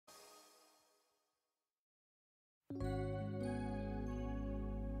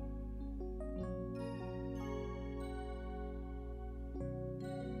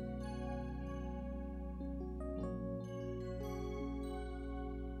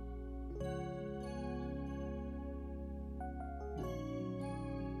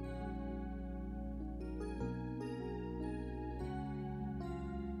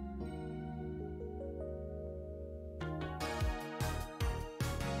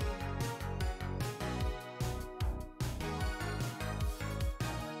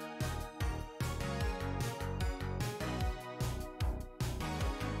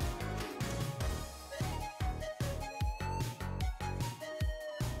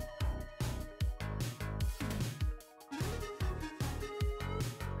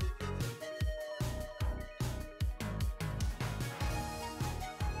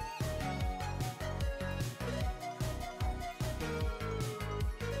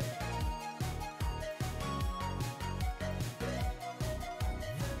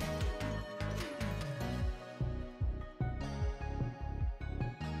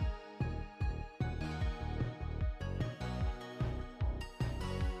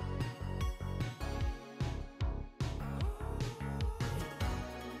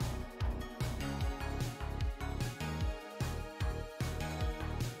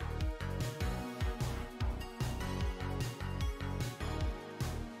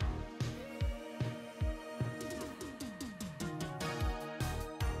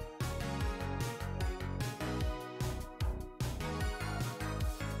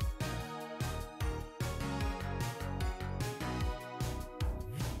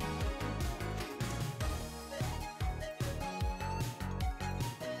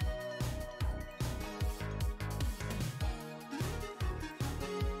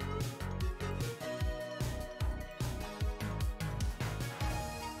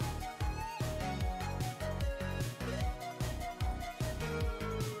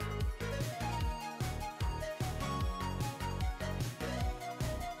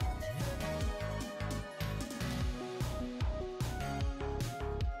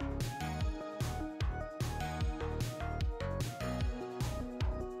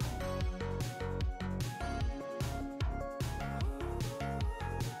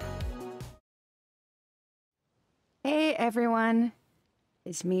Hi everyone,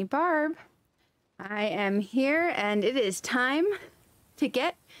 it's me Barb. I am here and it is time to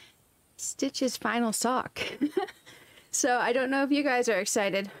get Stitch's final sock. So I don't know if you guys are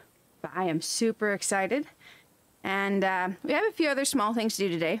excited, but I am super excited. And we have a few other small things to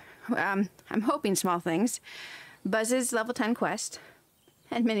do today. I'm hoping small things. Buzz's level 10 quest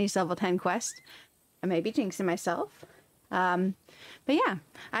and Minnie's level 10 quest. I may be jinxing myself. But yeah,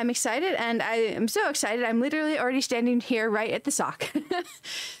 I'm excited, and I am so excited I'm literally already standing here right at the sock.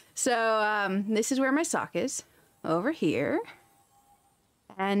 So this is where my sock is, over here.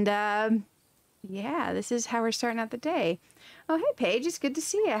 And yeah, this is how we're starting out the day. Oh, hey Paige, it's good to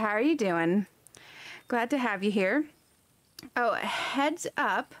see you. How are you doing? Glad to have you here. Oh, heads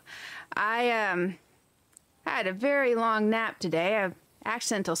up, I had a very long nap today, a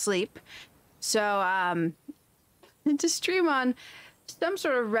accidental sleep. So to stream on some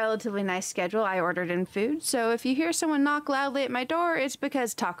sort of relatively nice schedule, I ordered in food. So if you hear someone knock loudly at my door, it's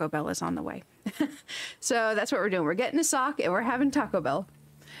because Taco Bell is on the way. So that's what we're doing. We're getting a sock and we're having Taco Bell.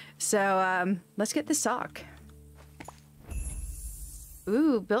 So let's get the sock.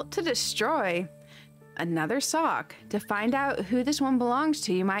 Ooh, built to destroy. Another sock. To find out who this one belongs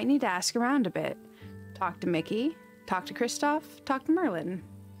to, you might need to ask around a bit. Talk to Mickey, talk to Kristoff, talk to Merlin.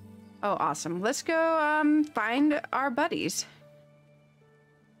 Oh, awesome. Let's go find our buddies.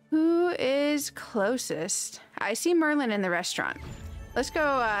 Who is closest? I see Merlin in the restaurant. Let's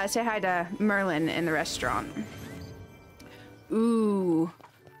go say hi to Merlin in the restaurant. Ooh.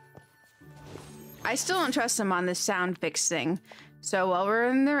 I still don't trust him on this sound fix thing. So while we're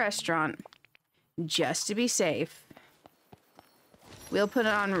in the restaurant, just to be safe, we'll put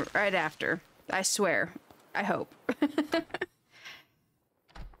it on right after. I swear. I hope.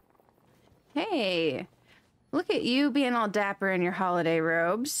 Hey, look at you being all dapper in your holiday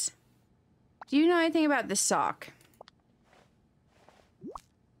robes. Do you know anything about this sock?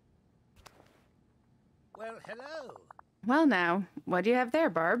 Well, hello. Well now, what do you have there,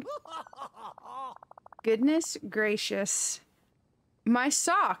 Barb? Goodness gracious. My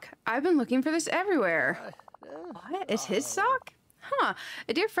sock! I've been looking for this everywhere. What? Is his sock? Huh.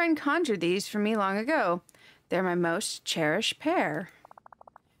 A dear friend conjured these for me long ago. They're my most cherished pair.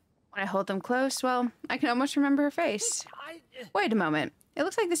 When I hold them close, well, I can almost remember her face. Wait a moment. It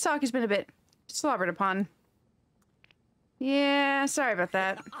looks like the sock has been a bit slobbered upon. Yeah, sorry about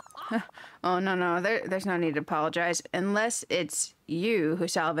that. Oh, no. There's no need to apologize. Unless it's you who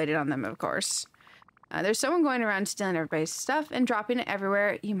salivated on them, of course. There's someone going around stealing everybody's stuff and dropping it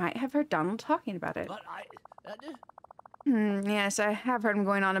everywhere. You might have heard Donald talking about it. Yes, I have heard him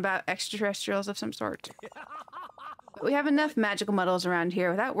going on about extraterrestrials of some sort. But we have enough magical muddles around here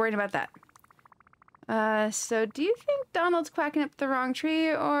without worrying about that. So do you think Donald's quacking up the wrong tree,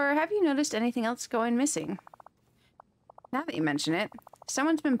 or have you noticed anything else going missing? Now that you mention it,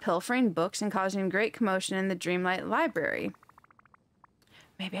 someone's been pilfering books and causing great commotion in the Dreamlight library.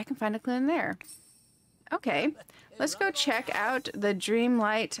 Maybe I can find a clue in there. Okay, let's go check out the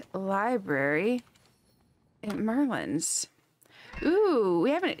Dreamlight library at Merlin's. Ooh,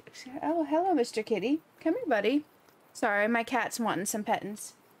 we haven't... Oh, hello, Mr. Kitty. Come here, buddy. Sorry, my cat's wanting some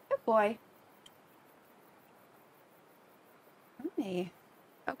pettins. Good boy. Hey.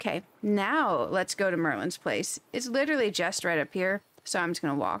 Okay, now let's go to Merlin's place. It's literally just right up here, so I'm just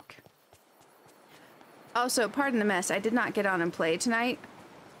gonna walk. Also, pardon the mess. I did not get on and play tonight.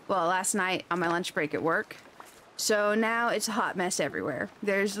 Well, last night on my lunch break at work. So now it's a hot mess everywhere.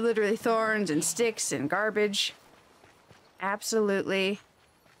 There's literally thorns and sticks and garbage. Absolutely.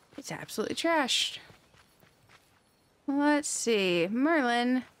 It's absolutely trashed. Let's see.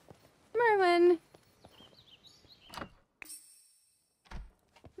 Merlin. Merlin.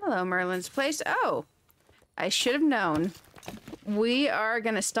 Hello, Merlin's place. Oh, I should have known. We are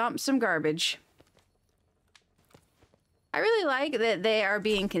gonna stomp some garbage. I really like that they are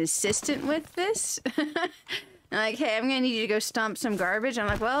being consistent with this. Like, hey, I'm gonna need you to go stomp some garbage. I'm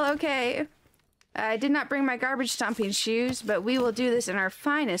like, well, okay. I did not bring my garbage stomping shoes, but we will do this in our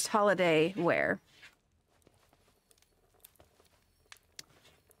finest holiday wear.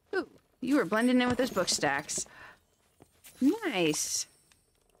 Ooh, you were blending in with those book stacks. Nice.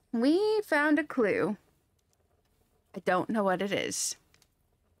 We found a clue. I don't know what it is.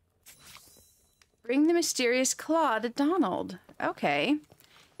 Bring the mysterious claw to Donald. Okay.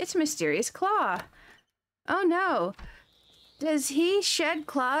 It's a mysterious claw. Oh no. Does he shed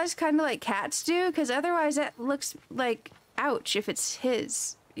claws kind of like cats do? Because otherwise that looks like, ouch, if it's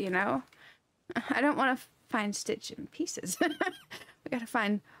his, you know? I don't want to find Stitch in pieces. We gotta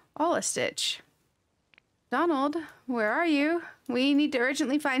find all of Stitch. Donald, where are you? We need to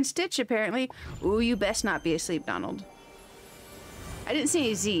urgently find Stitch, apparently. Ooh, you best not be asleep, Donald. I didn't see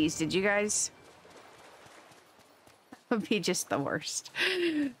any Z's, did you guys? That would be just the worst.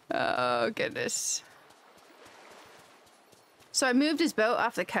 Oh, goodness. So I moved his boat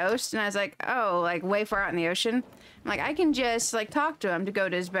off the coast, and I was like, oh, like way far out in the ocean. I'm like, I can just like talk to him to go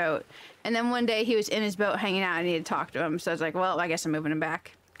to his boat. And then one day he was in his boat hanging out, and I needed to talk to him. So I was like, well, I guess I'm moving him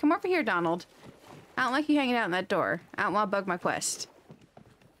back. Come over here, Donald. I don't like you hanging out in that door. I don't want to bug my quest.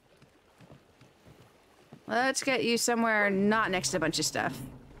 Let's get you somewhere not next to a bunch of stuff.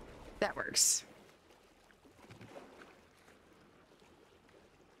 That works.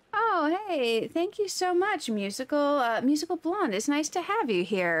 Oh, hey, thank you so much, Musical Blonde. It's nice to have you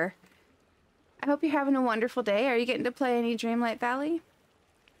here. I hope you're having a wonderful day. Are you getting to play any Dreamlight Valley?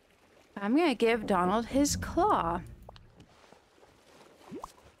 I'm gonna give Donald his claw.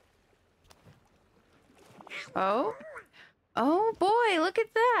 Oh. Oh boy, look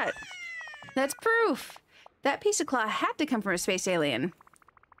at that. That's proof. That piece of claw had to come from a space alien.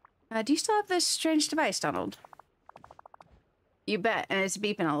 Do you still have this strange device, Donald? You bet, and it's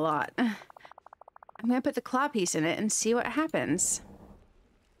beeping a lot. I'm gonna put the claw piece in it and see what happens.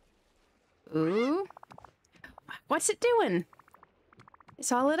 Ooh. What's it doing?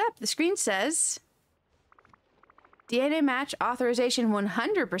 It's all lit up. The screen says DNA match authorization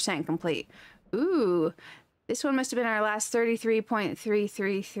 100% complete. Ooh. This one must have been our last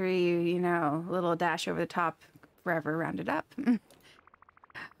 33.333, you know, little dash over the top, forever rounded up.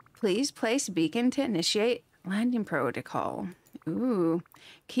 Please place beacon to initiate landing protocol. Ooh.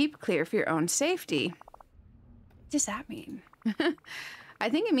 Keep clear for your own safety. What does that mean? I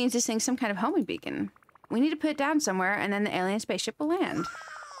think it means this thing's some kind of homing beacon. We need to put it down somewhere, and then the alien spaceship will land.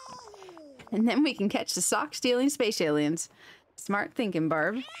 And then we can catch the sock-stealing space aliens. Smart thinking,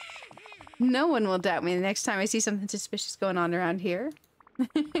 Barb. No one will doubt me the next time I see something suspicious going on around here.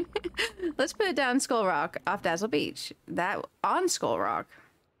 Let's put it down Skull Rock off Dazzle Beach. That on Skull Rock.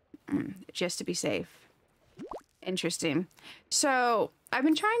 Just to be safe. Interesting. So, I've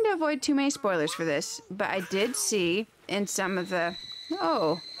been trying to avoid too many spoilers for this, but I did see in some of the...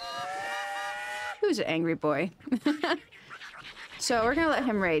 Oh. Who's an angry boy? So we're gonna let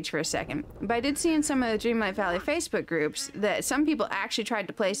him rage for a second. But I did see in some of the Dreamlight Valley Facebook groups that some people actually tried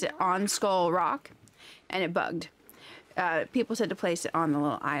to place it on Skull Rock, and it bugged. People said to place it on the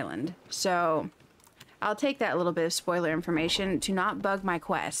little island. So I'll take that little bit of spoiler information to not bug my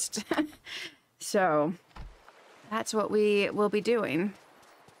quest. So that's what we will be doing.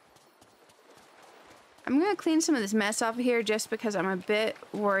 I'm gonna clean some of this mess off of here just because I'm a bit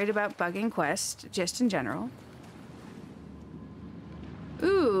worried about bugging quest, just in general.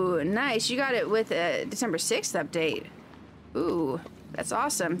 Ooh, nice. You got it with a December 6th update. Ooh, that's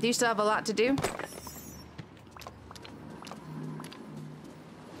awesome. Do you still have a lot to do?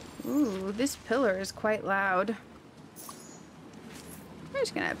 Ooh, this pillar is quite loud. I'm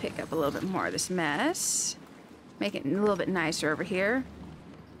just gonna pick up a little bit more of this mess. Make it a little bit nicer over here.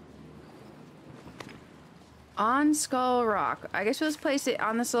 On Skull Rock. I guess we'll just place it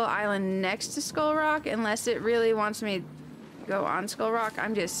on this little island next to Skull Rock unless it really wants me to go on Skull Rock.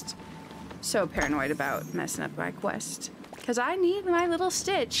 I'm just so paranoid about messing up my quest. Because I need my little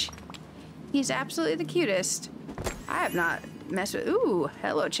Stitch. He's absolutely the cutest. I have not messed with... Ooh,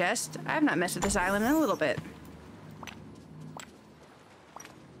 hello chest. I have not messed with this island in a little bit.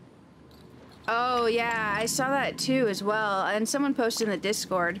 Oh yeah, I saw that too as well. And someone posted in the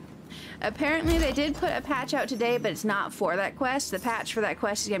Discord. Apparently they did put a patch out today, but it's not for that quest. The patch for that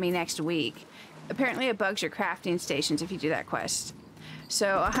quest is going to be next week. Apparently it bugs your crafting stations if you do that quest.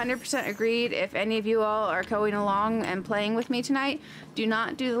 So 100% agreed. If any of you all are going along and playing with me tonight, do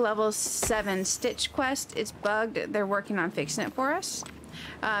not do the level 7 Stitch quest. It's bugged. They're working on fixing it for us.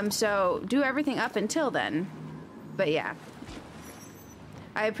 So do everything up until then. But yeah.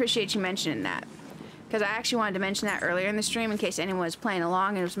 I appreciate you mentioning that. Because I actually wanted to mention that earlier in the stream in case anyone was playing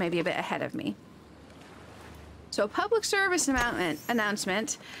along and was maybe a bit ahead of me. So public service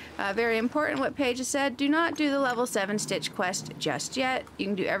announcement, very important what Paige has said, do not do the level 7 Stitch quest just yet. You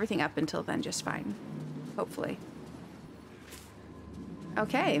can do everything up until then just fine, hopefully.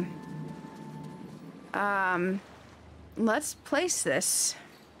 Okay. Let's place this.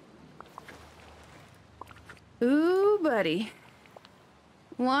 Ooh, buddy.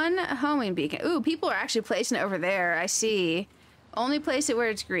 One homing beacon. Ooh, people are actually placing it over there, I see. Only place it where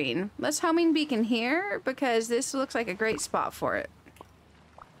it's green. Let's homing beacon here because this looks like a great spot for it.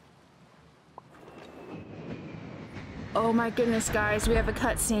 Oh my goodness, guys, we have a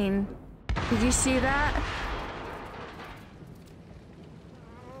cutscene. Did you see that?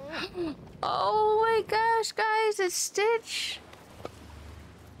 Oh my gosh, guys, it's Stitch.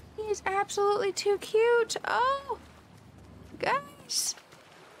 He's absolutely too cute. Oh, guys,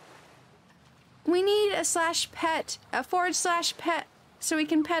 We need a /pet, a /pet, so we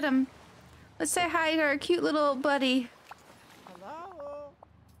can pet him. Let's say hi to our cute little buddy. Hello.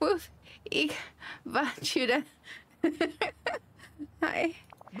 Woof. Eek. Va, Judah. Hi.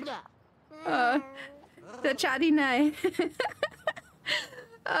 The chatty night.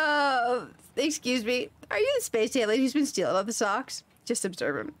 Excuse me. Are you the space alien who's been stealing all the socks? Just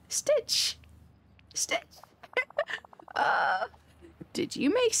observe him. Stitch. Stitch. Did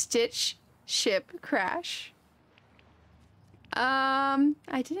you make Stitch ship crash?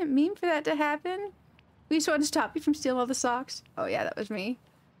 I didn't mean for that to happen. We just wanted to stop you from stealing all the socks. Oh yeah, that was me.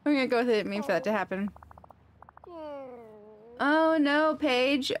 I'm gonna go with it. I didn't mean for that to happen. Oh no,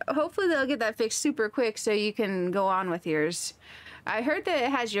 Paige. Hopefully they'll get that fixed super quick so you can go on with yours. I heard that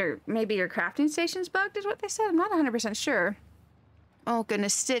it has maybe your crafting station's bugged is what they said. I'm not 100% sure. Oh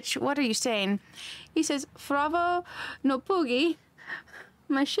goodness, Stitch, what are you saying? He says, Fravo no Poogie.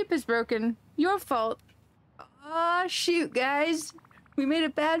 My ship is broken. Your fault. Aw, shoot, guys. We made a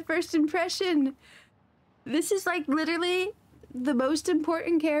bad first impression. This is like literally the most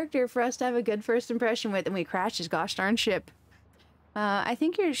important character for us to have a good first impression with, and we crashed his gosh darn ship. I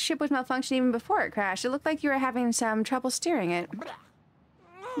think your ship was malfunctioning even before it crashed. It looked like you were having some trouble steering it.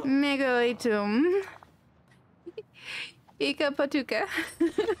 Megalitum. Ika Patuka.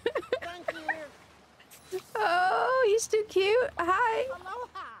 Oh, he's too cute. Hi.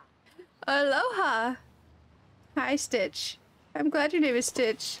 Aloha. Aloha. Hi, Stitch. I'm glad your name is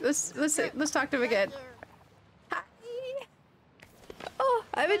Stitch. Let's talk to him again. Hi. Oh,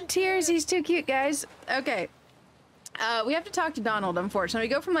 I'm in tears. He's too cute, guys. Okay. We have to talk to Donald, unfortunately.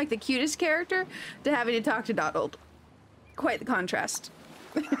 We go from like the cutest character to having to talk to Donald. Quite the contrast.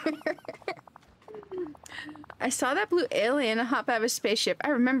 I saw that blue alien hop out of a spaceship. I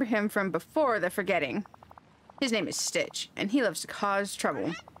remember him from before the forgetting. His name is Stitch, and he loves to cause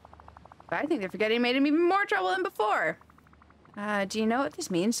trouble. But I think the forgetting made him even more trouble than before. Do you know what this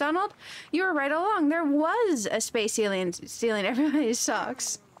means, Donald? You were right along. There was a space alien stealing everybody's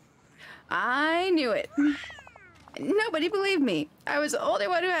socks. I knew it. Nobody believed me. I was the only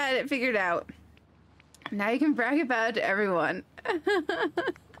one who had it figured out. Now you can brag about it to everyone.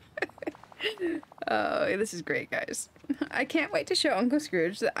 Oh, this is great, guys. I can't wait to show Uncle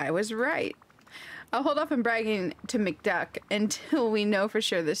Scrooge that I was right. I'll hold off on bragging to McDuck until we know for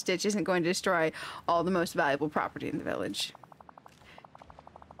sure that Stitch isn't going to destroy all the most valuable property in the village.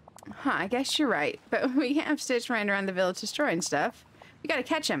 Huh, I guess you're right. But we can't have Stitch running around the village destroying stuff. We gotta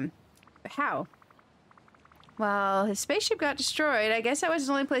catch him. But how? Well, his spaceship got destroyed. I guess that was his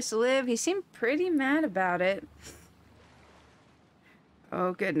only place to live. He seemed pretty mad about it.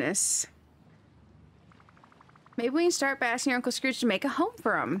 Oh, goodness. Maybe we can start by asking Uncle Scrooge to make a home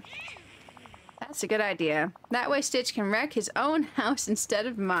for him. That's a good idea. That way Stitch can wreck his own house instead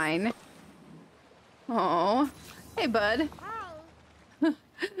of mine. Oh, hey, bud. Hi.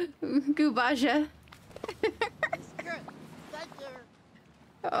 Gubaja. It's good. Thank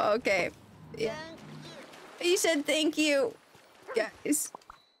you. Okay. Yeah. Thank You said thank you. Guys.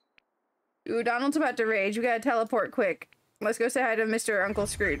 Ooh, Donald's about to rage. We gotta teleport quick. Let's go say hi to Mr. Uncle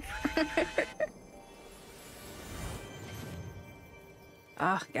Scrooge.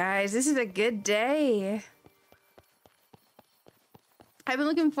 Oh, guys, this is a good day. I've been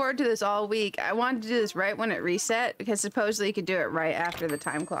looking forward to this all week. I wanted to do this right when it reset, because supposedly you could do it right after the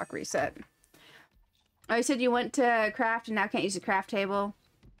time clock reset. Oh, you said you went to craft and now can't use the craft table?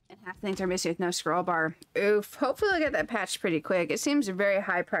 And half the things are missing with no scroll bar. Oof. Hopefully they'll get that patched pretty quick. It seems a very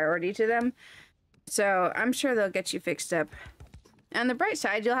high priority to them. So I'm sure they'll get you fixed up. On the bright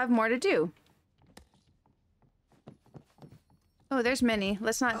side, you'll have more to do. Oh, there's Minnie.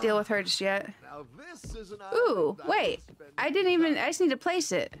 Let's not deal with her just yet. Now this is an Ooh, island wait. I just need to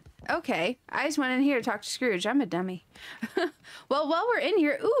place it. Okay. I just went in here to talk to Scrooge. I'm a dummy. Well, while we're in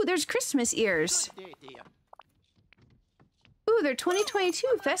here, ooh, there's Christmas ears. Ooh, they're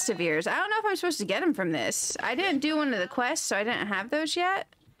 2022 festive ears. I don't know if I'm supposed to get them from this. I didn't do one of the quests, so I didn't have those yet.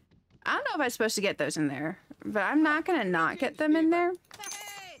 I don't know if I'm supposed to get those in there, but I'm not gonna not get them in there.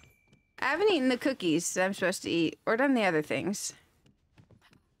 I haven't eaten the cookies that I'm supposed to eat, or done the other things.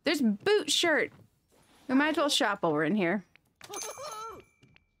 There's boot shirt. We might as well shop while we're in here.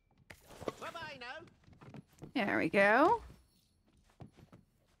 There we go.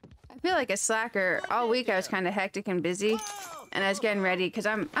 I feel like a slacker. All week I was kind of hectic and busy, and I was getting ready because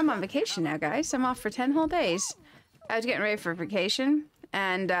I'm on vacation now, guys. I'm off for 10 whole days. I was getting ready for vacation,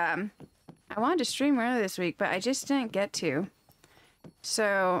 and I wanted to stream earlier this week, but I just didn't get to.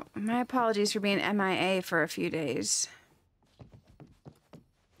 So my apologies for being MIA for a few days.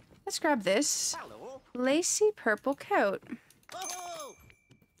 Let's grab this lacy purple coat.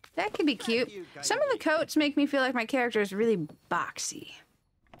 That could be cute. Some of the coats make me feel like my character is really boxy.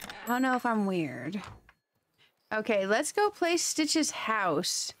 I don't know if I'm weird. Okay, let's go place Stitch's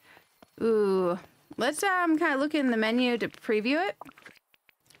house. Ooh. Let's kind of look in the menu to preview it.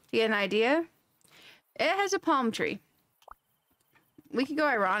 To get an idea. It has a palm tree. We could go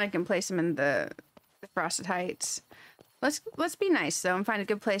ironic and place him in the Frosted Heights. Let's be nice though and find a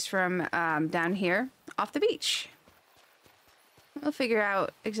good place for him down here off the beach. We'll figure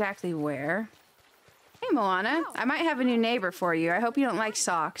out exactly where. Hey Moana, I might have a new neighbor for you. I hope you don't like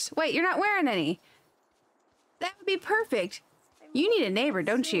socks. Wait, you're not wearing any. That would be perfect. You need a neighbor,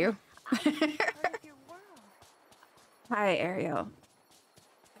 don't you? Hi, Ariel.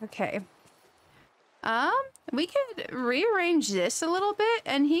 Okay. We could rearrange this a little bit,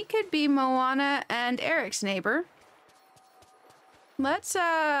 and he could be Moana and Eric's neighbor. Let's,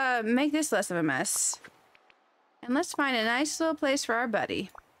 make this less of a mess. And let's find a nice little place for our buddy.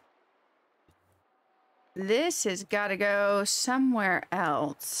 This has got to go somewhere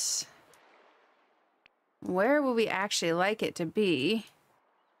else. Where will we actually like it to be?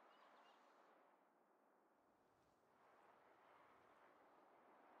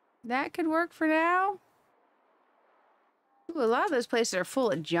 That could work for now. Ooh, a lot of those places are full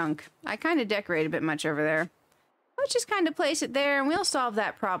of junk. I kind of decorate a bit much over there. Let's just kind of place it there and we'll solve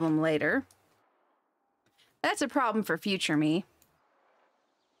that problem later. That's a problem for future me.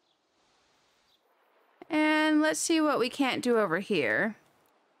 And let's see what we can't do over here.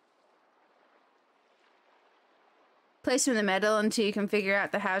 Place them in the middle until you can figure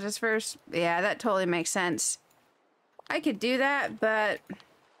out the houses first. Yeah, that totally makes sense. I could do that, but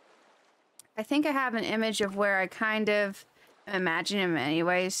I think I have an image of where I kind of imagine him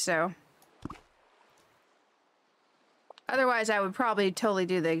anyways, so. Otherwise, I would probably totally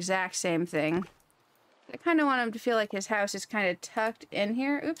do the exact same thing. I kind of want him to feel like his house is kind of tucked in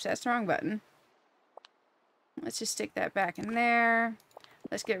here. Oops, that's the wrong button. Let's just stick that back in there.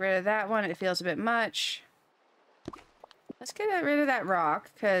 Let's get rid of that one. It feels a bit much. Let's get rid of that rock,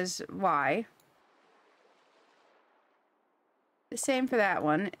 because why? The same for that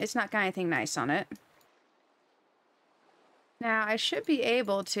one. It's not got anything nice on it. Now, I should be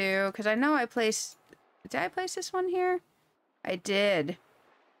able to, because I know I placed... Did I place this one here? I did.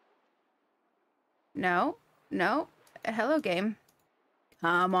 No. No. Hello, game.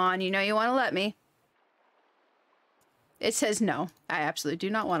 Come on, you know you want to let me. It says no. I absolutely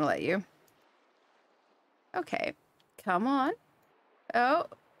do not want to let you. Okay. Come on. Oh.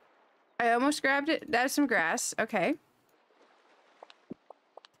 I almost grabbed it. That is some grass. Okay.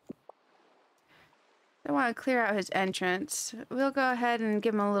 I want to clear out his entrance. We'll go ahead and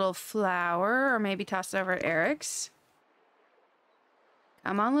give him a little flower, or maybe toss it over at Eric's.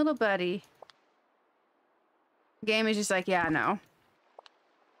 Come on, little buddy. Game is just like, yeah, no.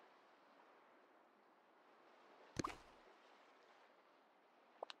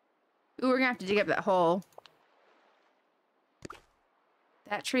 Ooh, we're gonna have to dig up that hole.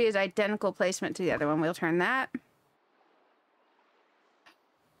 That tree is identical placement to the other one. We'll turn that.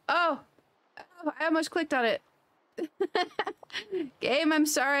 Oh! Oh, I almost clicked on it. Game, I'm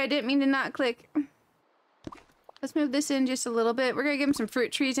sorry. I didn't mean to not click. Let's move this in just a little bit. We're gonna give him some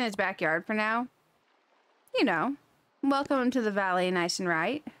fruit trees in his backyard for now. You know. Welcome him to the valley nice and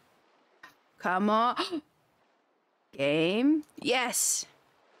right. Come on. Game. Yes!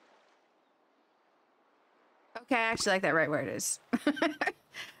 Okay, I actually like that right where it is.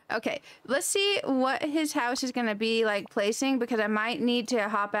 Okay, let's see what his house is gonna be like placing, because I might need to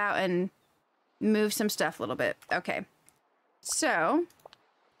hop out and move some stuff a little bit. Okay, so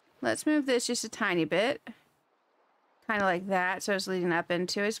let's move this just a tiny bit, kind of like that, so it's leading up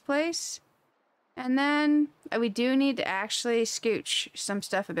into his place. And then we do need to actually scooch some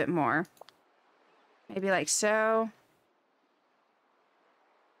stuff a bit more, maybe like so.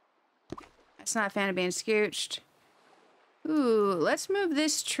 That's not a fan of being scooched. Ooh, let's move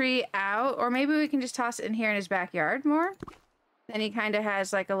this tree out, or maybe we can just toss it in here in his backyard more. Then he kind of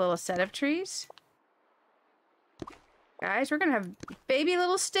has like a little set of trees. Guys, we're gonna have baby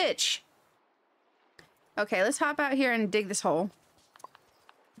little Stitch. Okay, let's hop out here and dig this hole.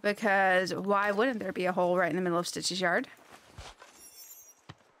 Because why wouldn't there be a hole right in the middle of Stitch's yard?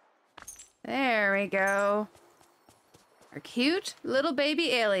 There we go. Our cute little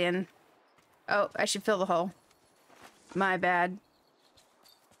baby alien. Oh, I should fill the hole. My bad.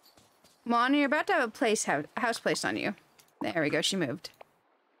 Moana, you're about to have a house placed on you. There we go, she moved.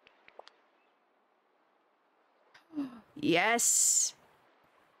 Yes.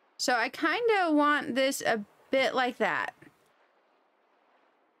 So I kind of want this a bit like that.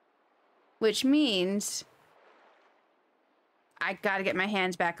 Which means I gotta get my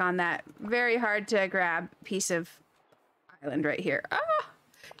hands back on that very hard to grab piece of island right here. Ah,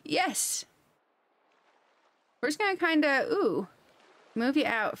 yes. We're just gonna kind of, move you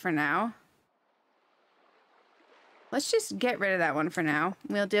out for now. Let's just get rid of that one for now.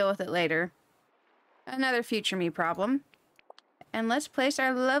 We'll deal with it later. Another future me problem. And let's place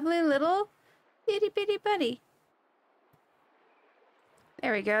our lovely little itty bitty buddy.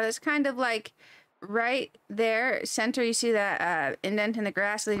 There we go. That's kind of like right there, center. You see that indent in the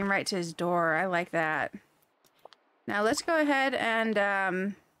grass leading right to his door. I like that. Now let's go ahead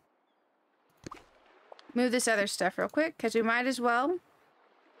and move this other stuff real quick, because we might as well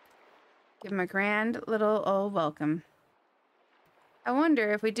give him a grand little old welcome. I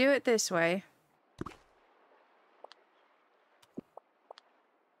wonder if we do it this way.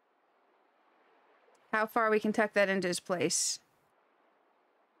 How far we can tuck that into his place.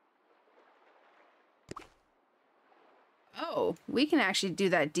 Oh, we can actually do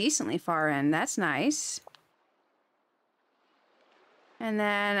that decently far in. That's nice. And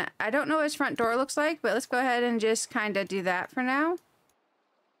then, I don't know what his front door looks like, but let's go ahead and just kind of do that for now.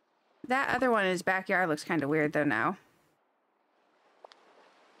 That other one in his backyard looks kind of weird though now.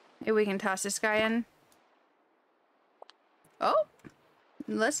 Maybe we can toss this guy in. Oh!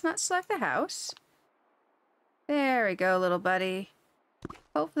 Let's not select the house. There we go, little buddy.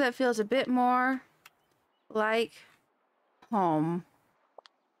 Hopefully that feels a bit more like home.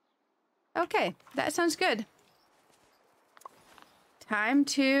 Okay, that sounds good. Time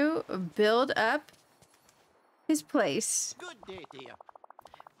to build up his place. Good day, dear.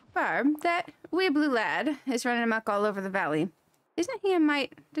 Barb, that wee blue lad is running amok all over the valley. Isn't he a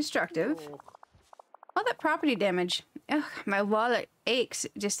mite destructive? Oh. All that property damage. Ugh, my wallet aches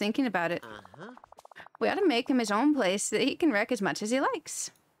just thinking about it. Uh-huh. We ought to make him his own place so that he can wreck as much as he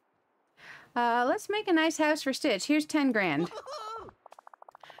likes. Let's make a nice house for Stitch. Here's 10 grand.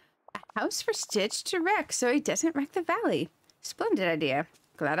 A house for Stitch to wreck so he doesn't wreck the valley. Splendid idea.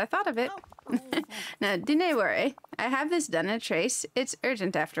 Glad I thought of it. Now, do not worry. I have this done in a trace. It's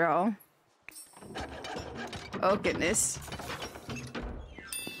urgent after all. Oh, goodness.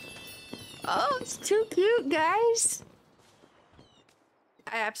 Oh, it's too cute, guys.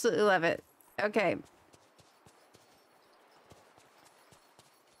 I absolutely love it. Okay.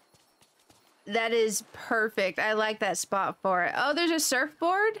 That is perfect. I like that spot for it. Oh, there's a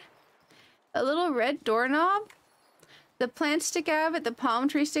surfboard. A little red doorknob. The plants stick out of it. The palm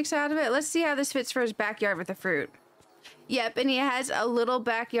tree sticks out of it. Let's see how this fits for his backyard with the fruit. Yep, and he has a little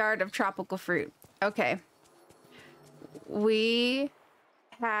backyard of tropical fruit. Okay. We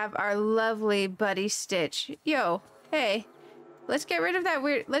have our lovely buddy Stitch. Yo, hey. Let's get rid of that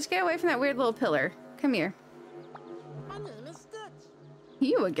weird... Let's get away from that weird little pillar. Come here. My name is Stitch.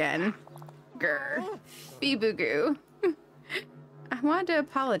 You again. Grr. Bee-boo-goo. I wanted to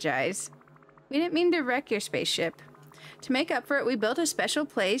apologize. We didn't mean to wreck your spaceship. To make up for it, we built a special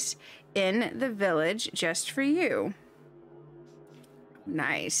place in the village just for you.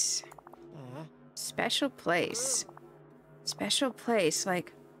 Nice. Special place. Special place,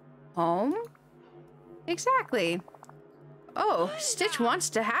 like home? Exactly. Oh, Stitch wants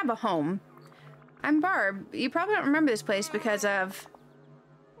to have a home. I'm Barb. You probably don't remember this place because of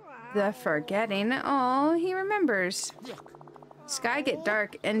the forgetting. Oh, he remembers. Sky get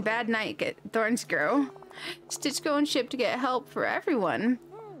dark and bad night get thorns grow. Stitch go on ship to get help for everyone,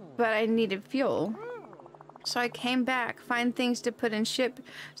 but I needed fuel. So I came back, find things to put in ship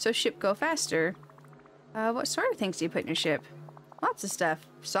so ship go faster. What sort of things do you put in your ship? Lots of stuff.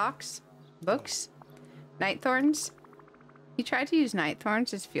 Socks, books, night thorns. You tried to use night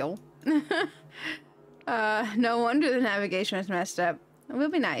thorns as fuel. No wonder the navigation was messed up. It will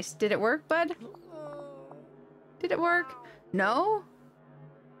be nice. Did it work, bud? Did it work? No?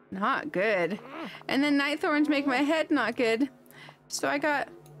 Not good. And then night thorns make my head not good. So I got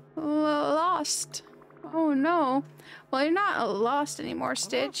lost. Oh no. Well, you're not lost anymore,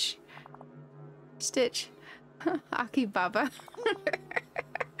 Stitch. Stitch. Aki Baba.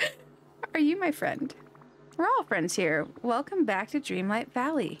 Are you my friend? We're all friends here. Welcome back to Dreamlight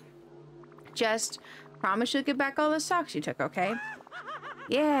Valley. Just promise you'll get back all the socks you took, okay?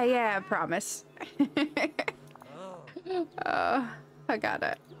 Yeah, I promise. I got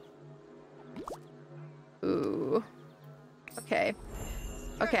it. Ooh. Okay.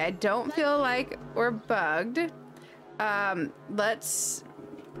 Okay, I don't feel like we're bugged. Let's...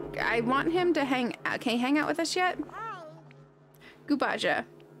 I want him to hang... Can he hang out with us yet? Gubaja.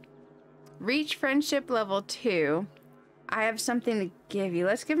 Reach friendship level 2. I have something to give you.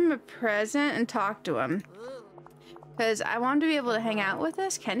 Let's give him a present and talk to him. Because I want him to be able to hang out with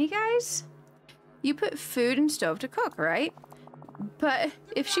us. Can you guys? You put food in stove to cook, right? But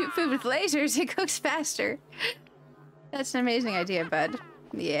if shoot food with lasers, it cooks faster. That's an amazing idea, bud.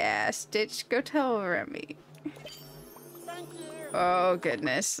 Yeah, Stitch, go tell Remy. Thank you. Oh,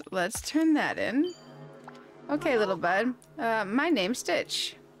 goodness. Let's turn that in. Okay, little bud. My name's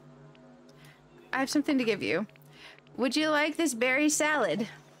Stitch. I have something to give you. Would you like this berry salad?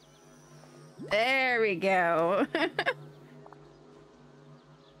 There we go.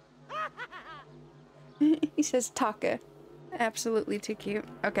 He says Taka. Absolutely too cute.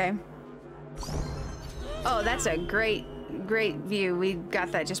 Okay. Oh, that's a great view. We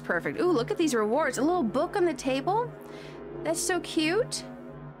got that just perfect. Ooh, look at these rewards. A little book on the table. That's so cute.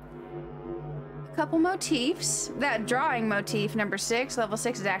 A couple motifs. That drawing motif, number 6, level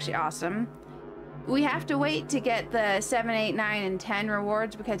 6 is actually awesome. We have to wait to get the 7, 8, 9, and 10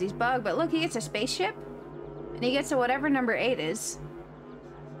 rewards because he's bugged. But look, he gets a spaceship. And he gets to whatever number 8 is.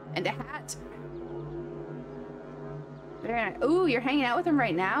 And a hat. Very nice. Ooh, you're hanging out with him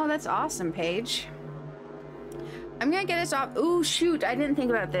right now? That's awesome, Paige. I'm gonna get us off. Ooh, shoot, I didn't think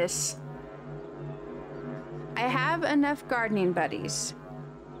about this. I have enough gardening buddies.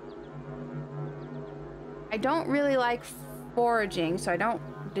 I don't really like foraging, so I don't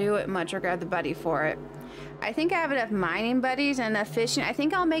do it much or grab the buddy for it. I think I have enough mining buddies and enough fishing. I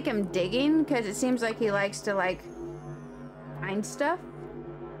think I'll make him digging because it seems like he likes to like find stuff.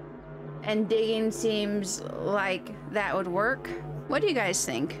 And digging seems like that would work. What do you guys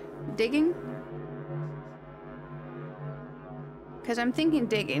think? Digging? Because I'm thinking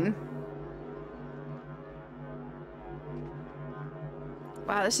digging.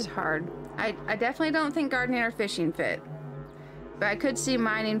 Wow, this is hard. I definitely don't think gardening or fishing fit. But I could see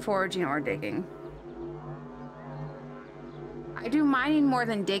mining, foraging, or digging. I do mining more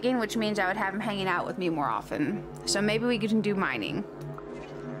than digging, which means I would have him hanging out with me more often. So maybe we can do mining.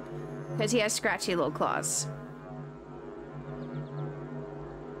 Because he has scratchy little claws.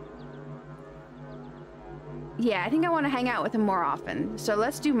 Yeah, I think I want to hang out with him more often. So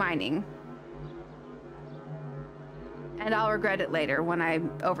let's do mining. And I'll regret it later when I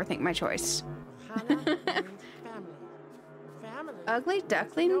overthink my choice. Hannah means family. Family. Ugly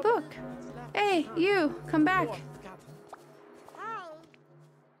duckling book. Hey, you, come back. Hi.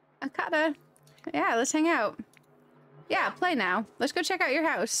 Akata. Yeah, let's hang out. Yeah, play now. Let's go check out your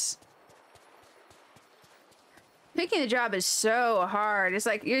house. Picking the job is so hard. It's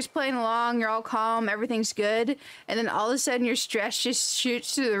like you're just playing along, you're all calm, everything's good, and then all of a sudden your stress just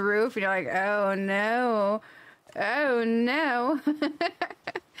shoots through the roof and you're like, oh no. Oh no.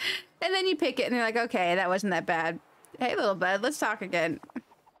 And then you pick it and you're like, okay, that wasn't that bad. Hey little bud, let's talk again.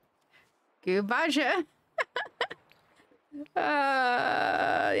 Gubaja.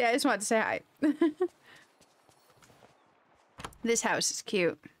 Yeah, I just wanted to say hi. This house is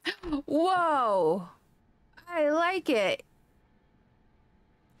cute. Whoa! I like it.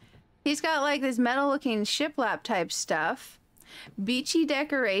 He's got like this metal looking shiplap type stuff. Beachy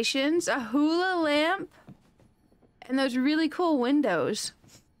decorations, a hula lamp, and those really cool windows.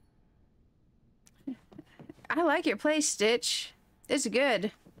 I like your place, Stitch. It's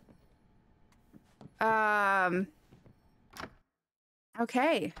good.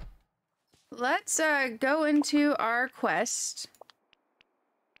 Okay. Let's go into our quest.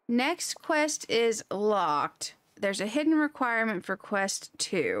 Next quest is locked. There's a hidden requirement for quest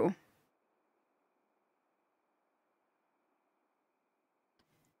 2.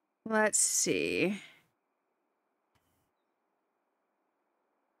 Let's see.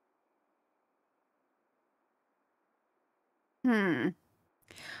 Well,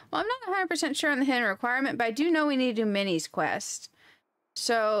 I'm not 100% sure on the hidden requirement, but I do know we need to do Minnie's quest.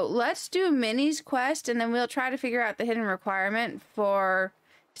 So let's do Minnie's quest, and then we'll try to figure out the hidden requirement for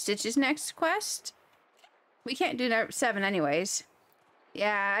Stitch's next quest. We can't do 7 anyways.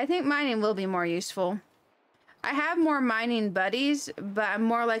 Yeah, I think mining will be more useful. I have more mining buddies, but I'm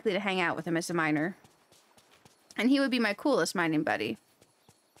more likely to hang out with him as a miner. And he would be my coolest mining buddy.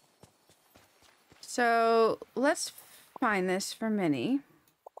 So let's find this for Minnie.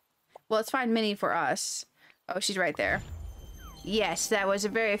 Well, let's find Minnie for us. Oh, she's right there. Yes, that was a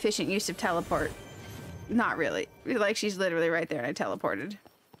very efficient use of teleport. Not really. Like, she's literally right there and I teleported.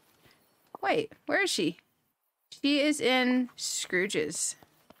 Wait, where is she? She is in Scrooge's.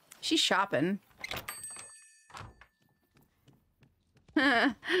 She's shopping.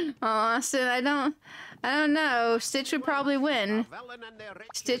 Austin, I don't know. Stitch would probably win.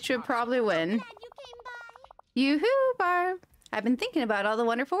 Stitch would probably win. Yoo-hoo, Barb. I've been thinking about all the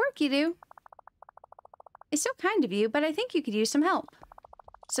wonderful work you do. It's so kind of you, but I think you could use some help.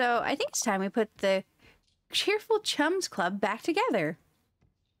 So I think it's time we put the Cheerful Chums Club back together.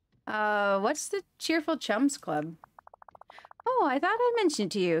 What's the Cheerful Chums Club? Oh, I thought I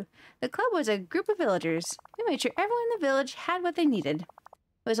mentioned to you. The club was a group of villagers. We made sure everyone in the village had what they needed.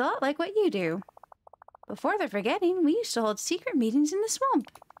 It was a lot like what you do. Before they're forgetting, we used to hold secret meetings in the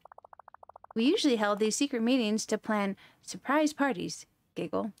swamp. We usually held these secret meetings to plan surprise parties.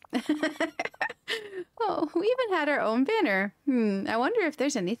 Giggle. Oh, we even had our own banner. I wonder if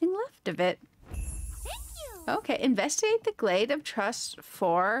there's anything left of it. Thank you. Okay, investigate the Glade of Trust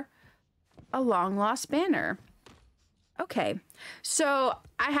for a long-lost banner. Okay, so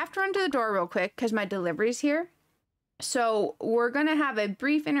I have to run to the door real quick because my delivery's here. So we're going to have a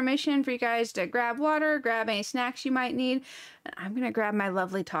brief intermission for you guys to grab water, grab any snacks you might need. And I'm going to grab my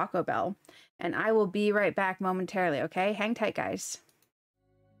lovely Taco Bell. And I will be right back momentarily, okay? Hang tight, guys.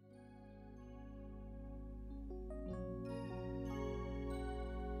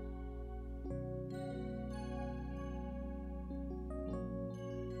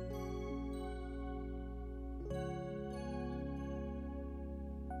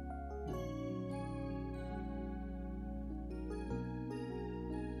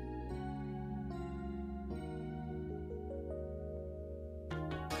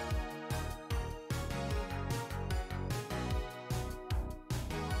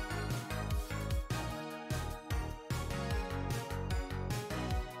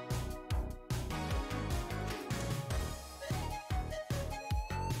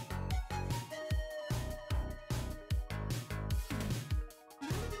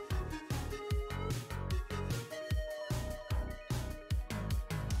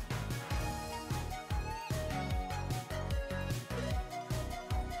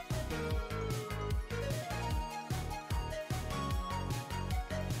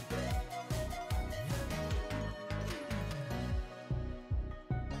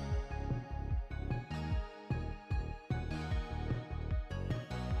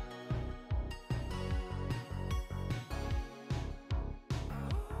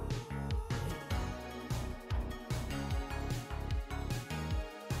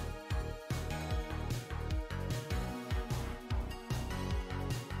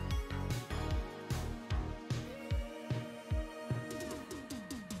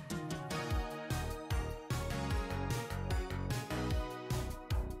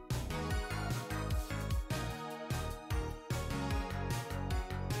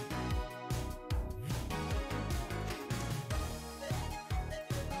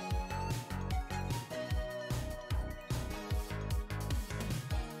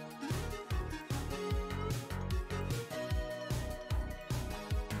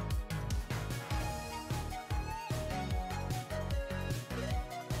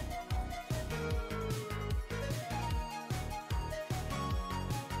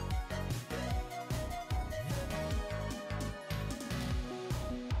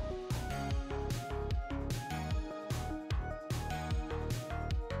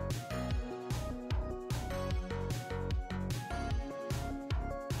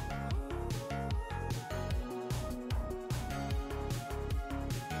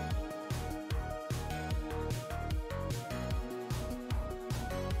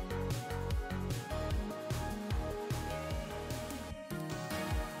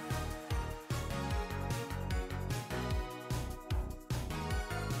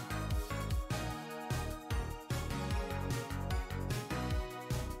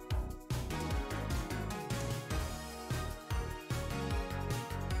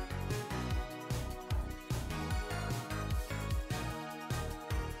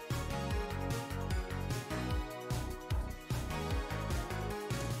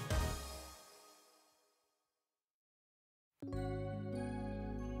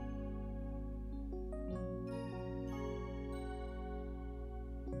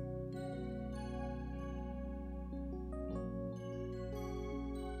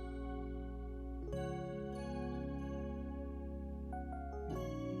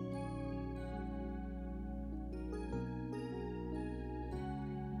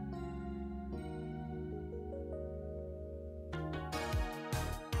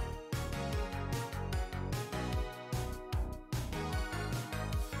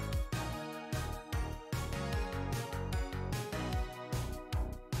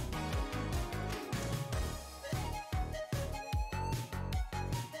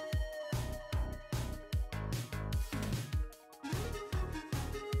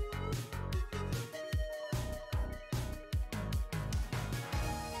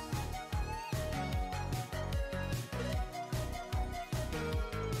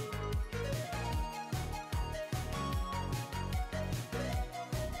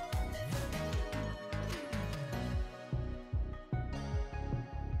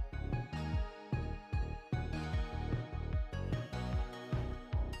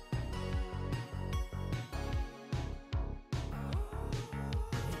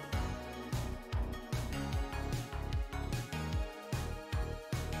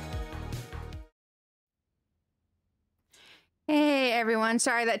 everyone.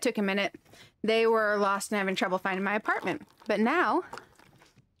 Sorry that took a minute. They were lost and having trouble finding my apartment. But now,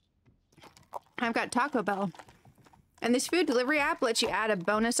 I've got Taco Bell. And this food delivery app lets you add a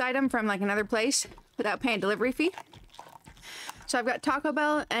bonus item from like another place without paying a delivery fee. So I've got Taco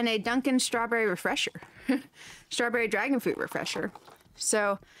Bell and a Dunkin' Strawberry Refresher. Strawberry Dragon Fruit Refresher.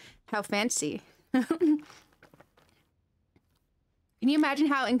 So, how fancy. Can you imagine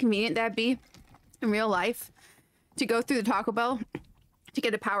how inconvenient that'd be in real life? To go through the Taco Bell to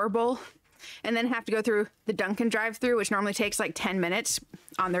get a Power Bowl and then have to go through the Dunkin' drive-thru, which normally takes like 10 minutes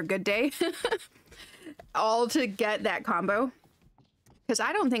on their good day. All to get that combo. Because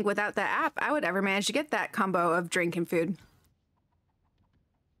I don't think without that app, I would ever manage to get that combo of drink and food.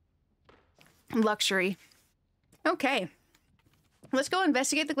 Luxury. Okay. Let's go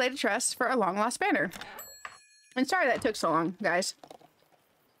investigate the Glade of Trust for a long-lost banner. And sorry that took so long, guys.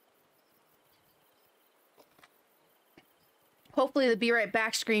 Hopefully the Be Right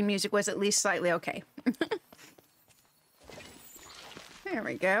Back screen music was at least slightly okay. There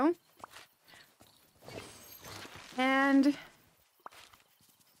we go. And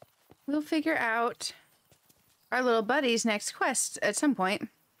we'll figure out our little buddy's next quest at some point.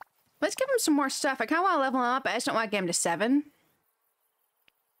 Let's give him some more stuff. I kind of want to level him up. I just don't want to get him to 7.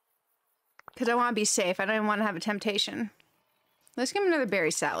 Because I want to be safe. I don't even want to have a temptation. Let's give him another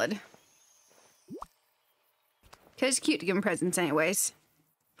berry salad. Because it's cute to give him presents anyways.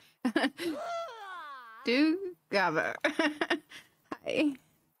 Do Gava. Hi.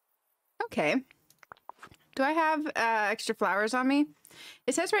 Okay. Do I have extra flowers on me?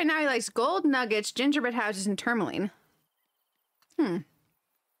 It says right now he likes gold nuggets, gingerbread houses, and tourmaline.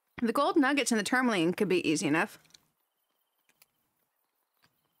 The gold nuggets and the tourmaline could be easy enough.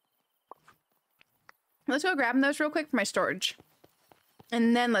 Let's go grab those real quick for my storage.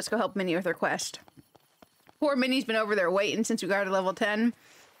 And then let's go help Minnie with her quest. Poor Minnie's been over there waiting since we got to level 10.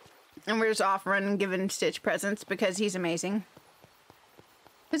 And we're just off running giving Stitch presents because he's amazing.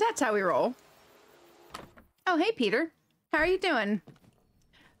 Because that's how we roll. Oh, hey, Peter. How are you doing?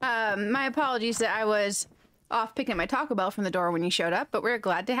 My apologies that I was off picking my Taco Bell from the door when you showed up, but we're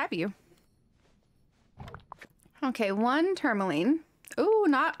glad to have you. Okay, 1 tourmaline. Ooh,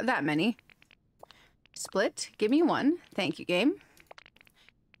 not that many. Split. Give me 1. Thank you, game.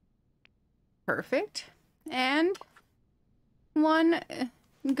 Perfect. And 1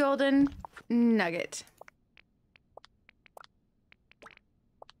 golden nugget.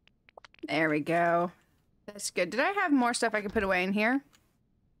 There we go. That's good. Did I have more stuff I could put away in here?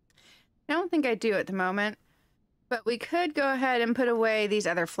 I don't think I do at the moment. But we could go ahead and put away these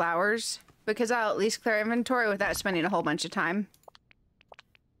other flowers. Because I'll at least clear inventory without spending a whole bunch of time.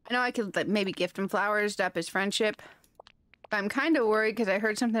 I know I could like, maybe gift him flowers to up his friendship. But I'm kind of worried because I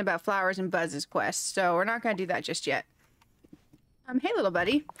heard something about flowers in Buzz's quest. So we're not going to do that just yet. Hey, little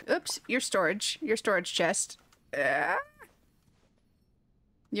buddy. Oops, your storage chest.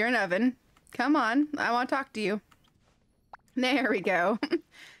 You're an oven. Come on, I want to talk to you. There we go.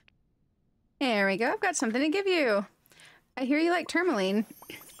 There we go, I've got something to give you. I hear you like tourmaline.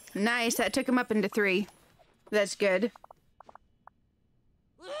 Nice, that took him up into 3. That's good.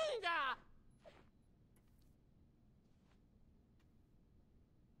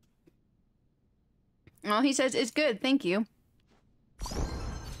 Well, he says it's good, thank you.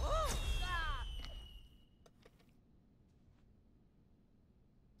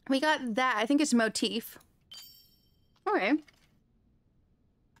 We got that. I think it's motif. Okay.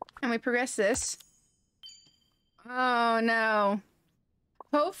 And we progress this. Oh, no.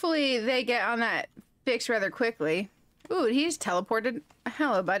 Hopefully they get on that fix rather quickly. Ooh, he's teleported.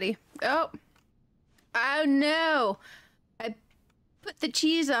 Hello, buddy. Oh. Oh, no. I put the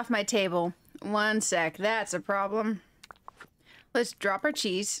cheese off my table. 1 sec. That's a problem. Let's drop our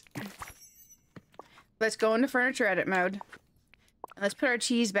cheese. Let's go into furniture edit mode. Let's put our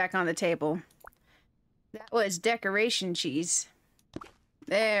cheese back on the table. That was decoration cheese.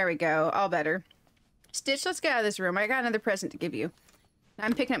 There we go. All better. Stitch, let's get out of this room. I got another present to give you.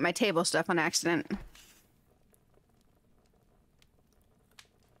 I'm picking up my table stuff on accident.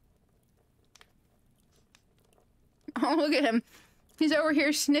 Oh, look at him. He's over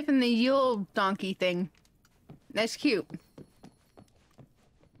here sniffing the Yule donkey thing. That's cute.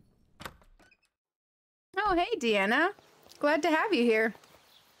 Oh, hey, Deanna. Glad to have you here.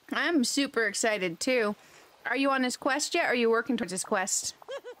 I'm super excited, too. Are you on his quest yet, or are you working towards his quest?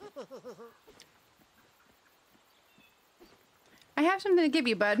 I have something to give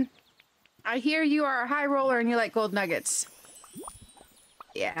you, bud. I hear you are a high roller and you like gold nuggets.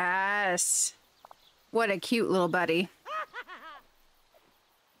 Yes. What a cute little buddy.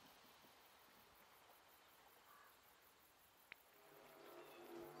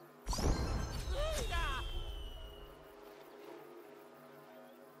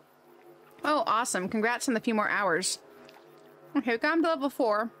 Awesome. Congrats on the few more hours. Okay, we've gotten to level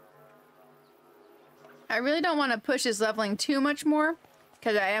 4. I really don't want to push his leveling too much more,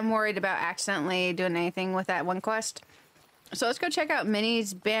 because I am worried about accidentally doing anything with that one quest. So let's go check out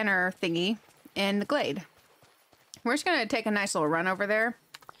Minnie's banner thingy in the glade. We're just going to take a nice little run over there.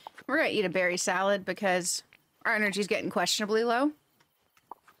 We're going to eat a berry salad because our energy's getting questionably low.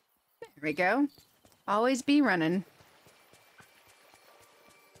 There we go. Always be running.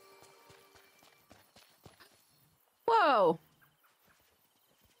 Whoa!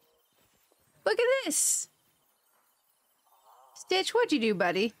 Look at this! Stitch, what'd you do,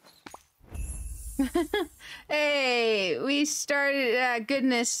 buddy? Hey, we started,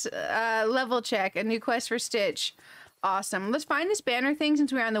 goodness, level check, a new quest for Stitch. Awesome. Let's find this banner thing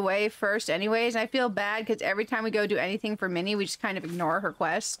since we're on the way first anyways. I feel bad because every time we go do anything for Minnie, we just kind of ignore her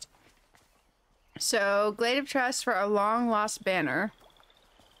quest. So, Glade of Trust for a long-lost banner.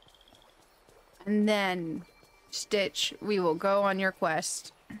 And then, Stitch, we will go on your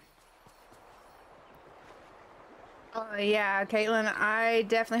quest. Oh, yeah, Caitlin, I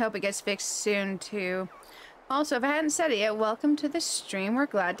definitely hope it gets fixed soon, too. Also, if I hadn't said it yet, welcome to the stream. We're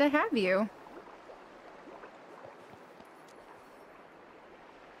glad to have you.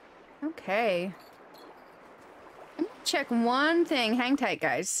 Okay. Let me check one thing. Hang tight,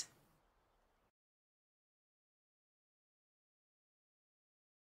 guys.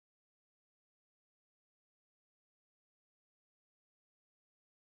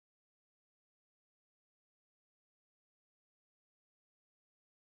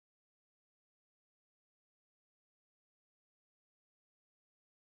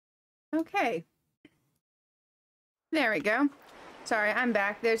 Okay. There we go. Sorry, I'm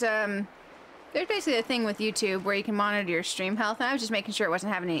back. There's basically a thing with YouTube where you can monitor your stream health, and I was just making sure it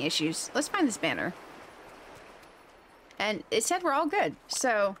wasn't having any issues. Let's find this banner. And it said we're all good.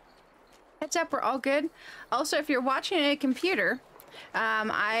 So, heads up, we're all good. Also, if you're watching a computer,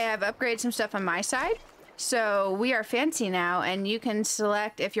 I have upgraded some stuff on my side. So, we are fancy now, and you can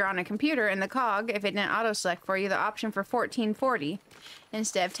select, if you're on a computer, in the cog, if it didn't auto-select for you, the option for 1440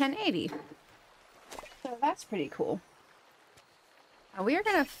 instead of 1080. So, that's pretty cool. Now, we are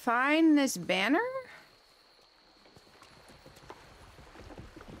going to find this banner.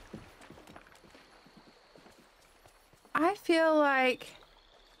 I feel like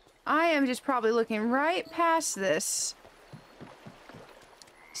I am just probably looking right past this.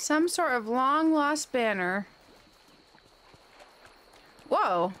 Some sort of long-lost banner.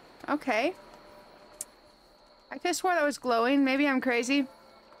 Whoa. Okay. I could have swore that was glowing. Maybe I'm crazy.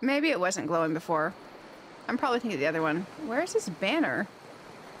 Maybe it wasn't glowing before. I'm probably thinking of the other one. Where's this banner?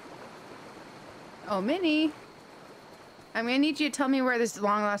 Oh, Minnie. I'm gonna need you to tell me where this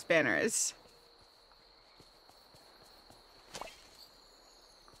long-lost banner is.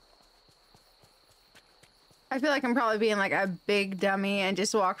 I feel like I'm probably being like a big dummy and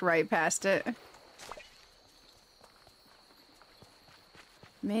just walked right past it.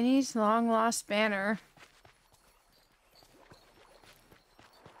 Minnie's long-lost banner.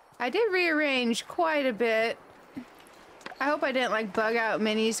 I did rearrange quite a bit. I hope I didn't like bug out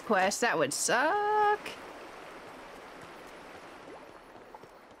Minnie's quest. That would suck.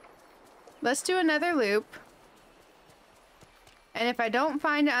 Let's do another loop. And if I don't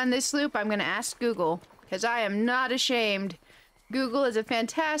find it on this loop, I'm gonna ask Google. Because I am not ashamed. Google is a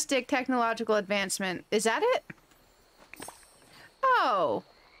fantastic technological advancement. Is that it? Oh,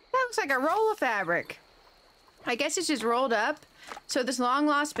 that looks like a roll of fabric. I guess it's just rolled up. So this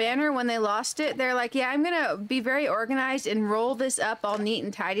long-lost banner, when they lost it, they're like, yeah, I'm gonna be very organized and roll this up all neat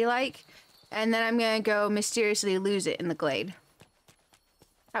and tidy-like. And then I'm gonna go mysteriously lose it in the glade.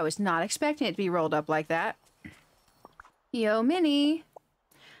 I was not expecting it to be rolled up like that. Yo, Minnie.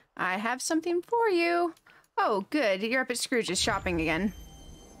 I have something for you. Oh, good. You're up at Scrooge's shopping again.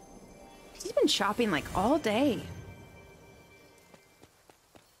 He's been shopping like all day.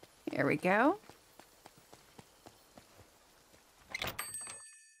 Here we go.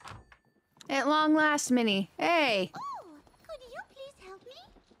 At long last, Minnie. Hey. Oh, could you please help me?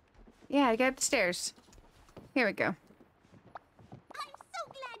 Yeah, I got up the stairs. Here we go. I'm so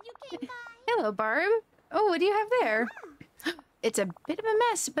glad you came by. Hello, Barb. Oh, what do you have there? It's a bit of a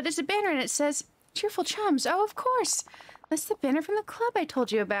mess, but it's a banner and it says, Cheerful Chums. Oh, of course. That's the banner from the club I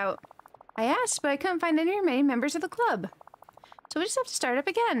told you about. I asked, but I couldn't find any remaining members of the club. So we just have to start up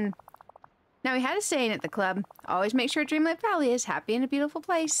again. Now, we had a saying at the club, always make sure Dreamlight Valley is happy and a beautiful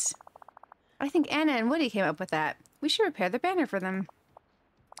place. I think Anna and Woody came up with that. We should repair the banner for them.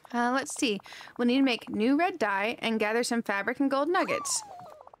 Let's see. We'll need to make new red dye and gather some fabric and gold nuggets.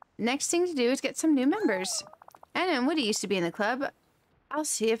 Next thing to do is get some new members. Anna and Woody used to be in the club. I'll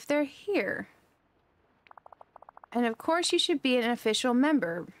see if they're here. And of course you should be an official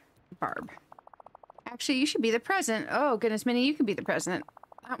member, Barb. Actually, you should be the president. Oh, goodness, Minnie, you could be the president.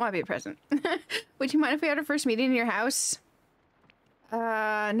 I don't want to be a president. Would you mind if we had our first meeting in your house?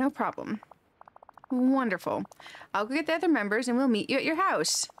 No problem. Wonderful. I'll go get the other members and we'll meet you at your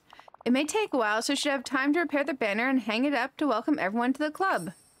house. It may take a while, so you should have time to repair the banner and hang it up to welcome everyone to the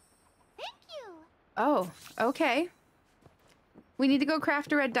club. Thank you. Oh, okay. We need to go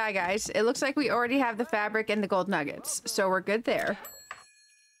craft a red dye, guys. It looks like we already have the fabric and the gold nuggets, so we're good there.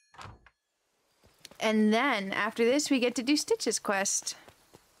 And then, after this, we get to do Stitch's quest.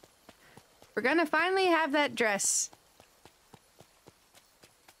 We're gonna finally have that dress.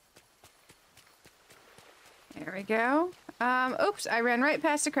 There we go. Oops, I ran right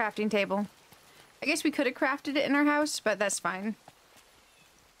past the crafting table. I guess we could have crafted it in our house, but that's fine.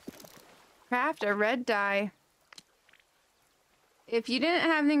 Craft a red dye. If you didn't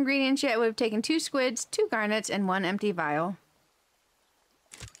have the ingredients yet, it would have taken 2 squids, 2 garnets, and 1 empty vial.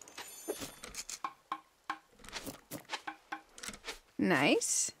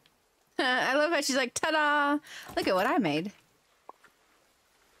 Nice. I love how she's like, ta-da! Look at what I made.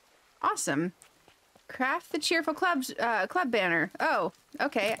 Awesome. Craft the cheerful club banner. Oh,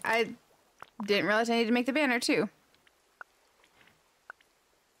 okay. I didn't realize I needed to make the banner too.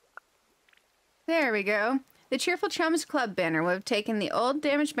 There we go. The Cheerful Chums Club banner would have taken the old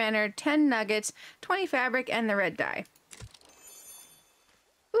damaged banner, 10 nuggets, 20 fabric, and the red dye.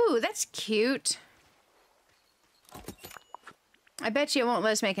 Ooh, that's cute. I bet you it won't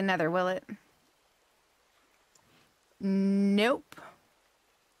let us make another, will it? Nope.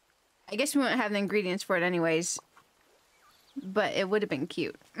 I guess we won't have the ingredients for it anyways. But it would have been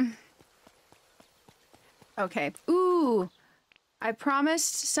cute. Okay. Ooh. I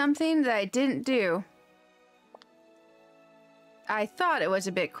promised something that I didn't do. I thought it was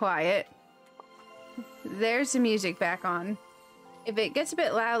a bit quiet. There's the music back on. If it gets a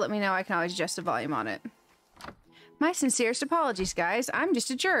bit loud, let me know. I can always adjust the volume on it. My sincerest apologies, guys. I'm just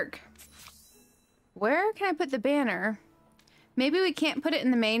a jerk. Where can I put the banner? Maybe we can't put it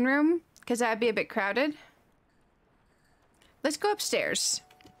in the main room, because that'd be a bit crowded. Let's go upstairs.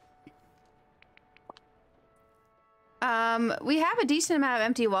 We have a decent amount of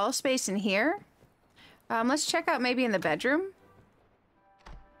empty wall space in here. Let's check out maybe in the bedroom.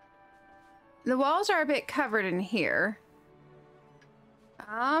 The walls are a bit covered in here.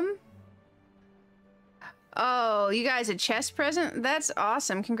 Oh, you guys a chest present? That's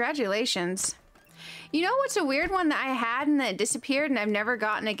awesome. Congratulations. You know what's a weird one that I had and then it disappeared and I've never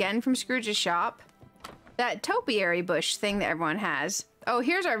gotten again from Scrooge's shop? That topiary bush thing that everyone has. Oh,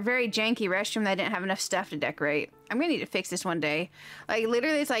 here's our very janky restroom that I didn't have enough stuff to decorate. I'm gonna need to fix this one day. Like,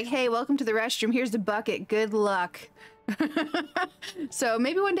 literally, it's like, hey, welcome to the restroom. Here's the bucket. Good luck. So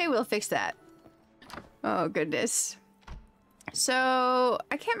maybe one day we'll fix that. Oh, goodness. So,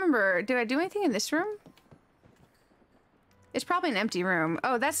 I can't remember. Did I do anything in this room? It's probably an empty room.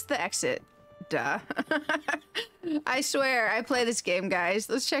 Oh, that's the exit. Duh. I swear, I play this game, guys.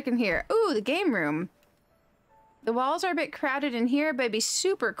 Let's check in here. Ooh, the game room. The walls are a bit crowded in here, but it'd be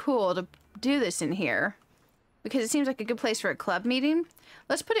super cool to do this in here. Because it seems like a good place for a club meeting.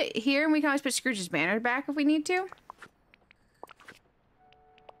 Let's put it here, and we can always put Scrooge's banner back if we need to.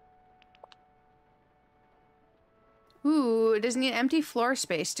 Ooh, it doesn't need empty floor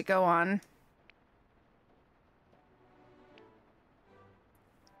space to go on.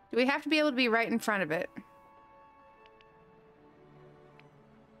 Do we have to be able to be right in front of it?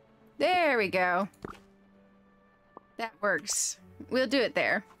 There we go. That works. We'll do it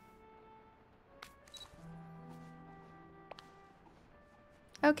there.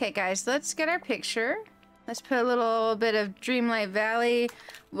 Okay, guys, let's get our picture. Let's put a little bit of Dreamlight Valley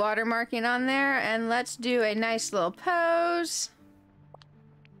watermarking on there, and let's do a nice little pose.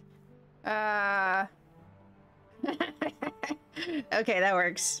 Okay, that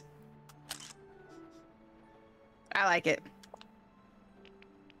works. I like it.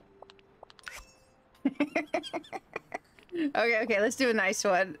 Okay, let's do a nice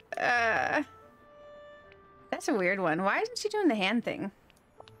one. That's a weird one. Why isn't she doing the hand thing?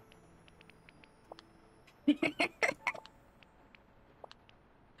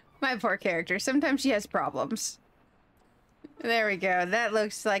 My poor character. Sometimes she has problems. There we go. That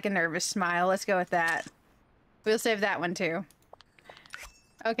looks like a nervous smile. Let's go with that. We'll save that one too.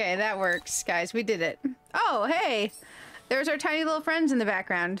 Okay, that works, guys. We did it. Oh, hey! There's our tiny little friends in the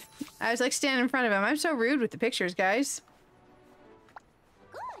background. I was like standing in front of them. I'm so rude with the pictures, guys.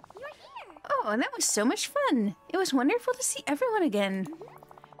 Good, you're here. Oh, and that was so much fun. It was wonderful to see everyone again.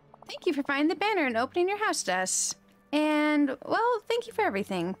 Thank you for finding the banner and opening your house to us. And, well, thank you for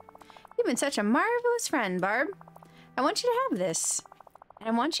everything. You've been such a marvelous friend, Barb. I want you to have this. And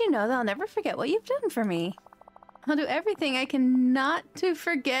I want you to know that I'll never forget what you've done for me. I'll do everything I can not to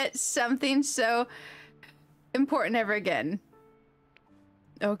forget something so important ever again.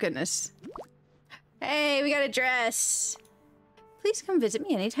 Oh, goodness. Hey, we got a dress. Please come visit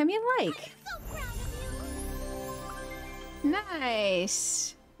me anytime you like. So proud of you.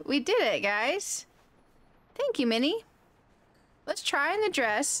 Nice. We did it, guys. Thank you, Minnie. Let's try on the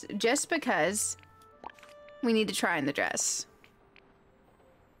dress just because we need to try on the dress.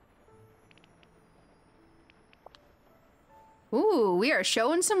 Ooh, we are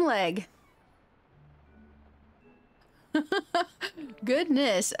showing some leg.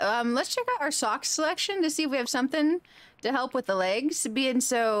 Goodness. Let's check out our sock selection to see if we have something to help with the legs being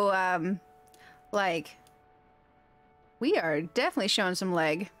so, like, we are definitely showing some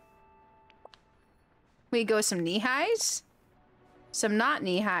leg. We go with some knee highs, some not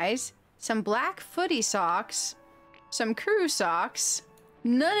knee highs, some black footy socks, some crew socks.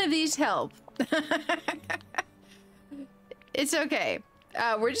 None of these help. It's okay.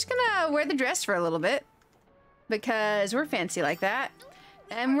 We're just gonna wear the dress for a little bit because we're fancy like that.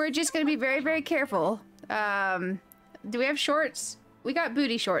 And we're just gonna be very, very careful. Do we have shorts? We got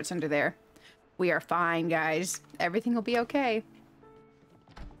booty shorts under there. We are fine, guys. Everything will be okay.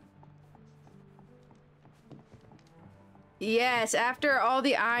 Yes, after all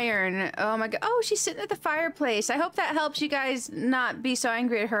the iron. Oh my god. Oh, she's sitting at the fireplace. I hope that helps you guys not be so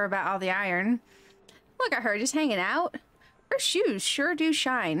angry at her about all the iron. Look at her just hanging out. Her shoes sure do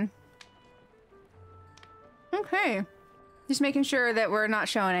shine. Okay. Just making sure that we're not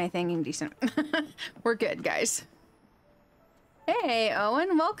showing anything indecent. We're good, guys. Hey,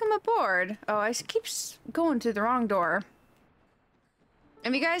 Owen, welcome aboard. Oh, I keep going to the wrong door.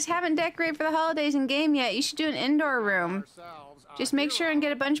 If you guys haven't decorated for the holidays in game yet, you should do an indoor room. Just make sure and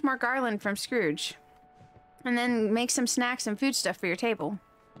get a bunch more garland from Scrooge. And then make some snacks and food stuff for your table.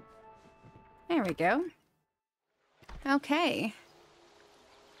 There we go. Okay.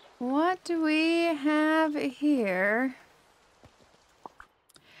 What do we have here?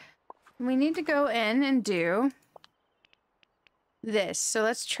 We need to go in and do this. So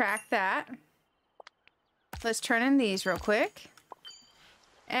let's track that. Let's turn in these real quick.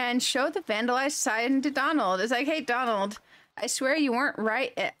 And show the vandalized side to Donald. It's like, hey, Donald, I swear you weren't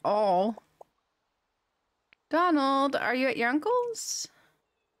right at all. Donald, are you at your uncle's?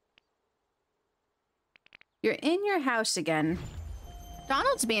 You're in your house again.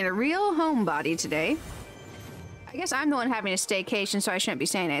 Donald's being a real homebody today. I guess I'm the one having a staycation, so I shouldn't be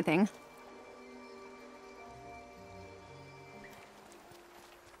saying anything.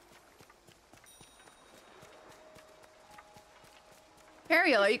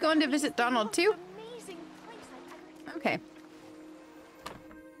 Ariel, are you going to visit Donald too? Okay.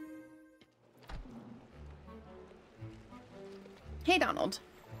 Hey, Donald.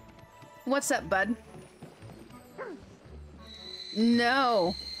 What's up, bud?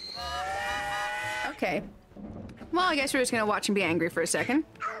 No. Okay. Well, I guess we're just gonna watch him be angry for a second.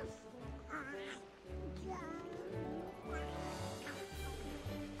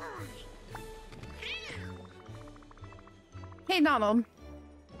 Hey, Donald.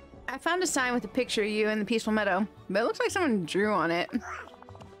 I found a sign with a picture of you in the peaceful meadow, but it looks like someone drew on it.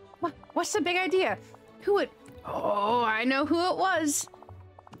 What's the big idea? Who would... Oh, I know who it was.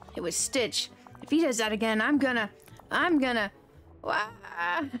 It was Stitch. If he does that again, I'm gonna...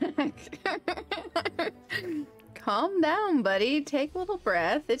 Calm down, buddy. Take a little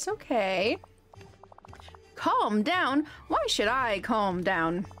breath. It's okay. Calm down? Why should I calm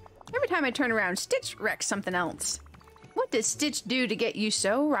down? Every time I turn around, Stitch wrecks something else. What does Stitch do to get you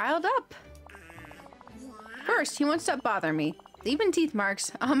so riled up? First, he won't stop bothering me, leaving teeth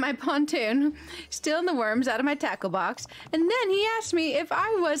marks on my pontoon, stealing the worms out of my tackle box, and then he asked me if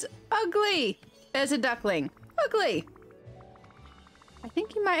I was ugly as a duckling. Ugly! I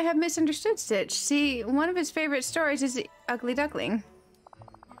think you might have misunderstood Stitch. See, one of his favorite stories is the Ugly Duckling.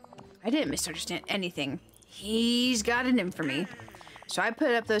 I didn't misunderstand anything. He's got it in for me. So I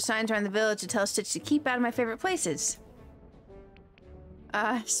put up those signs around the village to tell Stitch to keep out of my favorite places.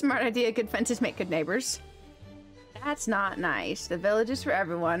 Smart idea. Good fences make good neighbors. That's not nice. The village is for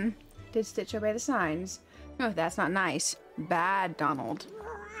everyone. Did Stitch obey the signs? No, that's not nice. Bad, Donald.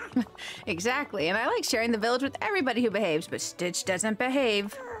 Exactly, and I like sharing the village with everybody who behaves, but Stitch doesn't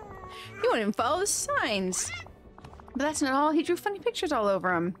behave. He won't even follow the signs. But that's not all. He drew funny pictures all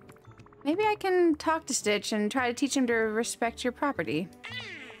over him. Maybe I can talk to Stitch and try to teach him to respect your property.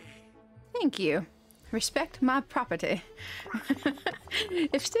 Thank you. Respect my property.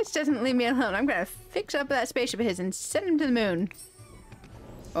 If Stitch doesn't leave me alone, I'm gonna fix up that spaceship of his and send him to the moon.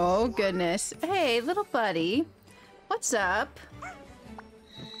 Oh, goodness. Hey, little buddy. What's up?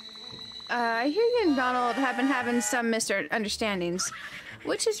 I hear you and Donald have been having some misunderstandings,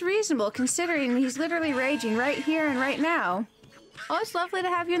 which is reasonable considering he's literally raging right here and right now. Oh, it's lovely to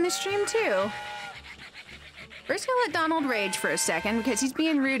have you in the stream too. We're just gonna let Donald rage for a second because he's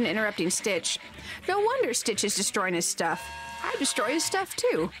being rude and interrupting Stitch. No wonder Stitch is destroying his stuff. I destroy his stuff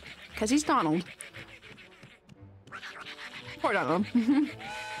too, because he's Donald. Poor Donald.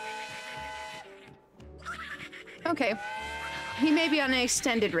 Okay. He may be on an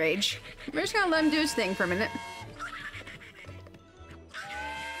extended rage. We're just gonna let him do his thing for a minute.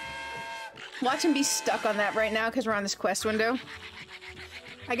 Watch him be stuck on that right now because we're on this quest window.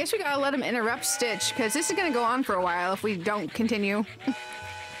 I guess we gotta let him interrupt Stitch because this is gonna go on for a while if we don't continue.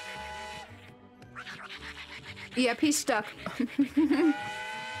 Yep, he's stuck.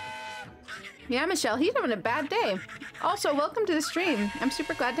 Yeah, Michelle, he's having a bad day. Also, welcome to the stream. I'm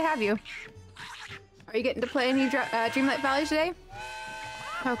super glad to have you. Are you getting to play any Dreamlight Valley today?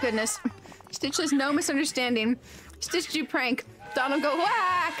 Oh, goodness. Stitch says no misunderstanding. Stitch do prank. Donald go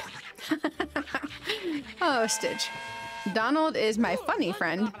whack! Oh, Stitch. Donald is my funny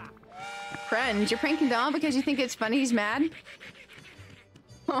friend. Friend, you're pranking Donald because you think it's funny he's mad?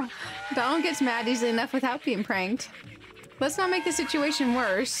 Oh, Donald gets mad easily enough without being pranked. Let's not make the situation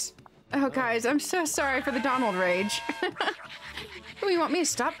worse. Oh, guys, I'm so sorry for the Donald rage. Oh, you want me to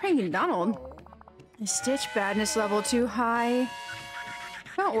stop pranking Donald? Is Stitch badness level too high?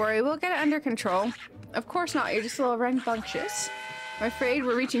 Don't worry, we'll get it under control. Of course not, you're just a little rambunctious. I'm afraid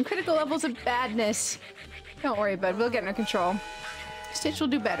we're reaching critical levels of badness. Don't worry, bud, we'll get under control. Stitch will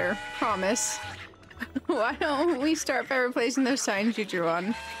do better, promise. Why don't we start by replacing those signs you drew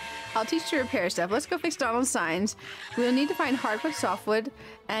on? I'll teach you to repair stuff. Let's go fix Donald's signs. We'll need to find hardwood, softwood,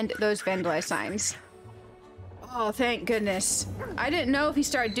 and those vandalized signs. Oh, thank goodness. I didn't know if he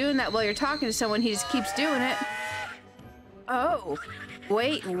started doing that while you're talking to someone, he just keeps doing it. Oh,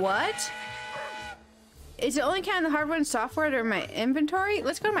 wait, what? Is it only counting the hardwood and softwood or my inventory?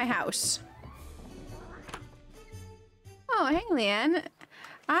 Let's go to my house. Oh, hey, Leanne.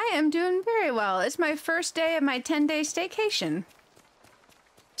 I am doing very well. It's my first day of my 10-day staycation.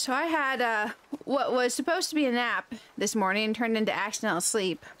 So I had what was supposed to be a nap this morning and turned into accidental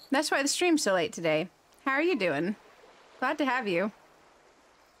sleep. That's why the stream's so late today. How are you doing? Glad to have you.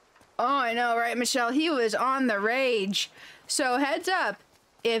 Oh, I know, right, Michelle? He was on the rage. So heads up,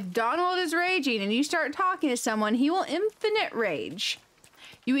 if Donald is raging and you start talking to someone, he will infinite rage.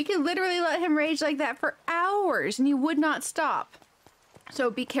 We could literally let him rage like that for hours and he would not stop.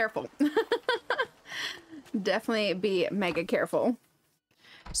 So be careful. Definitely be mega careful.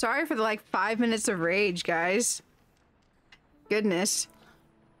 Sorry for the like 5 minutes of rage, guys. Goodness.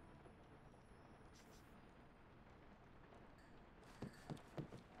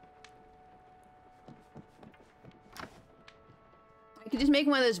 I could just make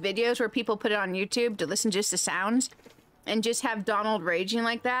one of those videos where people put it on YouTube to listen just to sounds and just have Donald raging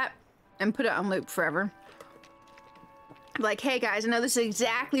like that and put it on loop forever. Like, hey guys, I know this is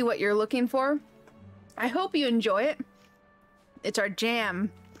exactly what you're looking for. I hope you enjoy it. It's our jam.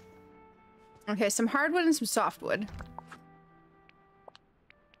 Okay, some hardwood and some softwood.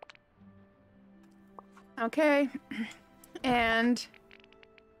 Okay. And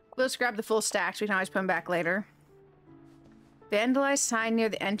we'll just grab the full stacks. We can always put them back later. Vandalized sign near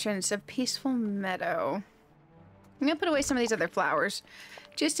the entrance of Peaceful Meadow. I'm gonna put away some of these other flowers,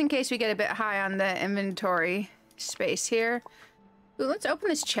 just in case we get a bit high on the inventory space here. Ooh, let's open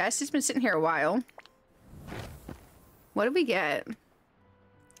this chest. It's been sitting here a while. What did we get?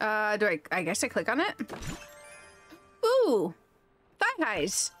 I guess I click on it? Ooh! Thigh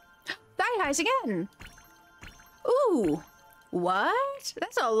highs! Thigh highs again! Ooh! What?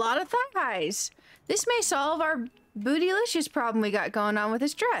 That's a lot of thigh highs! This may solve our bootylicious problem we got going on with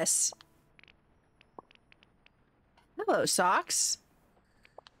this dress. Hello, socks.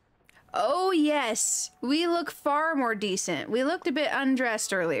 Oh, yes. We look far more decent. We looked a bit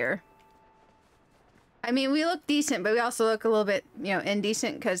undressed earlier. I mean, we look decent, but we also look a little bit, you know,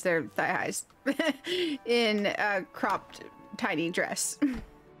 indecent because they're thigh highs in a cropped, tiny dress.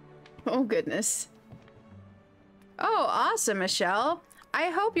 Oh, goodness. Oh, awesome, Michelle. I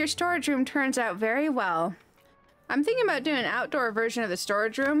hope your storage room turns out very well. I'm thinking about doing an outdoor version of the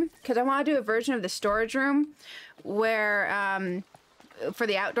storage room because I want to do a version of the storage room where, for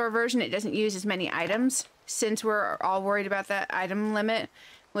the outdoor version, it doesn't use as many items since we're all worried about that item limit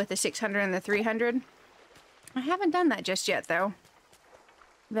with the 600 and the 300. I haven't done that just yet, though.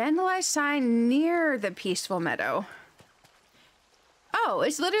 Vandalized sign near the Peaceful Meadow. Oh,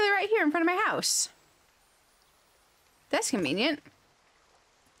 it's literally right here in front of my house. That's convenient.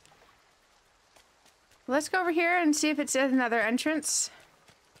 let's go over here and see if it's another entrance.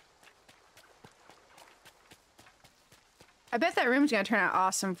 I bet that room's gonna turn out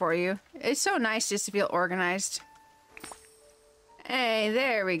awesome for you. It's so nice just to feel organized. Hey,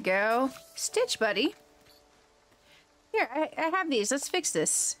 there we go. Stitch, buddy. Here, I have these. Let's fix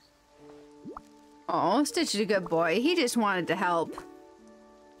this. Oh, Stitch is a good boy. He just wanted to help.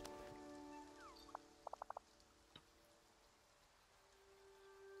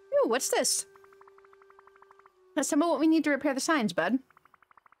 Ooh, what's this? That's some of what we need to repair the signs, bud.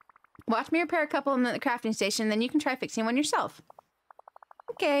 Watch me repair a couple in the crafting station, then you can try fixing one yourself.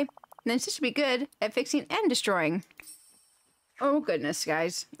 Okay. Then Stitch should be good at fixing and destroying. Oh goodness,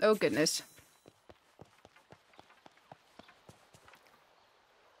 guys. Oh goodness.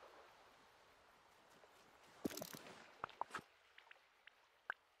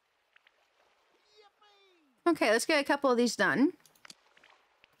 Okay, let's get a couple of these done.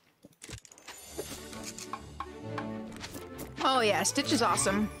 Oh yeah, Stitch is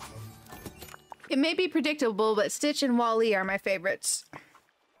awesome. It may be predictable, but Stitch and Wall-E are my favorites.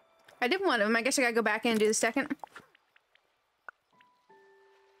 I did one of them. I guess I gotta go back in and do the second.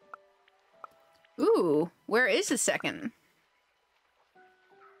 Ooh, where is the second?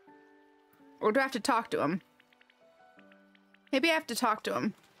 Or do I have to talk to him? Maybe I have to talk to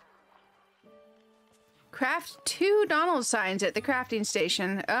him. Craft 2 Donald signs at the crafting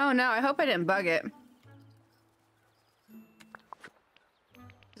station. Oh no, I hope I didn't bug it.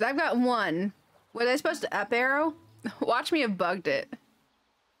 'Cause I've got one. Was I supposed to up arrow? Watch me have bugged it.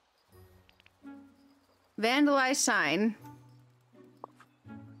 Vandalize sign.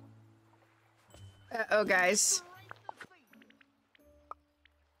 Uh-oh, guys.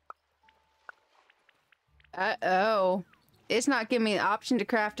 Uh-oh. It's not giving me the option to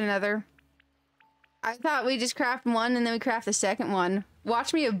craft another. I thought we just craft one and then we craft the second one.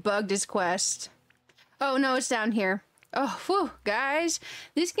 Watch me have bugged his quest. Oh, no, it's down here. Oh, whew, guys.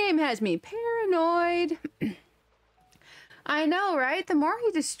 This game has me paranoid. I know, right? The more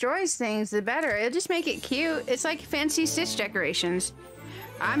he destroys things, the better. It'll just make it cute. It's like fancy Stitch decorations.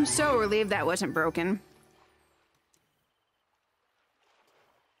 I'm so relieved that wasn't broken.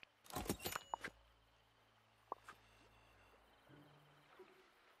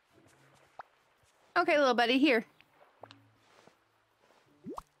 Okay, little buddy, here.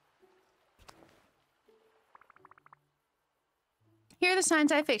 Here are the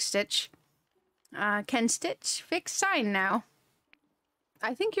signs I fixed, Stitch. Can Stitch fix sign now?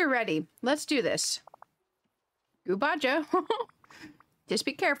 I think you're ready. Let's do this. Goobaja. Just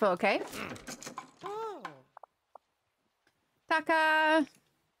be careful, okay? Taka!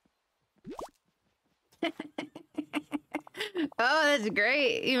 Oh, that's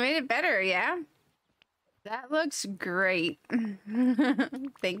great. You made it better, yeah? That looks great.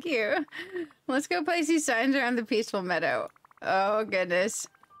 Thank you. Let's go place these signs around the peaceful meadow. Oh, goodness.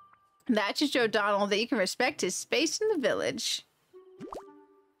 That should show Donald that you can respect his space in the village.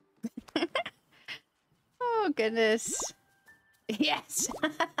 Oh, goodness. Yes.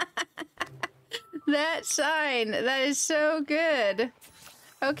 That sign. That is so good.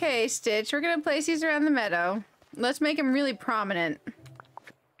 Okay, Stitch. We're going to place these around the meadow. Let's make them really prominent.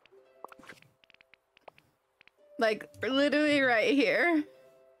 Like, literally right here.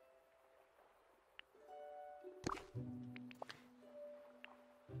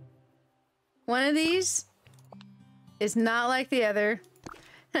 One of these is not like the other.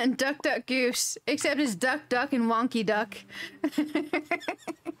 And Duck, Duck, Goose. Except it's Duck, Duck, and Wonky Duck.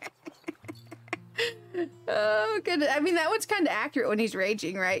 Oh, good. I mean, that one's kind of accurate when he's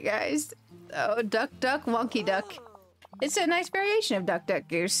raging, right, guys? Oh, Duck, Duck, Wonky Duck. It's a nice variation of Duck, Duck,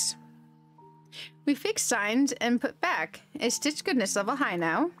 Goose. We fixed signs and put back. Is Stitch goodness level high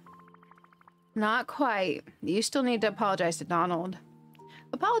now? Not quite. You still need to apologize to Donald.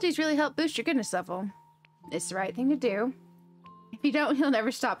 Apologies really help boost your goodness level. It's the right thing to do. If you don't, he'll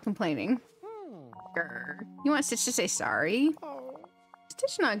never stop complaining. Grr. You want Stitch to say sorry?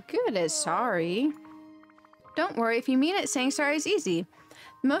 Stitch not good at sorry. Don't worry, if you mean it, saying sorry is easy.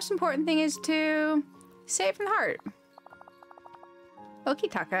 The most important thing is to say it from the heart.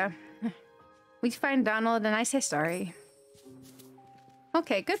 Okitaka. We find Donald and I say sorry.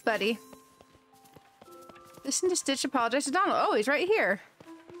 Okay, good buddy. Listen to Stitch apologize to Donald. Oh, he's right here.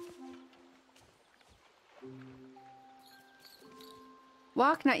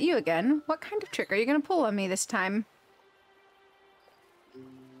 Walk, not you again. What kind of trick are you gonna pull on me this time?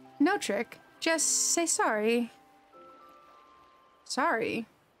 No trick. Just say sorry. Sorry.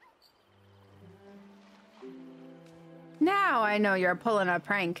 Now I know you're pulling a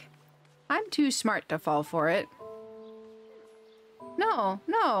prank. I'm too smart to fall for it. No,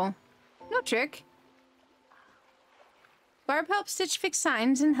 no. No trick. Barb helps Stitch fix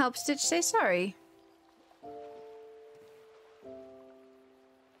signs and helps Stitch say sorry.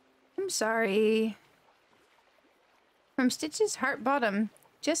 I'm sorry. From Stitch's heart bottom,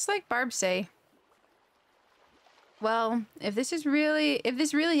 just like Barb say. Well, if this really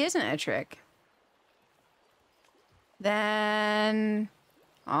isn't a trick, then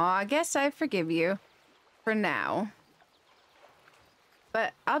I guess I forgive you for now.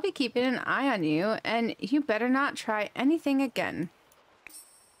 But I'll be keeping an eye on you, and you better not try anything again.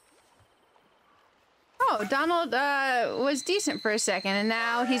 Oh, Donald was decent for a second, and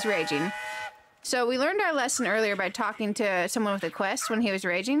now he's raging. So we learned our lesson earlier by talking to someone with a quest when he was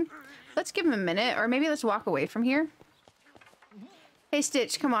raging. Let's give him a minute, or maybe let's walk away from here. Hey,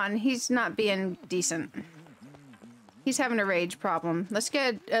 Stitch, come on. He's not being decent. He's having a rage problem. Let's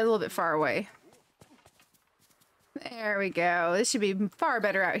get a little bit far away. There we go. This should be far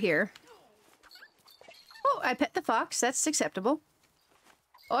better out here. Oh, I pet the fox. That's acceptable.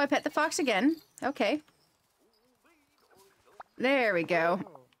 Oh, I pet the fox again. Okay. There we go.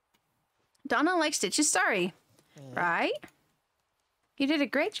 Donald likes Stitch is sorry. Right? You did a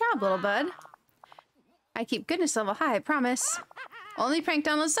great job, little bud. I keep goodness level high, I promise. Only prank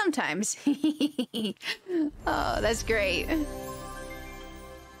Donald sometimes. Oh, that's great.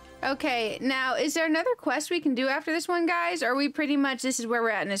 Okay, now, is there another quest we can do after this one, guys? Or are we pretty much, this is where we're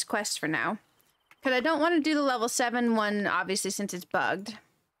at in his quest for now? Because I don't want to do the level 7 one, obviously, since it's bugged.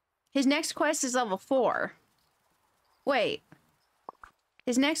 His next quest is level 4. Wait.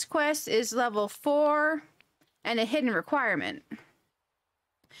 His next quest is level 4 and a hidden requirement.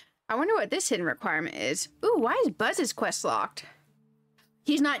 I wonder what this hidden requirement is. Ooh, why is Buzz's quest locked?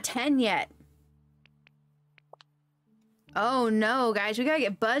 He's not 10 yet. Oh no, guys, we gotta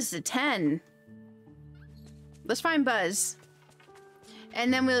get Buzz to 10. Let's find Buzz.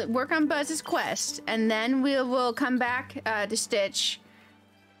 And then we'll work on Buzz's quest. And then we'll come back to Stitch.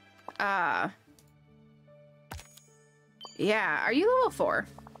 Yeah, are you level 4?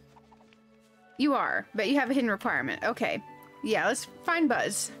 You are, but you have a hidden requirement. Okay. Yeah, let's find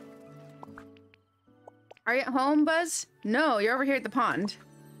Buzz. Are you at home, Buzz? No, you're over here at the pond.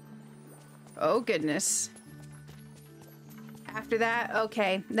 Oh, goodness. After that,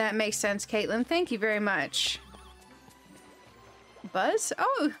 okay, that makes sense, Caitlin. Thank you very much. Buzz?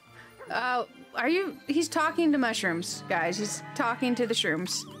 Oh, are you? He's talking to mushrooms, guys. He's talking to the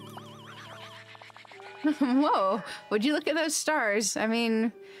shrooms. Whoa, would you look at those stars? I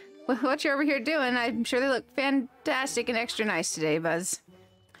mean, what you're over here doing, I'm sure they look fantastic and extra nice today, Buzz.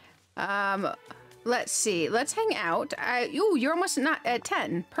 Let's see. Let's hang out. Ooh, you're almost not at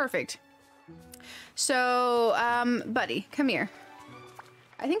 10. Perfect. So, buddy, come here.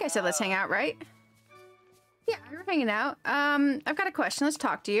 I think I said let's hang out, right? Yeah, we're hanging out. I've got a question. Let's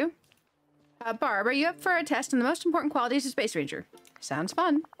talk to you. Barb, are you up for a test on the most important qualities of Space Ranger? Sounds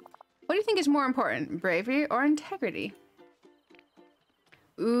fun. What do you think is more important, bravery or integrity?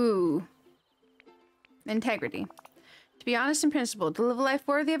 Ooh. Integrity. To be honest and principled, to live a life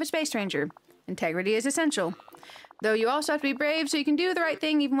worthy of a Space Ranger, integrity is essential. Though you also have to be brave so you can do the right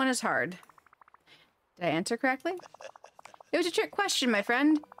thing even when it's hard. Did I answer correctly? It was a trick question, my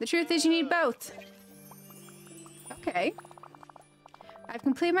friend. The truth is you need both. Okay. I've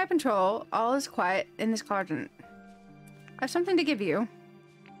completed my patrol. All is quiet in this quadrant. I have something to give you.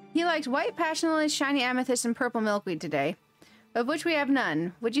 He likes white passion, shiny amethyst, and purple milkweed today, of which we have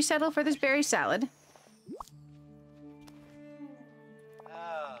none. Would you settle for this berry salad?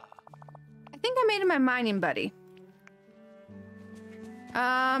 I think I made him my mining buddy.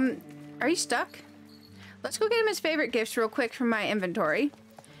 Are you stuck? Let's go get him his favorite gifts real quick from my inventory.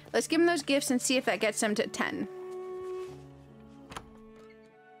 Let's give him those gifts and see if that gets him to 10.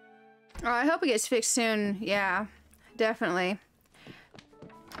 Oh, I hope it gets fixed soon. Yeah, definitely.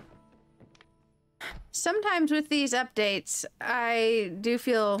 Sometimes with these updates, I do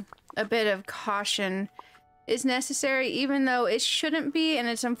feel a bit of caution is necessary, even though it shouldn't be, and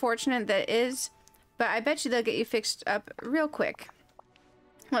it's unfortunate that it is. But I bet you they'll get you fixed up real quick.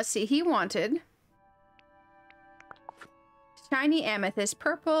 Let's see, he wanted shiny amethyst,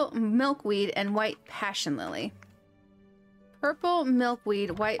 purple milkweed, and white passion lily. Purple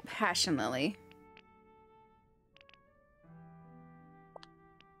milkweed, white passion lily.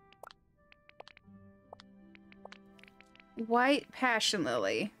 White passion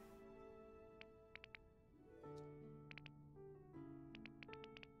lily.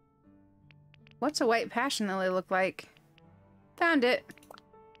 What's a white passion lily look like? Found it.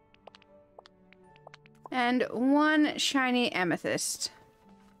 And one shiny amethyst.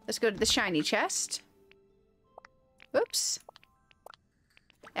 Let's go to the shiny chest. Oops.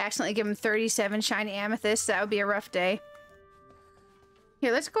 Accidentally give him 37 shiny amethysts. That would be a rough day.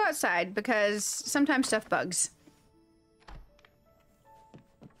 Here, let's go outside because sometimes stuff bugs.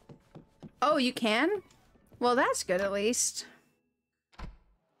 Oh, you can? Well, that's good at least.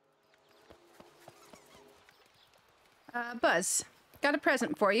 Buzz, got a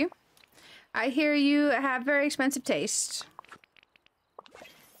present for you. I hear you have very expensive taste.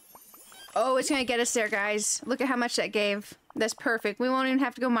 Oh, it's gonna get us there, guys. Look at how much that gave. That's perfect. We won't even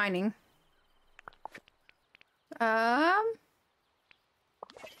have to go mining.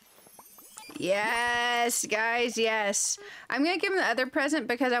 Yes, guys, yes. I'm gonna give him the other present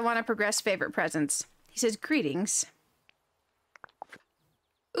because I want to progress favorite presents. He says, greetings.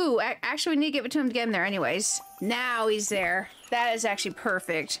 Ooh, actually, we need to give it to him to get him there anyways. Now he's there. That is actually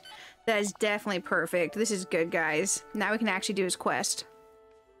perfect. That is definitely perfect. This is good, guys. Now we can actually do his quest.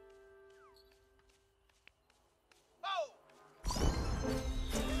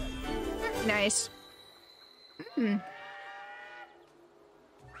 Nice.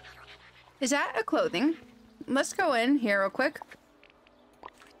 Is that a clothing? Let's go in here real quick.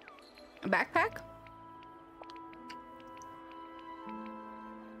 A backpack?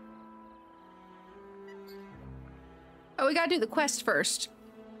 Oh, we gotta do the quest first.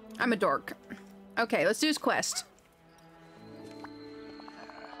 I'm a dork. Okay, let's do his quest.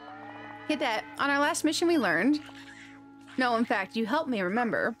 Hit that. On our last mission we learned... No, in fact, you helped me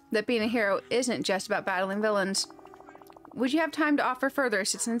remember that being a hero isn't just about battling villains. Would you have time to offer further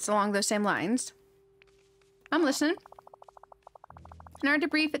assistance along those same lines? I'm listening. In our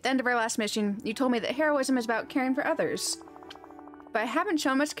debrief at the end of our last mission, you told me that heroism is about caring for others. But I haven't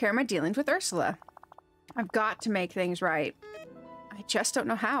shown much care in my dealings with Ursula. I've got to make things right. I just don't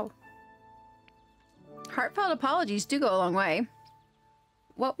know how. Heartfelt apologies do go a long way.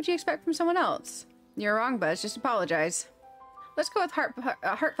 What would you expect from someone else? You're wrong, Buzz. Just apologize. Let's go with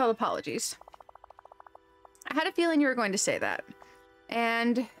heartfelt apologies. I had a feeling you were going to say that.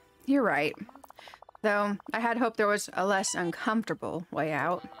 And you're right. Though, I had hoped there was a less uncomfortable way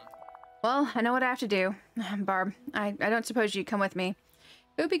out. Well, I know what I have to do. Barb, I don't suppose you'd come with me.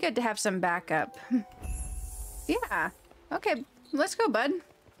 It would be good to have some backup. Yeah. Okay, let's go, bud.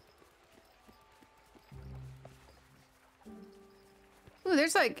 Ooh,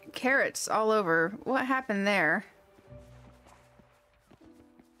 there's like carrots all over. What happened there?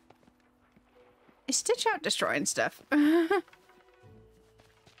 Is Stitch out destroying stuff? I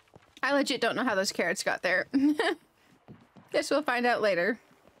legit don't know how those carrots got there. Guess we'll find out later.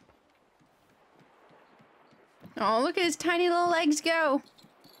 Oh, look at his tiny little legs go.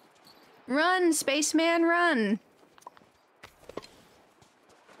 Run, spaceman, run.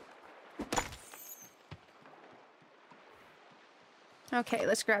 Okay,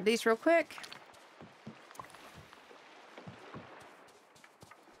 let's grab these real quick.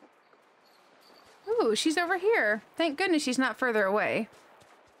 Ooh, she's over here. Thank goodness she's not further away.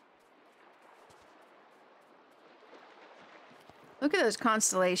 Look at those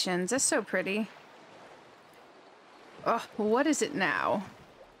constellations. That's so pretty. Oh, what is it now?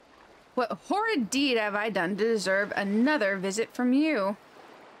 What horrid deed have I done to deserve another visit from you?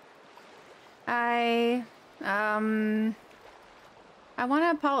 I want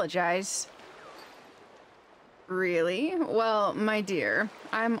to apologize. Really? Well, my dear,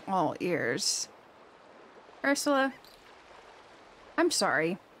 I'm all ears. Ursula, I'm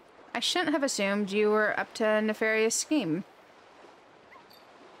sorry. I shouldn't have assumed you were up to a nefarious scheme.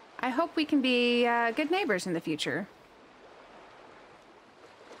 I hope we can be good neighbors in the future.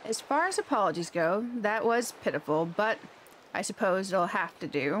 As far as apologies go, that was pitiful, but I suppose it'll have to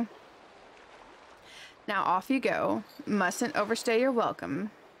do. Now off you go. Mustn't overstay your welcome.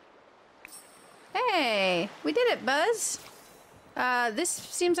 Hey, we did it, Buzz. This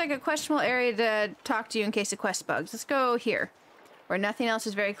seems like a questionable area to talk to you in case of quest bugs. Let's go here, where nothing else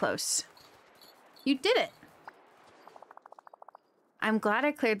is very close. You did it. I'm glad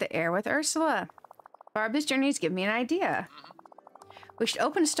I cleared the air with Ursula. Barb, this journey's given me an idea. We should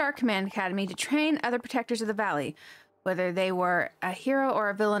open a Star Command Academy to train other protectors of the valley, whether they were a hero or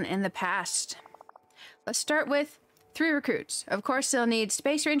a villain in the past. Let's start with 3 recruits. Of course, they'll need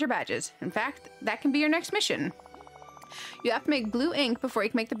Space Ranger badges. In fact, that can be your next mission. You have to make blue ink before you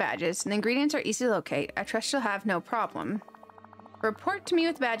can make the badges, and the ingredients are easy to locate. I trust you'll have no problem. Report to me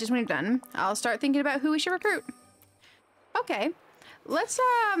with the badges when you're done. I'll start thinking about who we should recruit. Okay, let's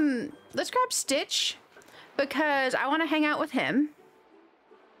grab Stitch, because I want to hang out with him.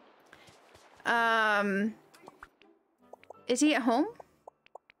 Is he at home?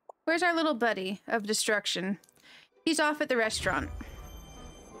 Where's our little buddy of destruction? He's off at the restaurant.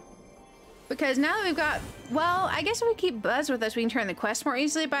 Because now that we've got... Well, I guess if we keep Buzz with us, we can turn the quest more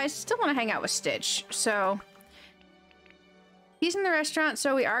easily, but I still want to hang out with Stitch, so... He's in the restaurant,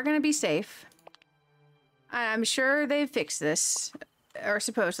 so we are going to be safe. I'm sure they've fixed this, or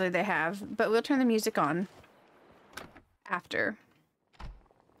supposedly they have, but we'll turn the music on after.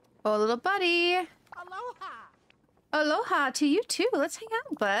 Oh, little buddy. Aloha. Aloha to you too. Let's hang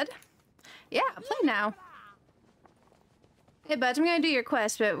out, bud. Yeah, play now. Hey, buds, I'm gonna do your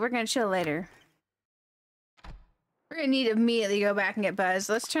quest, but we're gonna chill later. We're gonna need to immediately go back and get Buzz.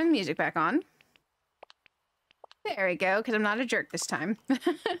 Let's turn the music back on. There we go, because I'm not a jerk this time.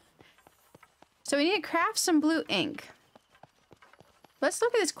 So we need to craft some blue ink. Let's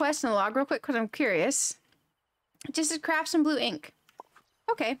look at this quest in the log real quick, because I'm curious. Just to craft some blue ink.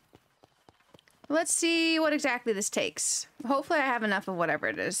 Okay. Let's see what exactly this takes. Hopefully I have enough of whatever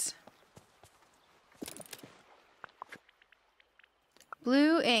it is.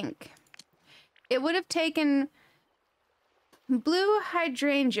 Blue ink. It would have taken blue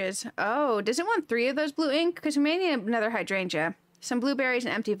hydrangeas. Oh, does it want 3 of those blue ink? Because we may need another hydrangea. Some blueberries,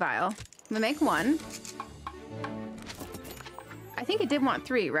 an empty vial. We'll make 1. I think it did want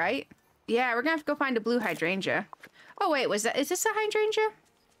 3, right? Yeah, we're gonna have to go find a blue hydrangea. Oh wait, is this a hydrangea?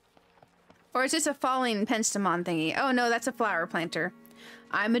 Or is this a falling penstemon thingy? Oh no, that's a flower planter.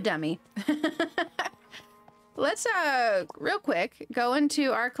 I'm a dummy. Let's, real quick, go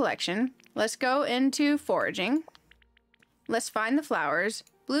into our collection. Let's go into foraging. Let's find the flowers.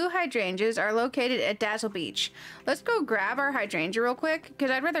 Blue hydrangeas are located at Dazzle Beach. Let's go grab our hydrangea real quick,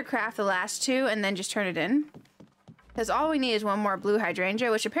 because I'd rather craft the last 2 and then just turn it in. Because all we need is 1 more blue hydrangea,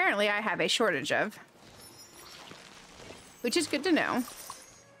 which apparently I have a shortage of. Which is good to know.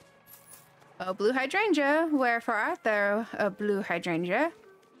 Oh, blue hydrangea. Wherefore art thou, a blue hydrangea?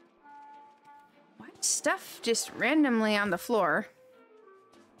 What stuff just randomly on the floor?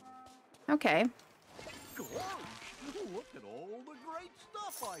 Okay. Look at all the great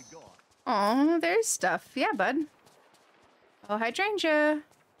stuff I got. Oh, there's stuff. Yeah, bud. Oh, hydrangea.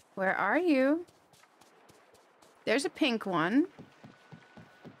 Where are you? There's a pink one.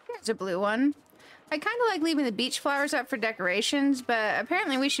 There's a blue one. I kind of like leaving the beach flowers up for decorations, but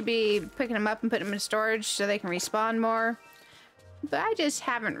apparently we should be picking them up and putting them in storage so they can respawn more. But I just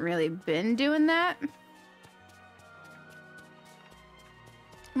haven't really been doing that.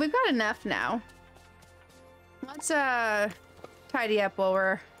 We've got enough now. Let's tidy up while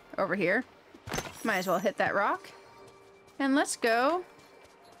we're over here. Might as well hit that rock. And let's go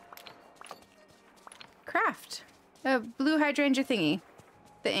craft a blue hydrangea thingy.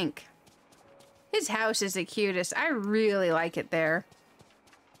 The ink. His house is the cutest. I really like it there.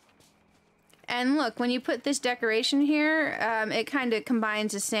 And look, when you put this decoration here, it kind of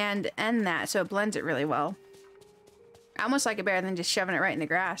combines the sand and that, so it blends it really well. I almost like it better than just shoving it right in the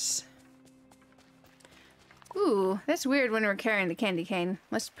grass. Ooh, that's weird when we're carrying the candy cane.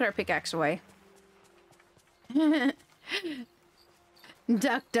 Let's put our pickaxe away.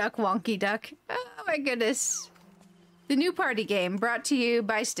 Duck, duck, wonky duck. Oh my goodness. The new party game brought to you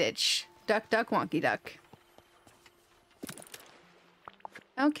by Stitch. Duck, duck, wonky duck.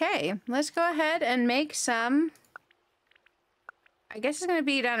 Okay, let's go ahead and make some... I guess it's gonna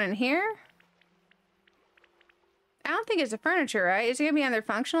be down in here? I don't think it's the furniture, right? Is it gonna be on their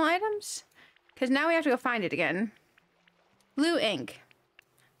functional items? Because now we have to go find it again. Blue ink.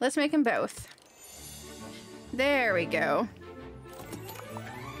 Let's make them both. There we go.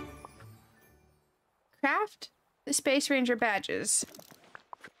 Craft the Space Ranger badges.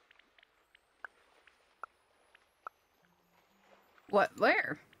 What?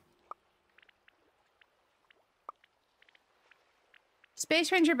 Where?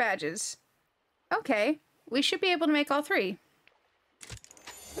 Space Ranger badges. Okay. We should be able to make all 3.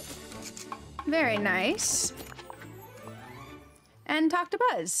 Very nice. And talk to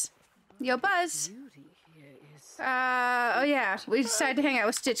Buzz. Yo, Buzz. Oh yeah, we decided to hang out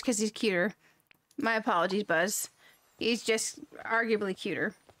with Stitch because he's cuter. My apologies, Buzz. He's just arguably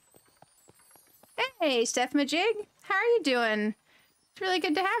cuter. Hey, Steph Majig. How are you doing? It's really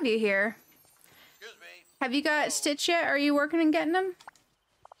good to have you here. Excuse me. Have you got Stitch yet? Are you working and getting them?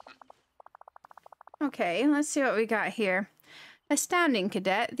 Okay, let's see what we got here. Astounding,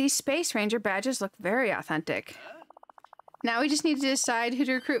 Cadet. These Space Ranger badges look very authentic. Now we just need to decide who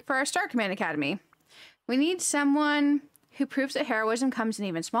to recruit for our Star Command Academy. We need someone who proves that heroism comes in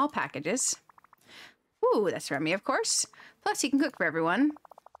even small packages. Ooh, that's Remy, of course. Plus, he can cook for everyone.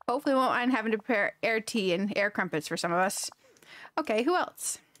 Hopefully, we won't mind having to prepare air tea and air crumpets for some of us. Okay, who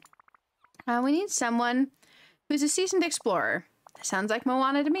else? We need someone who's a seasoned explorer. Sounds like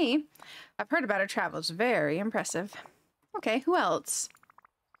Moana to me. I've heard about her travels. Very impressive. Okay, who else?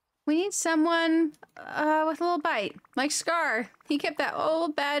 We need someone with a little bite, like Scar. He kept that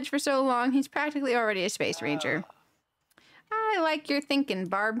old badge for so long, he's practically already a Space Ranger. I like your thinking,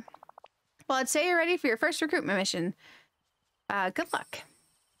 Barb. Well, I'd say you're ready for your first recruitment mission. Good luck.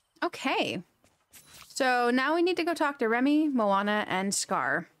 Okay. So now we need to go talk to Remy, Moana, and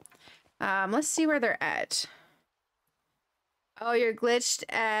Scar. Let's see where they're at. Oh, you're glitched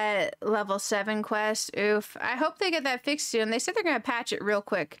at level 7 quest. Oof. I hope they get that fixed soon. They said they're going to patch it real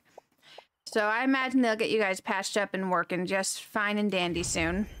quick. So I imagine they'll get you guys patched up and working just fine and dandy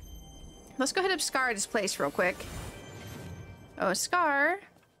soon. Let's go hit up Scar's place real quick. Oh, Scar.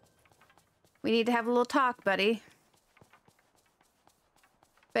 We need to have a little talk, buddy.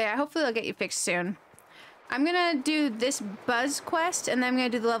 But yeah, hopefully they'll get you fixed soon. I'm gonna do this Buzz quest, and then I'm gonna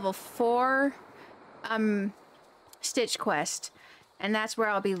do the level 4 Stitch quest. And that's where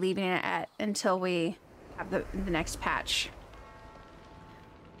I'll be leaving it at until we have the next patch.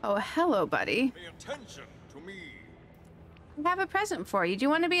 Oh, hello, buddy. Pay attention to me. I have a present for you. Do you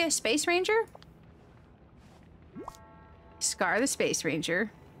want to be a Space Ranger? Scar the Space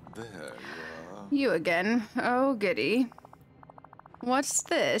Ranger. There you are. You again. Oh, goody. What's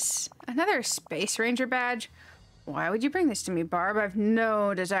this? Another Space Ranger badge? Why would you bring this to me, Barb? I've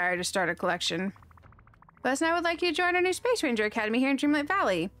no desire to start a collection. Buzz and I would like you to join our new Space Ranger Academy here in Dreamlight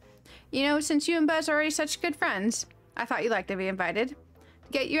Valley. You know, since you and Buzz are already such good friends, I thought you'd like to be invited. To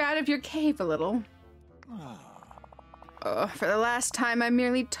get you out of your cave a little. Oh, for the last time, I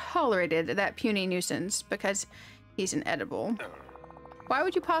merely tolerated that puny nuisance because he's an edible. Why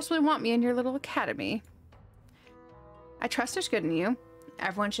would you possibly want me in your little academy? I trust there's good in you.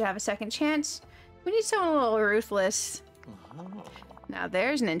 Everyone should have a second chance. We need someone a little ruthless. Now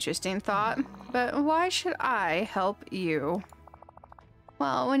there's an interesting thought, but why should I help you?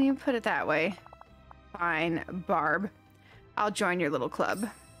 Well, when you put it that way. Fine, Barb. I'll join your little club.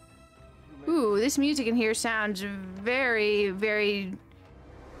 Ooh, this music in here sounds very, very,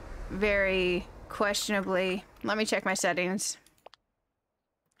 very questionably. Let me check my settings.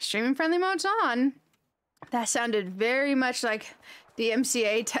 Streaming friendly mode's on. That sounded very much like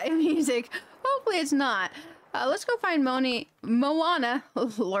DMCA type music. Hopefully it's not. Let's go find Moana.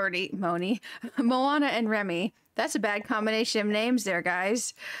 Lordy, Moni. Moana and Remy. That's a bad combination of names there,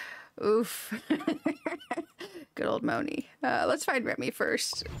 guys. Oof. Good old Moni. Let's find Remy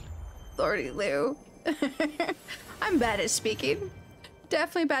first. Lordy Lou. I'm bad at speaking.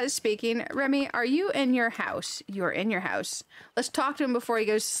 Definitely bad at speaking. Remy, are you in your house? You're in your house. Let's talk to him before he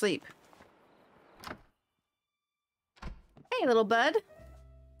goes to sleep. Hey, little bud.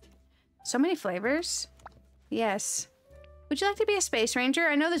 So many flavors. Yes. Would you like to be a Space Ranger?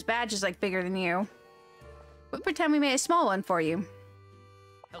 I know this badge is like bigger than you. We'll pretend we made a small one for you.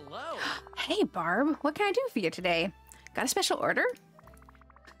 Hello. Hey, Barb. What can I do for you today? Got a special order?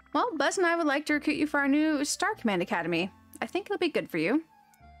 Well, Buzz and I would like to recruit you for our new Star Command Academy. I think it'll be good for you.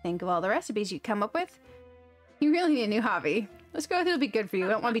 Think of all the recipes you come up with. You really need a new hobby. Let's go with it'll be good for you.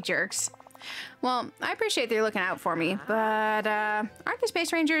 We don't want to be jerks. Well, I appreciate that you're looking out for me, but aren't the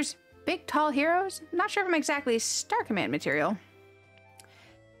Space Rangers big, tall heroes? Not sure if I'm exactly Star Command material.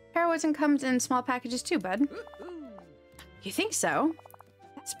 Heroism comes in small packages too, bud. You think so?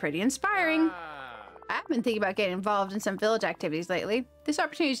 That's pretty inspiring. I've been thinking about getting involved in some village activities lately. This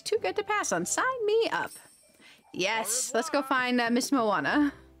opportunity is too good to pass on. Sign me up. Yes, let's go find Miss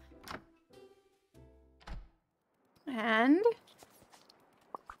Moana. And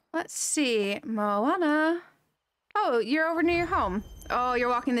let's see, Moana. Oh, you're over near your home. Oh, you're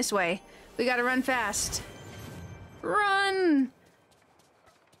walking this way. We gotta run fast. Run!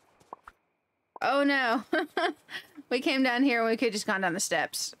 Oh no. We came down here and we could've just gone down the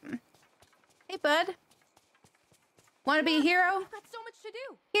steps. Hey, bud. Wanna be a hero? I've got so much to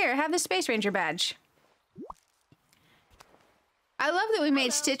do. Here, have the Space Ranger badge. I love that we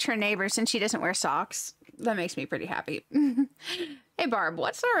made Stitch her neighbor since she doesn't wear socks. That makes me pretty happy. Hey, Barb,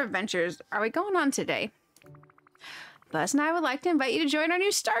 what sort of adventures are we going on today? Buzz and I would like to invite you to join our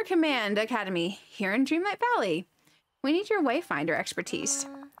new Star Command Academy here in Dreamlight Valley. We need your Wayfinder expertise.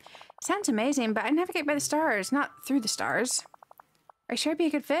 Sounds amazing, but I navigate by the stars, not through the stars. Are you sure it'd be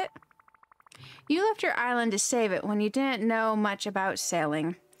a good fit? You left your island to save it when you didn't know much about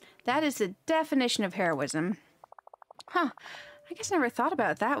sailing. That is the definition of heroism. Huh, I guess I never thought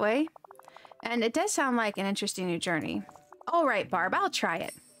about it that way. And it does sound like an interesting new journey. All right, Barb, I'll try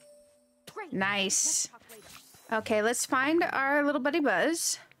it. Great. Nice. Let's talk later. Okay, let's find our little buddy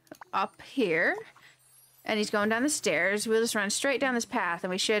Buzz up here. And he's going down the stairs. We'll just run straight down this path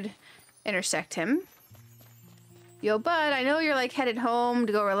and we should intersect him. Yo, bud, I know you're like headed home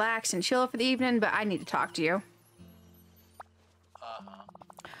to go relax and chill for the evening, but I need to talk to you.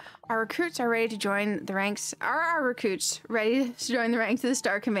 Our recruits are ready to join the ranks. Are our recruits ready to join the ranks of the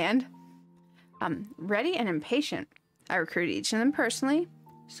Star Command? Ready and impatient. I recruited each of them personally.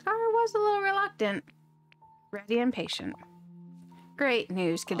 Scar was a little reluctant. Ready and patient. Great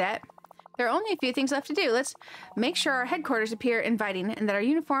news, Cadet. There are only a few things left to do. Let's make sure our headquarters appear inviting and that our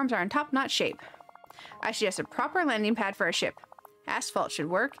uniforms are in top-notch shape. I suggest a proper landing pad for our ship. Asphalt should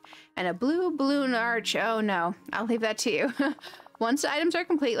work. And a blue balloon arch. Oh no, I'll leave that to you. Once the items are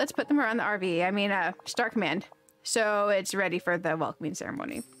complete, let's put them around the RV. I mean, Star Command. So it's ready for the welcoming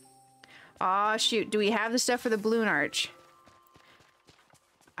ceremony. Aw, shoot. Do we have the stuff for the balloon arch?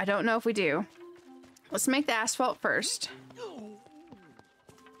 I don't know if we do. Let's make the asphalt first.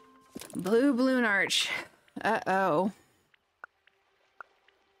 Blue balloon arch. Uh-oh.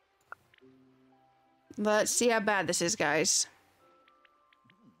 Let's see how bad this is, guys.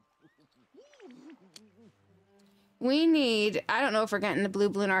 We need... I don't know if we're getting the blue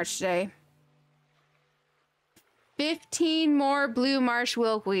balloon arch today. 15 more blue marsh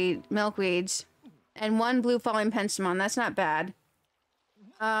milkweeds. And 1 blue falling penstemon. That's not bad.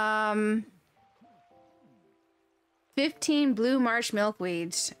 15 blue marsh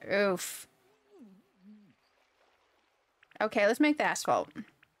milkweeds. Oof. Okay, let's make the asphalt.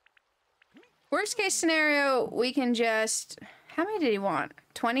 Worst case scenario, we can just... How many did he want?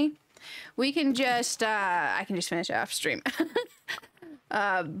 20? We can just... I can just finish it off stream.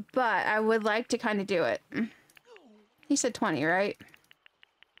 But I would like to kind of do it. He said 20, right?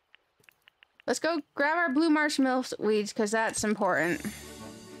 Let's go grab our blue marsh milkweeds, because that's important.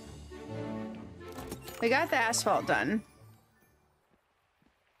 We got the asphalt done.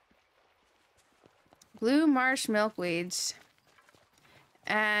 Blue marsh milkweeds.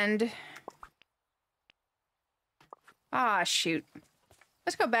 And... Ah, shoot.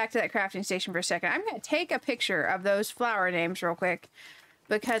 Let's go back to that crafting station for a second. I'm going to take a picture of those flower names real quick.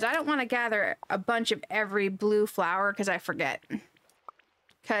 Because I don't want to gather a bunch of every blue flower because I forget.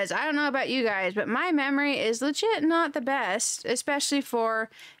 Because I don't know about you guys, but my memory is legit not the best. Especially for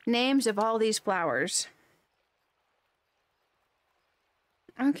names of all these flowers.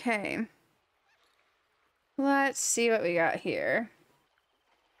 Okay. Let's see what we got here.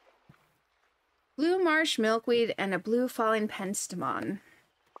 Blue marsh milkweed and a blue falling penstemon.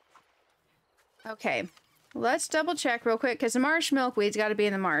 Okay. Let's double check real quick because the marsh milkweed's got to be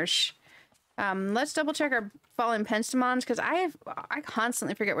in the marsh. Let's double check our falling penstemons because I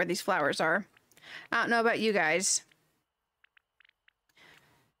constantly forget where these flowers are. I don't know about you guys.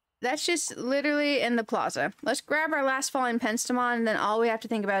 That's just literally in the plaza. Let's grab our last falling penstemon and then all we have to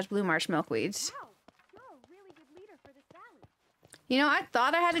think about is blue marsh milkweeds. Wow, you're a really good leader for this valley. You know, I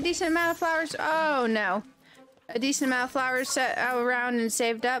thought I had a decent amount of flowers. Oh, no. A decent amount of flowers set around and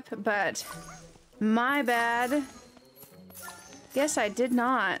saved up, but my bad. Guess I did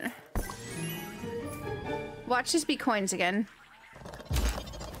not. Watch this be coins again.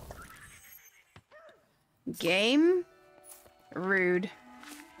 Game? Rude.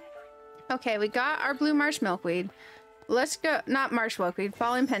 Okay, we got our blue marsh milkweed. Let's go, not marsh milkweed,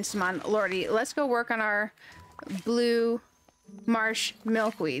 falling penstemon. Lordy, let's go work on our blue marsh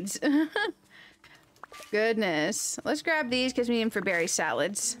milkweeds. Goodness. Let's grab these because we need them for berry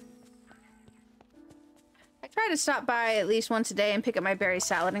salads. I try to stop by at least once a day and pick up my berry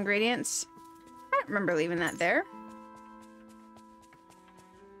salad ingredients. I don't remember leaving that there.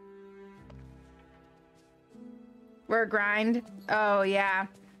 We're a grind. Oh, yeah.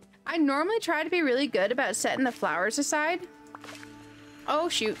 I normally try to be really good about setting the flowers aside. Oh,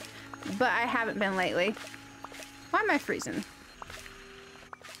 shoot. But I haven't been lately. Why am I freezing?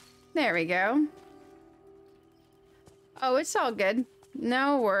 There we go. Oh, it's all good.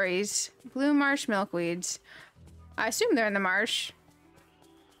 No worries. Blue marsh milkweeds. I assume they're in the marsh.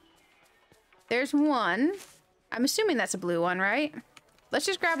 There's one. I'm assuming that's a blue one, right? Let's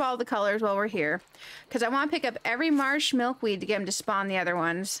just grab all the colors while we're here. Because I want to pick up every marsh milkweed to get them to spawn the other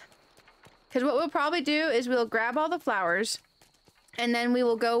ones. Because what we'll probably do is we'll grab all the flowers. And then we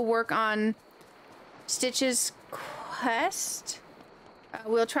will go work on Stitch's quest.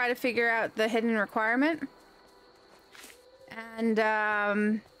 We'll try to figure out the hidden requirement.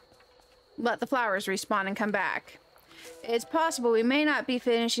 And let the flowers respawn and come back. It's possible we may not be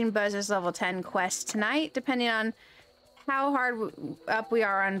finishing Buzz's level 10 quest tonight, depending on how hard up we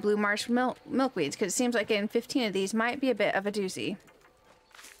are on blue marsh milkweeds, because it seems like getting 15 of these might be a bit of a doozy.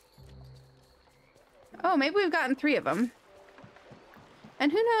 Oh, maybe we've gotten 3 of them.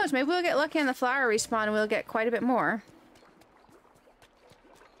 And who knows, maybe we'll get lucky on the flower respawn and we'll get quite a bit more.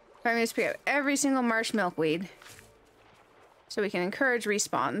 I'm going to pick up every single marsh milkweed so we can encourage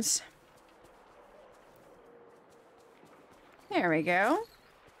respawns. There we go.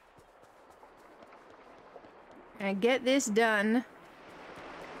 Gonna get this done.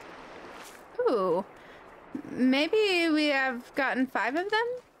 Ooh. Maybe we have gotten 5 of them?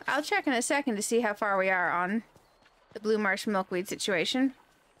 I'll check in a second to see how far we are on the blue marsh milkweed situation.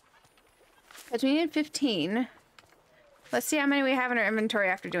 Because we need 15. Let's see how many we have in our inventory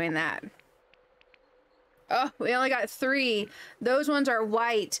after doing that. Oh, we only got 3. Those ones are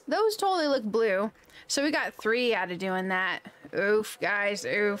white. Those totally look blue. So we got 3 out of doing that. Oof, guys,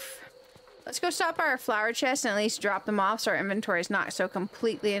 oof. Let's go stop our flower chest and at least drop them off so our inventory is not so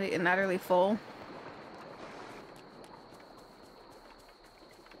completely and utterly full.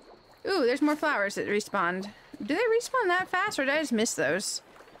 Ooh, there's more flowers that respawned. Do they respawn that fast, or did I just miss those?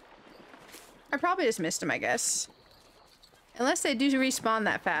 I probably just missed them, I guess. Unless they do respawn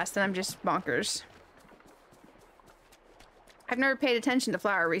that fast, then I'm just bonkers. I've never paid attention to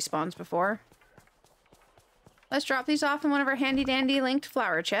flower respawns before. Let's drop these off in one of our handy-dandy linked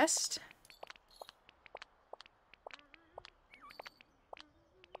flower chests.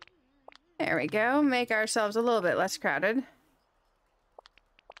 There we go. Make ourselves a little bit less crowded.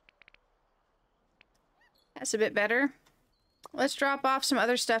 That's a bit better. Let's drop off some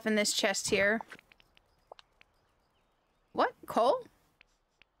other stuff in this chest here. What? Coal?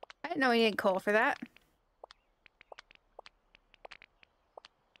 I didn't know we needed coal for that.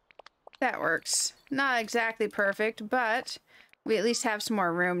 That works. Not exactly perfect, but we at least have some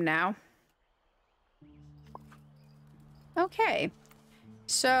more room now. Okay.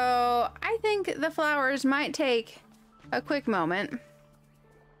 So, I think the flowers might take a quick moment.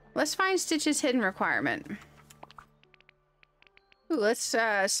 Let's find Stitch's hidden requirement. Ooh, let's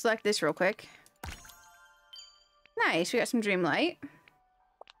select this real quick. Nice, we got some Dreamlight.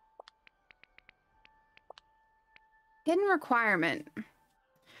 Hidden requirement.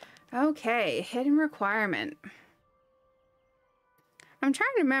 Okay, hidden requirement. I'm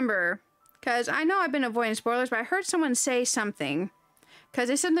trying to remember, because I know I've been avoiding spoilers, but I heard someone say something. Because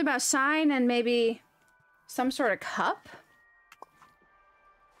there's something about sign and maybe some sort of cup.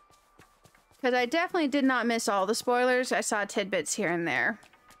 Because I definitely did not miss all the spoilers. I saw tidbits here and there.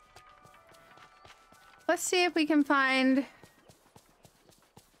 Let's see if we can find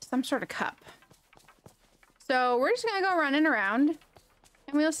some sort of cup. So we're just going to go running around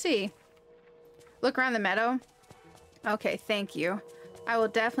and we'll see. Look around the meadow. Okay, thank you. I will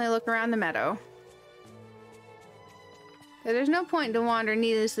definitely look around the meadow. There's no point to wander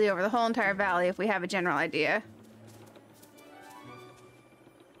needlessly over the whole entire valley if we have a general idea.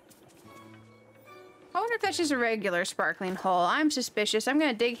 I wonder if that's just a regular sparkling hole. I'm suspicious. I'm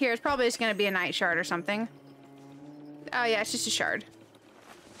gonna dig here. It's probably just gonna be a night shard or something. Oh yeah, it's just a shard.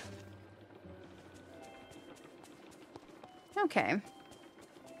 Okay.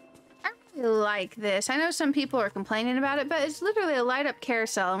 I really like this. I know some people are complaining about it, but it's literally a light up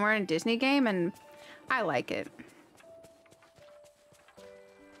carousel and we're in a Disney game and I like it.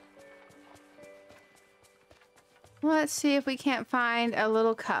 Let's see if we can't find a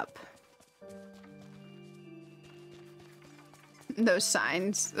little cup. Those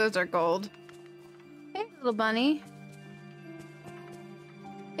signs, those are gold. Hey, little bunny.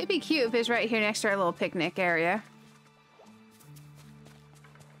 It'd be cute if it's right here next to our little picnic area.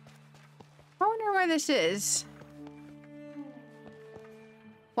 I wonder where this is.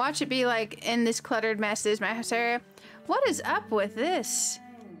 Watch it be like in this cluttered mess. This is my house area. What is up with this?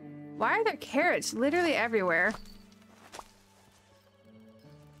 Why are there carrots literally everywhere?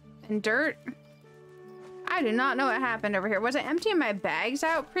 And dirt. I do not know what happened over here. Was I emptying my bags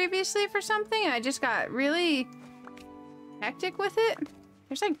out previously for something and I just got really hectic with it?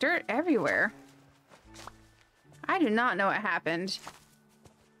 There's like dirt everywhere. I do not know what happened.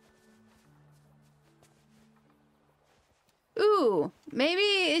 Ooh, maybe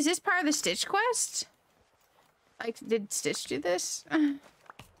is this part of the Stitch quest? Like, did Stitch do this?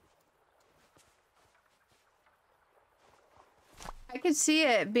 I could see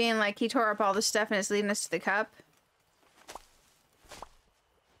it being like he tore up all the stuff and it's leading us to the cup.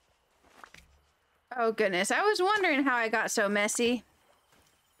 Oh goodness, I was wondering how I got so messy.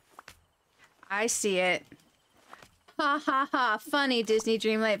 I see it. Ha ha ha, funny Disney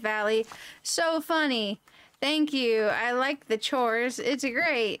Dreamlight Valley. So funny. Thank you, I like the chores, it's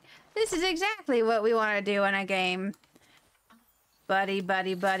great. This is exactly what we want to do in a game. Buddy,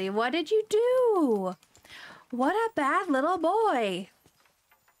 buddy, buddy, what did you do? What a bad little boy.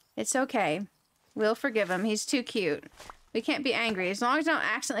 It's okay. We'll forgive him. He's too cute. We can't be angry as long as I don't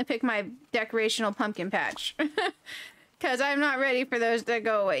accidentally pick my decorational pumpkin patch. Because I'm not ready for those to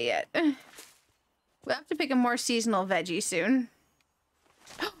go away yet. We'll have to pick a more seasonal veggie soon.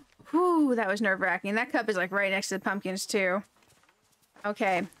 Whew, that was nerve-wracking. That cup is like right next to the pumpkins too.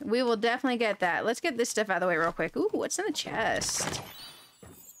 Okay, we will definitely get that. Let's get this stuff out of the way real quick. Ooh, what's in the chest?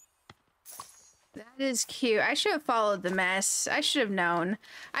 That It is cute. I should have followed the mess. I should have known.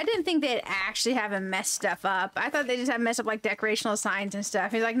 I didn't think they'd actually have him mess stuff up. I thought they just have mess up like decorational signs and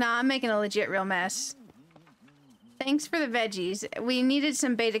stuff. He's like, nah, I'm making a legit real mess. Thanks for the veggies. We needed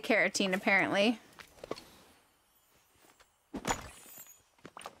some beta carotene, apparently. There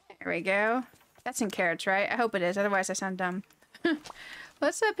we go. That's in carrots, right? I hope it is. Otherwise, I sound dumb.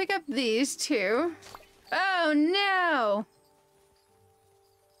 Let's pick up these two. Oh, no!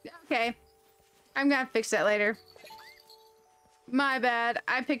 Okay. I'm gonna fix that later. My bad.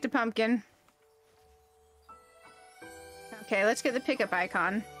 I picked a pumpkin. Okay, let's get the pickup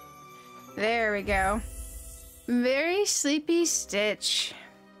icon. There we go. Very sleepy Stitch.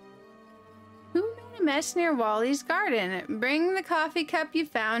 Who made a mess near Wally's garden? Bring the coffee cup you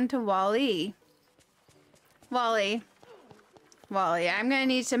found to Wally. Wally, I'm gonna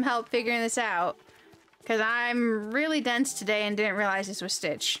need some help figuring this out. Because I'm really dense today and didn't realize this was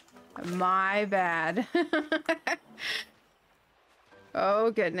Stitch. My bad.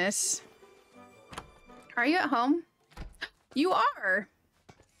 Oh, goodness. Are you at home? You are!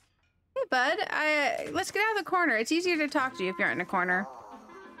 Hey, bud. Let's get out of the corner. It's easier to talk to you if you're in a corner.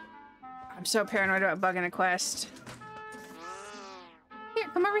 I'm so paranoid about bugging a quest. Here,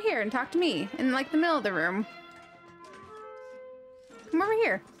 come over here and talk to me. In, like, the middle of the room. Come over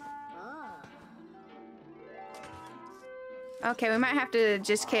here. Okay, we might have to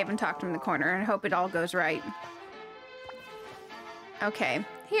just cave and talk to him in the corner and hope it all goes right. Okay,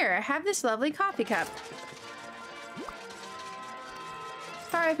 here, have this lovely coffee cup.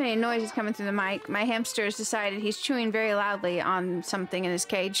 Sorry if any noise is coming through the mic. My hamster has decided he's chewing very loudly on something in his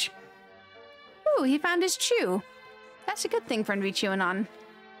cage. Ooh, he found his chew. That's a good thing for him to be chewing on.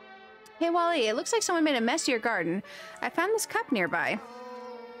 Hey, Wally, it looks like someone made a mess of your garden. I found this cup nearby.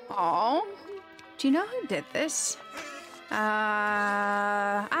 Aww. Do you know who did this? Aha.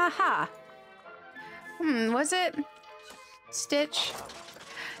 Was it Stitch?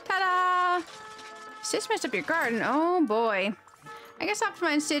 Ta-da! Stitch messed up your garden. Oh, boy. I guess I'll have to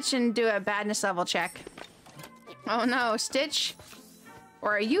find Stitch and do a badness level check. Oh, no. Stitch?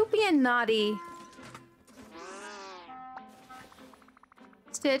 Or are you being naughty?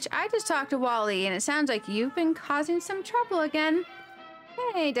 Stitch, I just talked to Wally, and it sounds like you've been causing some trouble again.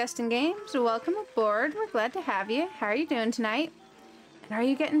 Hey, Dustin Games. Welcome aboard. We're glad to have you. How are you doing tonight? And are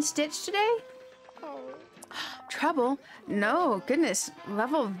you getting stitched today? Trouble? No, goodness.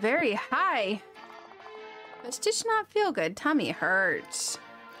 Level very high. But Stitch not feel good. Tummy hurts.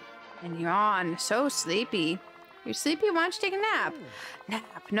 And yawn. So sleepy. You're sleepy? Why don't you take a nap? Nap?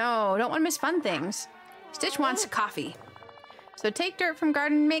 No, don't want to miss fun things. Stitch wants coffee. So take dirt from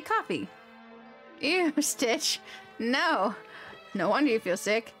garden and make coffee. Ew, Stitch. No. No wonder you feel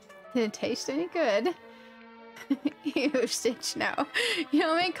sick. Didn't taste any good. Ew, Stitch, no. You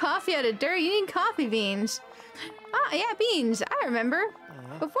don't make coffee out of dirt. You need coffee beans. Ah, yeah, beans. I remember.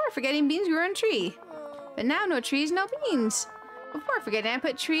 Before forgetting beans grew on a tree. But now no trees, no beans. Before forgetting I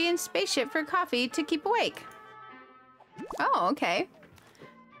put tree in spaceship for coffee to keep awake. Oh, okay.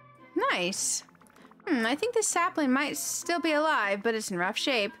 Nice. I think this sapling might still be alive, but it's in rough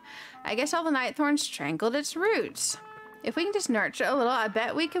shape. I guess all the night thorns strangled its roots. If we can just nurture it a little, I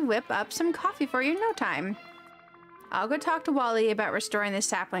bet we could whip up some coffee for you in no time. I'll go talk to Wally about restoring this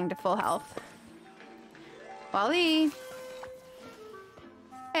sapling to full health. Wally!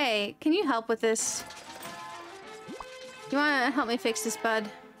 Hey, can you help with this? You want to help me fix this, bud?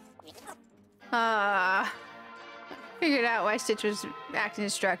 Figured out why Stitch was acting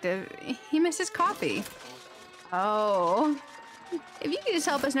destructive. He misses coffee. Oh. If you could just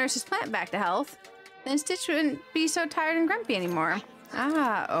help us nurse his plant back to health, then Stitch wouldn't be so tired and grumpy anymore.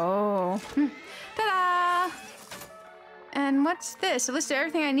 Oh. Ta-da! And what's this? A list of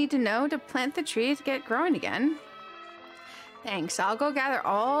everything I need to know to plant the tree to get growing again. Thanks. I'll go gather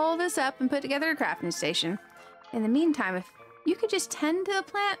all this up and put together a crafting station. In the meantime, if you could just tend to the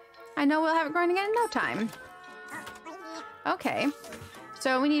plant, I know we'll have it growing again in no time. Okay.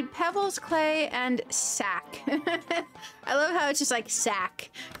 So we need pebbles, clay, and sack. I love how it's just like sack.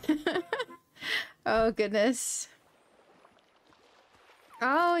 Oh, goodness.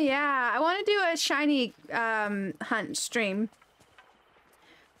 Oh, yeah. I want to do a shiny hunt stream.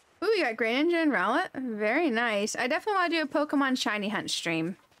 Ooh, we got Great Ninja and Rowlet. Very nice. I definitely want to do a Pokemon shiny hunt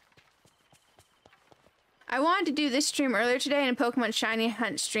stream. I wanted to do this stream earlier today and a Pokemon shiny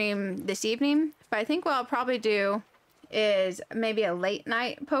hunt stream this evening. But I think what I'll probably do is maybe a late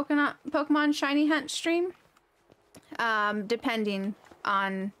night Pokemon shiny hunt stream. Depending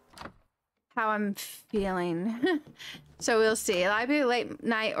on how I'm feeling. So we'll see. It'll either be late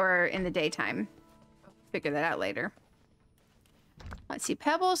night or in the daytime. Figure that out later. Let's see.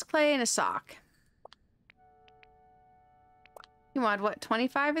 Pebbles, clay, and a sock. You want what,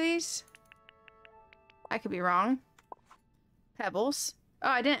 25 of these? I could be wrong. Pebbles. Oh,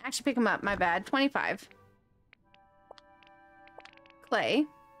 I didn't actually pick them up. My bad. 25. Clay.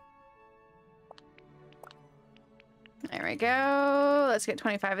 There we go. Let's get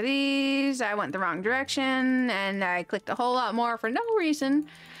 25 of these. I went the wrong direction, and I clicked a whole lot more for no reason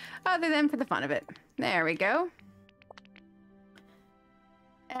other than for the fun of it. There we go.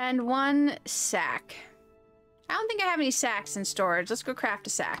 And 1 sack. I don't think I have any sacks in storage. Let's go craft a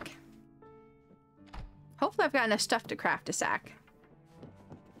sack. Hopefully I've got enough stuff to craft a sack.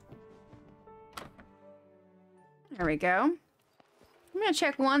 There we go. I'm gonna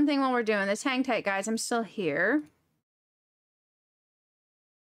check one thing while we're doing this. Hang tight, guys. I'm still here.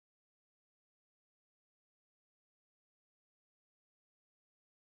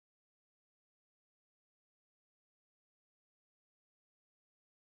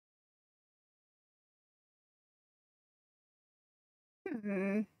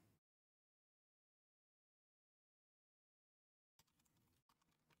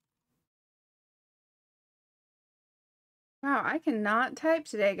 Wow, I cannot type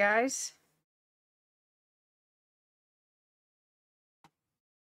today, guys.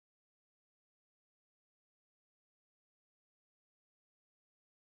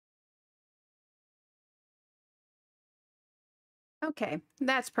 Okay,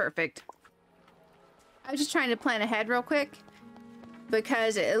 that's perfect. I was just trying to plan ahead real quick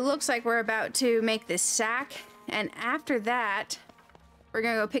because it looks like we're about to make this sack, and after that, we're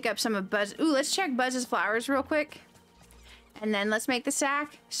gonna go pick up some of Buzz. Ooh, let's check Buzz's flowers real quick. And then let's make the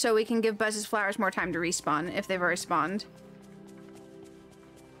sack so we can give Buzz's flowers more time to respawn if they've already spawned.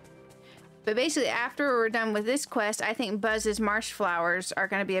 But basically, after we're done with this quest, I think Buzz's marsh flowers are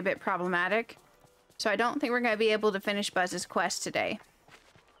going to be a bit problematic. So I don't think we're going to be able to finish Buzz's quest today.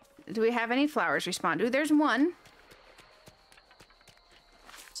 Do we have any flowers respawned? Ooh, there's 1.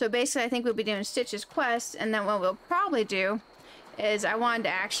 So basically, I think we'll be doing Stitch's quest, and then what we'll probably do is I wanted to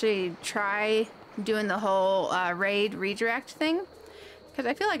actually try doing the whole raid redirect thing, because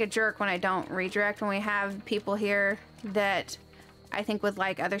I feel like a jerk when I don't redirect when we have people here that I think would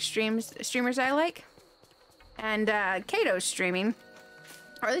like other streamers I like. And Kato's streaming,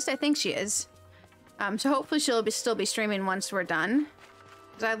 or at least I think she is. So hopefully she'll still be streaming once we're done,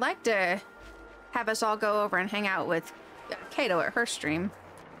 because I'd like to have us all go over and hang out with Kato at her stream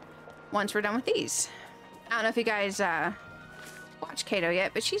once we're done with these. I don't know if you guys watch Kato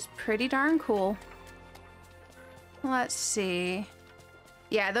yet, but she's pretty darn cool. Let's see.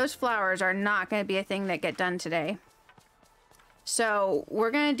 Yeah, those flowers are not going to be a thing that get done today. So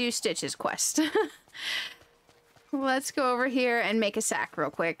we're going to do Stitch's quest. Let's go over here and make a sack real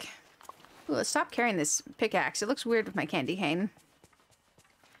quick. Ooh, let's stop carrying this pickaxe. It looks weird with my candy cane.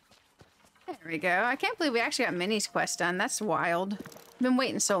 There we go. I can't believe we actually got Minnie's quest done. That's wild. I've been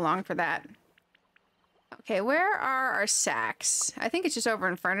waiting so long for that. Okay, where are our sacks? I think it's just over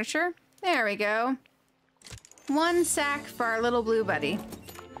in furniture. There we go. 1 sack for our little blue buddy.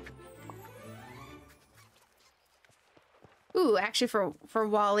 Ooh, actually for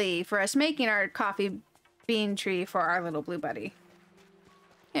Wally, for us making our coffee bean tree for our little blue buddy.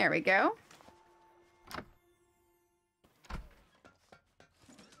 There we go.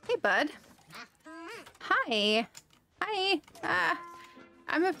 Hey, bud. Hi. Hi.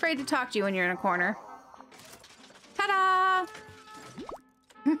 I'm afraid to talk to you when you're in a corner. Ta-da!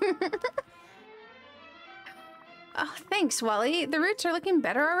 Oh, thanks, Wally. The roots are looking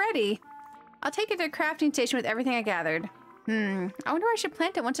better already. I'll take it to the crafting station with everything I gathered. I wonder where I should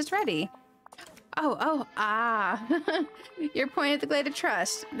plant it once it's ready. You're pointing at the Glade of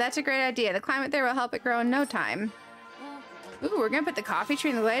Trust. That's a great idea. The climate there will help it grow in no time. Ooh, we're gonna put the coffee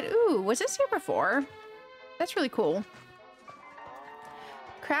tree in the glade. Ooh, was this here before? That's really cool.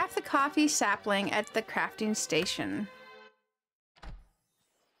 Craft the coffee sapling at the crafting station.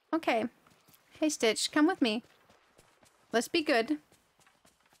 Okay. Hey, Stitch, come with me. Let's be good.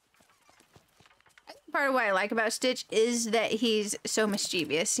 I think part of what I like about Stitch is that he's so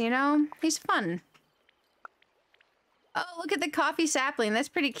mischievous, you know? He's fun. Oh, look at the coffee sapling. That's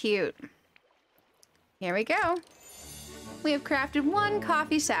pretty cute. Here we go. We have crafted 1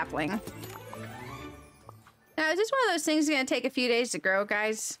 coffee sapling. Now, is this one of those things going to take a few days to grow,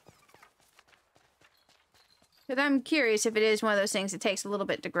 guys? Because I'm curious if it is one of those things that takes a little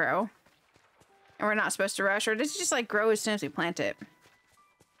bit to grow. And we're not supposed to rush, or does it just like grow as soon as we plant it?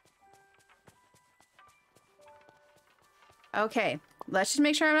 Okay, let's just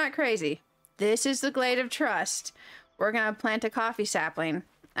make sure I'm not crazy. This is the Glade of Trust. We're gonna plant a coffee sapling.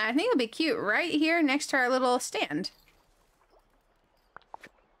 I think it'll be cute right here next to our little stand.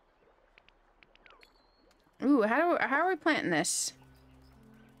 Ooh, how are we planting this?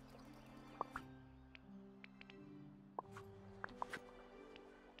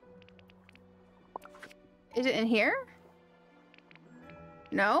 Is it in here?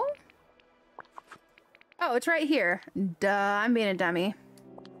 No? Oh, it's right here. Duh, I'm being a dummy.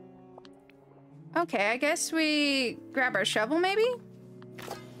 Okay, I guess we grab our shovel, maybe?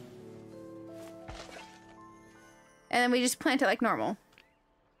 And then we just plant it like normal.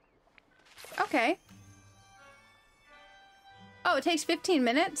 Okay. Oh, it takes 15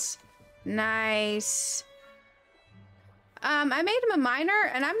 minutes? Nice. I made him a miner,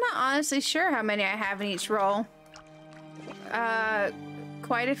 and I'm not honestly sure how many I have in each roll.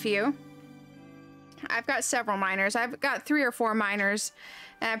 Quite a few. I've got several miners. I've got 3 or 4 miners,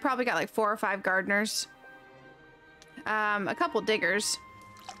 and I've probably got like 4 or 5 gardeners. A couple diggers.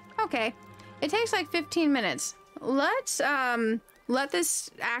 Okay. It takes like 15 minutes. Let's, let this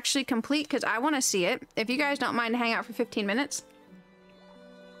actually complete, because I want to see it. If you guys don't mind to hang out for 15 minutes.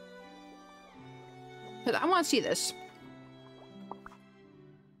 Because I want to see this.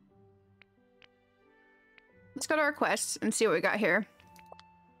 Let's go to our quests and see what we got here.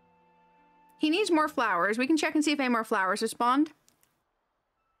 He needs more flowers. We can check and see if any more flowers have spawned.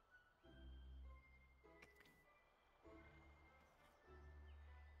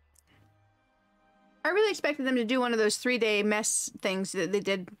 I really expected them to do one of those 3-day mess things that they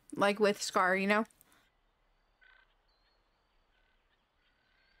did, like with Scar, you know?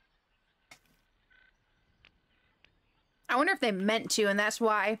 I wonder if they meant to, and that's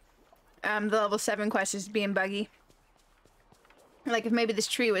why the level 7 quest is being buggy. Like if maybe this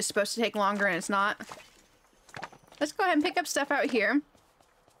tree was supposed to take longer and it's not. Let's go ahead and pick up stuff out here.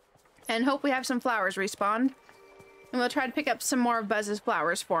 And hope we have some flowers respawn. And we'll try to pick up some more of Buzz's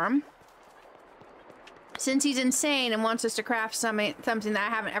flowers for him. Since he's insane and wants us to craft something that I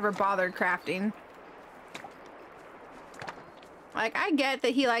haven't ever bothered crafting. Like, I get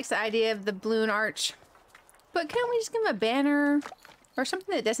that he likes the idea of the balloon arch. But can't we just give him a banner? Or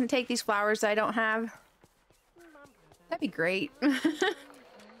something that doesn't take these flowers that I don't have? That'd be great. I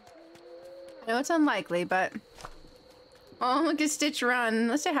know it's unlikely, but... Oh, look at Stitch run.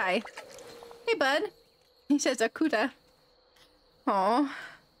 Let's say hi. Hey, bud. He says Akuta. Aw.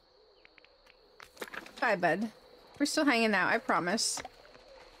 Bye, bud. We're still hanging out, I promise.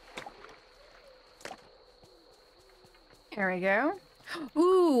 There we go.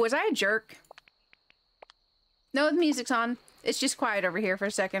 Ooh, was I a jerk? No, the music's on. It's just quiet over here for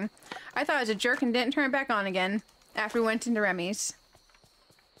a second. I thought I was a jerk and didn't turn it back on again after we went into Remy's.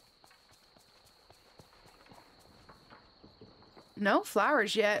 No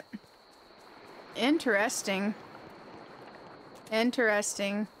flowers yet. Interesting.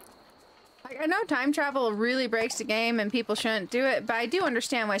 Interesting. Like, I know time travel really breaks the game and people shouldn't do it, but I do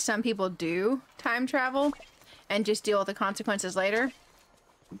understand why some people do time travel and just deal with the consequences later.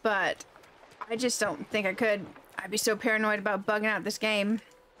 But I just don't think I could. I'd be so paranoid about bugging out this game.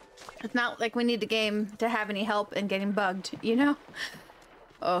 It's not like we need the game to have any help in getting bugged, you know?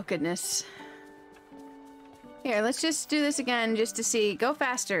 Oh, goodness. Here, let's just do this again just to see. Go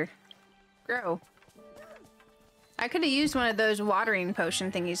faster. Grow. I could have used one of those watering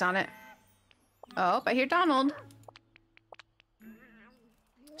potion thingies on it. Oh, I hear Donald.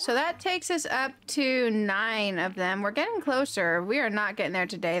 So that takes us up to 9 of them. We're getting closer. We are not getting there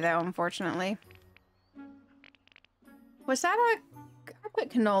today, though, unfortunately. Was that a... I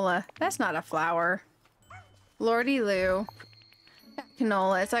put canola. That's not a flower. Lordy Lou.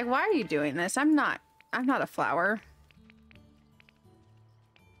 Canola. It's like, why are you doing this? I'm not a flower.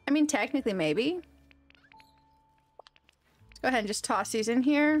 I mean, technically, maybe. Let's go ahead and just toss these in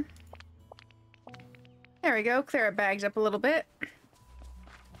here. There we go. Clear our bags up a little bit.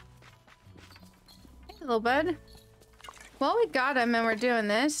 Hey, little bud. Well, we got him and we're doing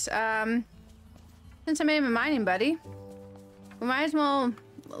this. Since I made him a mining buddy, we might as well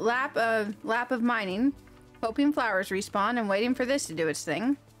lap of mining, hoping flowers respawn and waiting for this to do its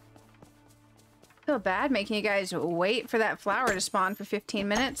thing. Feel bad making you guys wait for that flower to spawn for 15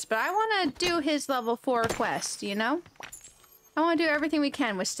 minutes, but I want to do his level 4 quest, you know? I want to do everything we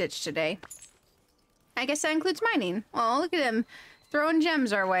can with Stitch today. I guess that includes mining. Oh, look at him throwing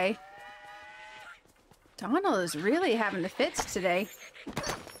gems our way. Donald is really having the fits today.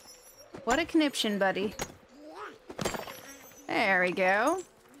 What a conniption, buddy. There we go.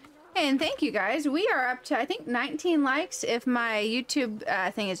 And thank you guys. We are up to, I think, 19 likes if my YouTube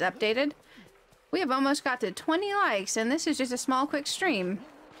thing is updated. We have almost got to 20 likes, and this is just a small, quick stream.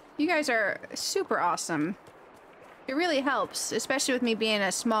 You guys are super awesome. It really helps, especially with me being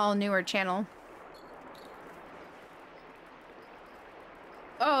a small, newer channel.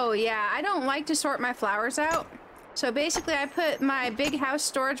 Oh yeah, I don't like to sort my flowers out. So basically I put my big house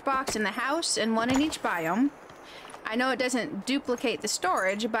storage box in the house and one in each biome. I know it doesn't duplicate the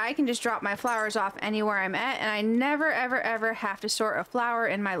storage, but I can just drop my flowers off anywhere I'm at, and I never ever ever have to sort a flower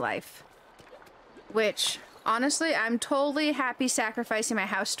in my life. Which, honestly, I'm totally happy sacrificing my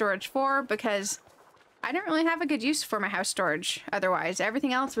house storage for, because I didn't really have a good use for my house storage otherwise.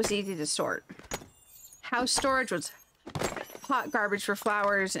 Everything else was easy to sort. House storage was hot garbage for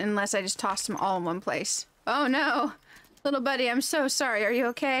flowers unless I just tossed them all in one place. Oh no! Little buddy, I'm so sorry. Are you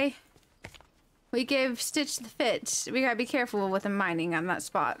okay? We gave Stitch the fits. We gotta be careful with him mining on that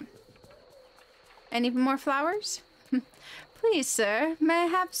spot. Any more flowers? Please, sir. May I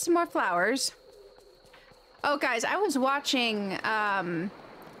have some more flowers? Oh, guys, I was watching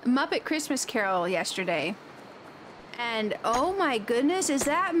Muppet Christmas Carol yesterday. And oh my goodness, is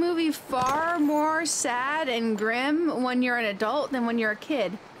that movie far more sad and grim when you're an adult than when you're a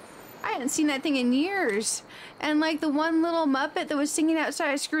kid? I hadn't seen that thing in years. And like the one little Muppet that was singing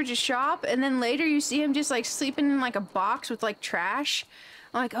outside of Scrooge's shop, and then later you see him just like sleeping in like a box with like trash.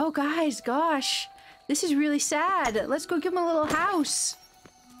 I'm like, oh guys, gosh, this is really sad. Let's go give him a little house.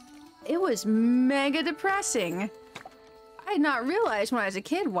 It was mega depressing. I had not realized when I was a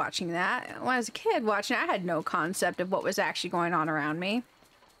kid watching that. When I was a kid watching it, I had no concept of what was actually going on around me.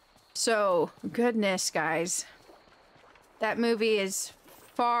 So, goodness, guys. That movie is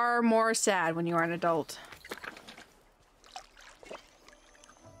far more sad when you are an adult.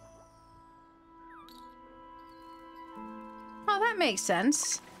 Oh, that makes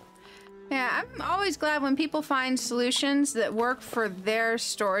sense. Yeah, I'm always glad when people find solutions that work for their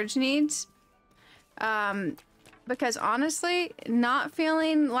storage needs. Because honestly, not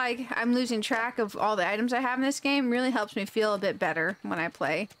feeling like I'm losing track of all the items I have in this game really helps me feel a bit better when I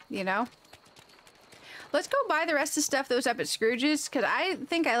play, you know? Let's go buy the rest of the stuff that was up at Scrooge's, because I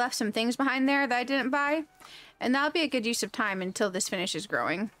think I left some things behind there that I didn't buy. And that'll be a good use of time until this finishes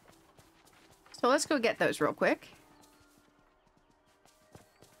growing. So let's go get those real quick.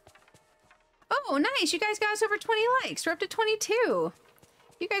 Oh, nice! You guys got us over 20 likes. We're up to 22.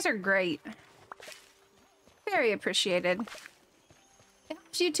 You guys are great. Very appreciated. It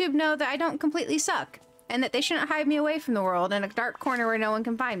helps YouTube know that I don't completely suck, and that they shouldn't hide me away from the world in a dark corner where no one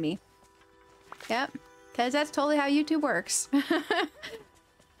can find me. Yep, because that's totally how YouTube works.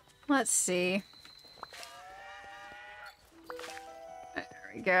 Let's see.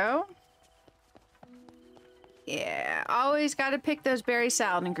 There we go. Yeah, always gotta pick those berry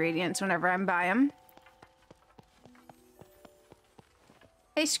salad ingredients whenever I'm by them.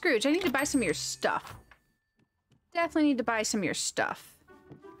 Hey Scrooge, I need to buy some of your stuff. Definitely need to buy some of your stuff.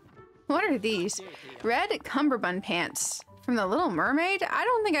 What are these? Red cummerbund pants from the Little Mermaid? I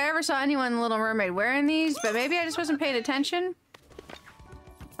don't think I ever saw anyone in the Little Mermaid wearing these, but maybe I just wasn't paying attention.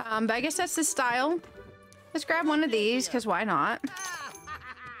 But I guess that's the style. Let's grab one of these, because why not?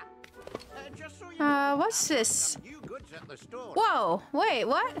 What's this? Whoa, wait,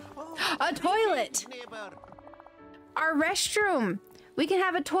 what? A toilet! Our restroom! We can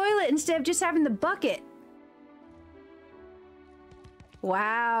have a toilet instead of just having the bucket.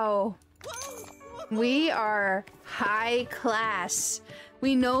 Wow. We are high class.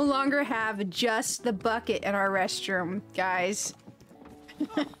 We no longer have just the bucket in our restroom, guys.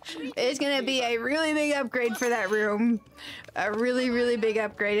 It's gonna be a really big upgrade for that room. A really, really big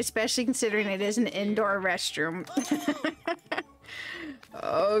upgrade, especially considering it is an indoor restroom.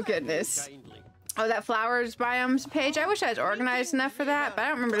 Oh, goodness. Oh, that flowers biomes page. I wish I was organized enough for that, but I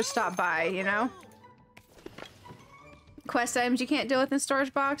don't remember to stop by, you know? Quest items you can't deal with in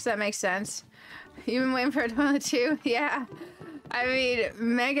storage box? That makes sense. You've been waiting for a toilet too? Yeah. I mean,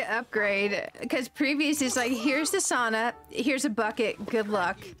 mega upgrade. Because previous is like, here's the sauna, here's a bucket, good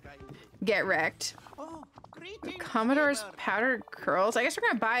luck. Get wrecked. Commodore's powdered curls. I guess we're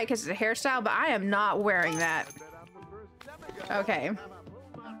gonna buy it because it's a hairstyle, but I am not wearing that. Okay.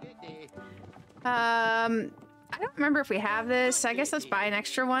 I don't remember if we have this. I guess let's buy an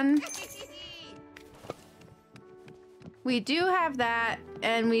extra one. We do have that,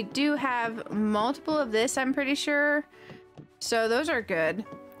 and we do have multiple of this, I'm pretty sure. So those are good.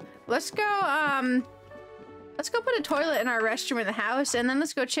 Let's go put a toilet in our restroom in the house, and then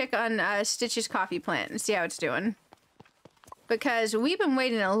let's go check on Stitch's coffee plant and see how it's doing. Because we've been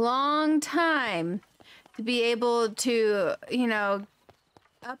waiting a long time to be able to, you know,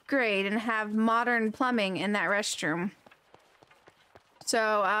 upgrade and have modern plumbing in that restroom.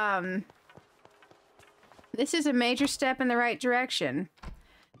 So, this is a major step in the right direction.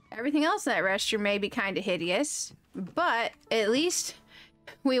 Everything else in that restroom may be kind of hideous, but at least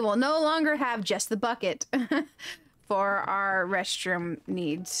we will no longer have just the bucket for our restroom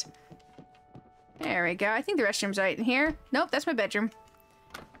needs. There we go. I think the restroom's right in here. Nope, that's my bedroom.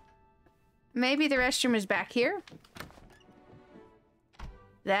 Maybe the restroom is back here.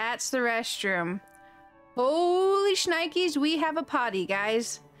 That's the restroom. Holy shnikes, we have a potty,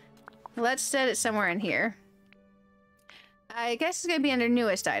 guys. Let's set it somewhere in here. I guess it's gonna be under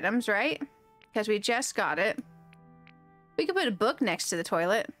newest items, right? Because we just got it. We could put a book next to the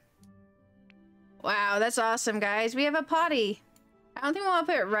toilet. Wow, that's awesome, guys. We have a potty. I don't think we want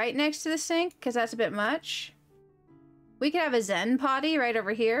to put it right next to the sink, because that's a bit much. We could have a Zen potty right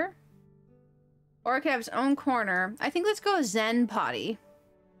over here. Or it could have its own corner. I think let's go Zen potty.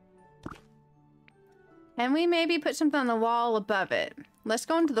 And we maybe put something on the wall above it. Let's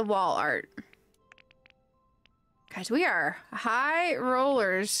go into the wall art. Guys, we are high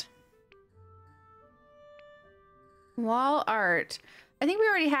rollers. Wall art. I think we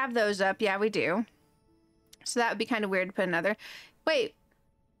already have those up. Yeah, we do. So that would be kind of weird to put another. Wait.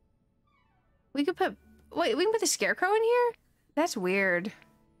 We could put... Wait, we can put the scarecrow in here? That's weird.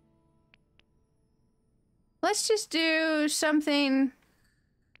 Let's just do something...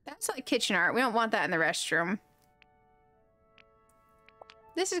 That's like kitchen art. We don't want that in the restroom.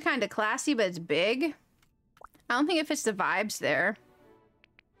 This is kind of classy, but it's big. I don't think it fits the vibes there.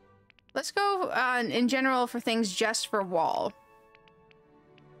 Let's go in general for things just for wall.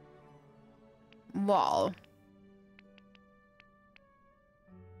 Wall.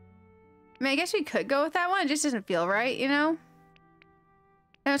 I mean, I guess we could go with that one. It just doesn't feel right, you know?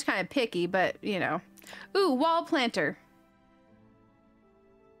 I know it's kind of picky, but, you know. Ooh, wall planter.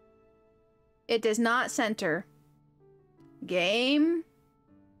 It does not center. Game.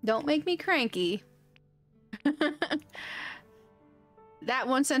 Don't make me cranky. That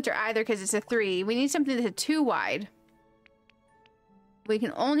won't center either because it's a 3. We need something that's a 2 wide. We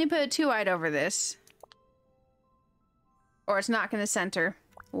can only put a 2 wide over this. Or it's not going to center.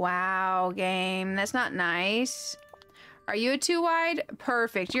 Wow, game. That's not nice. Are you a 2 wide?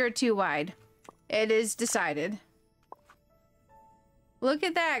 Perfect. You're a 2 wide. It is decided. Look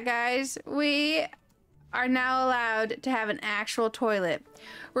at that, guys. We are now allowed to have an actual toilet.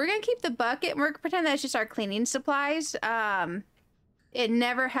 We're going to keep the bucket. We're going to pretend that's just our cleaning supplies. It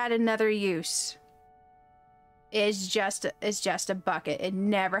never had another use. It's just a bucket. It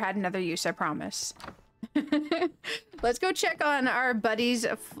never had another use, I promise. Let's go check on our buddy's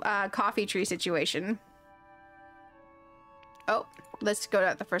coffee tree situation. Oh, let's go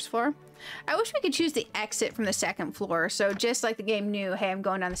to the first floor. I wish we could choose the exit from the second floor. So just like the game knew, hey, I'm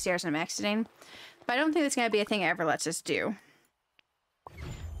going down the stairs and I'm exiting. But I don't think that's going to be a thing it ever lets us do.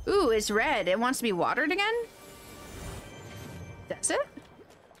 Ooh, it's red. It wants to be watered again? Does it?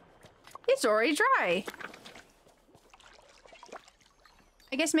 It's already dry.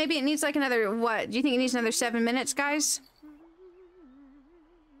 I guess maybe it needs like another, what? Do you think it needs another 7 minutes, guys?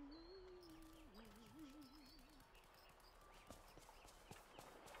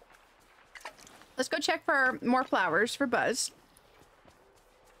 Let's go check for more flowers for Buzz.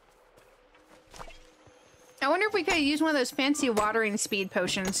 I wonder if we could use one of those fancy watering speed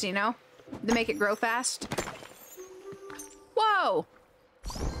potions, you know? To make it grow fast. Whoa!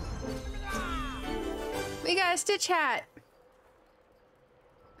 We got a Stitch hat.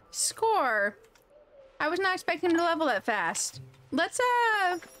 Score. I was not expecting him to level that fast. Let's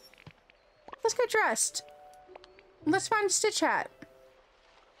get dressed. Let's find a Stitch hat.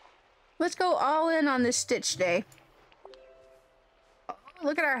 Let's go all in on this Stitch day. Oh,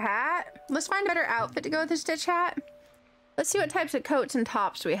 look at our hat. Let's find a better outfit to go with the Stitch hat. Let's see what types of coats and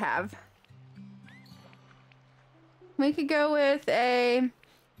tops we have. We could go with a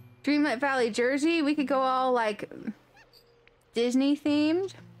Dreamlight Valley jersey. We could go all like Disney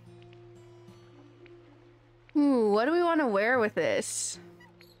themed. Ooh, what do we want to wear with this?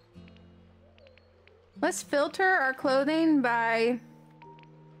 Let's filter our clothing by...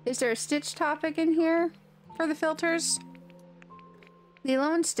 Is there a Stitch topic in here for the filters?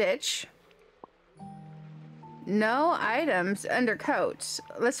 Lilo and Stitch. No items under coats.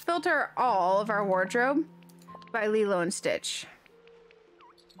 Let's filter all of our wardrobe by Lilo and Stitch.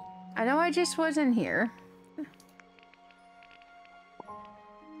 I know I just was in here.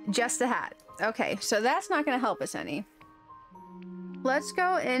 Just the hat. Okay, so that's not going to help us any. Let's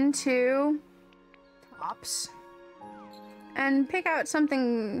go into tops and pick out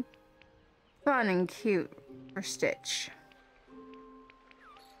something fun and cute for Stitch.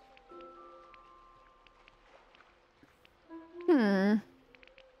 Oh,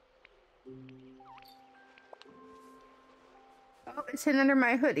 it's hidden under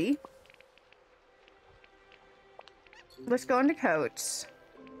my hoodie. Let's go into coats.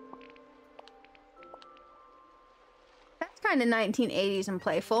 Kind of 1980s and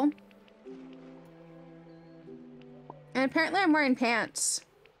playful. And apparently I'm wearing pants.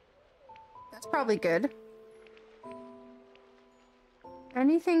 That's probably good.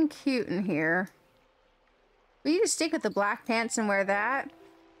 Anything cute in here? We need to stick with the black pants and wear that.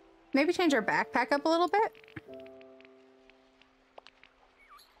 Maybe change our backpack up a little bit.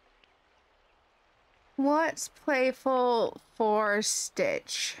 What's playful for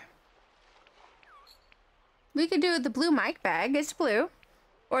Stitch? We could do the blue mic bag. It's blue.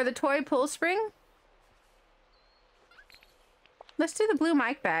 Or the toy pull spring. Let's do the blue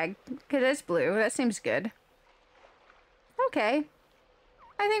mic bag, because it's blue. That seems good. Okay.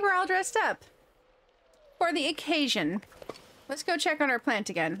 I think we're all dressed up. For the occasion. Let's go check on our plant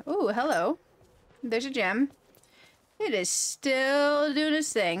again. Ooh, hello. There's a gem. It is still doing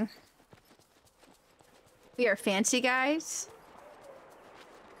its thing. We are fancy guys.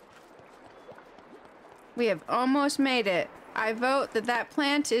 We have almost made it. I vote that that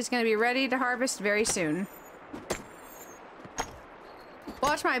plant is going to be ready to harvest very soon.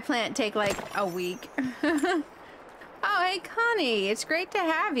 Watch my plant take like a week. Oh, hey Connie, it's great to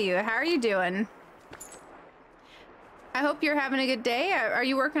have you. How are you doing? I hope you're having a good day. Are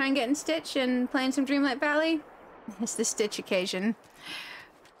you working on getting Stitch and playing some Dreamlight Valley? It's the Stitch occasion.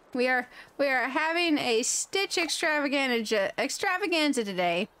 We are having a Stitch extravaganza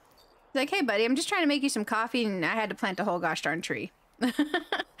today. Like, hey buddy, I'm just trying to make you some coffee and I had to plant a whole gosh darn tree.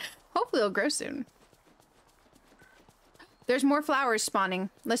 Hopefully it'll grow soon. There's more flowers spawning.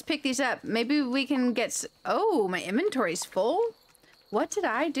 Let's pick these up. Maybe we can get oh, my inventory's full? What did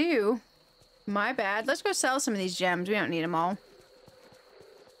I do? My bad. Let's go sell some of these gems. We don't need them all.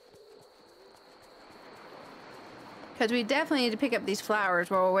 Because we definitely need to pick up these flowers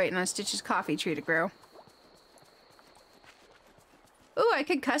while we're waiting on Stitch's coffee tree to grow. Ooh, I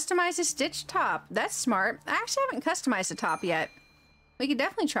could customize a Stitch top. That's smart. I actually haven't customized the top yet. We could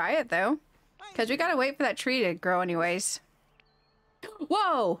definitely try it, though. Because we gotta wait for that tree to grow anyways.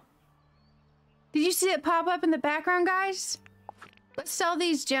 Whoa! Did you see it pop up in the background, guys? Let's sell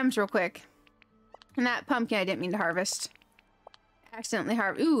these gems real quick. And that pumpkin I didn't mean to harvest. Accidentally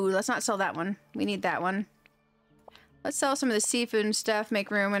harvest. Ooh, let's not sell that one. We need that one. Let's sell some of the seafood and stuff,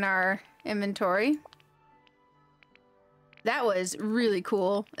 make room in our inventory. That was really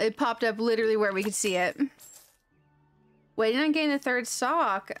cool. It popped up literally where we could see it. Waiting on getting the third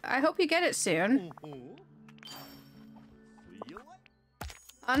sock. I hope you get it soon.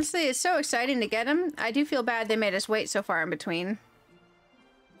 Honestly, it's so exciting to get them. I do feel bad they made us wait so far in between.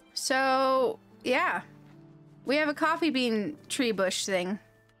 So, yeah. We have a coffee bean tree bush thing.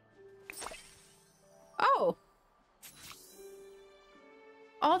 Oh!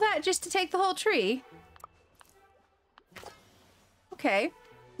 All that just to take the whole tree? Okay.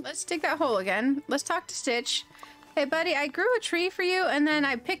 Let's dig that hole again. Let's talk to Stitch. Hey, buddy, I grew a tree for you, and then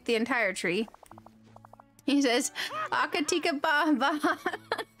I picked the entire tree. He says, Akatika ba ba.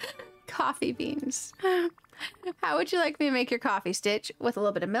 Coffee beans. How would you like me to make your coffee, Stitch? With a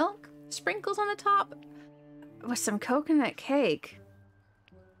little bit of milk, sprinkles on the top, with some coconut cake.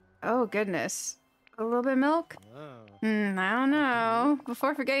 Oh, goodness. A little bit of milk? I don't know.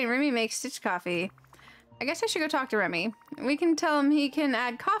 Before forgetting, Remy makes Stitch coffee. I guess I should go talk to Remy. We can tell him he can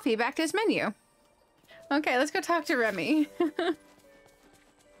add coffee back to his menu. Okay, let's go talk to Remy.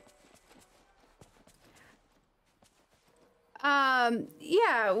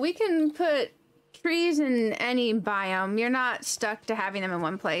 Yeah, we can put trees in any biome. You're not stuck to having them in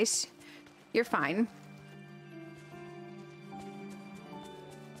one place. You're fine.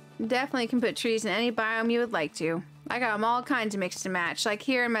 Definitely can put trees in any biome you would like to. I got them all kinds of mixed and matched. Like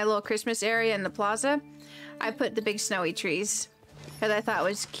here in my little Christmas area in the plaza, I put the big snowy trees. Because I thought it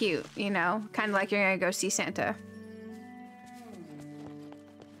was cute, you know? Kind of like you're gonna go see Santa.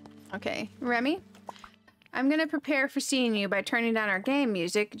 Okay, Remy? I'm gonna prepare for seeing you by turning down our game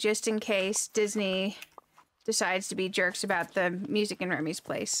music, just in case Disney decides to be jerks about the music in Remy's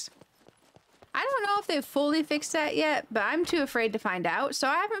place. I don't know if they've fully fixed that yet, but I'm too afraid to find out, so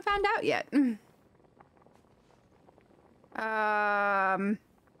I haven't found out yet.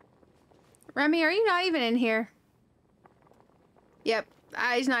 Remy, are you not even in here? Yep,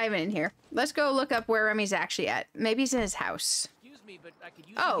 he's not even in here. Let's go look up where Remy's actually at. Maybe he's in his house. Excuse me, but I could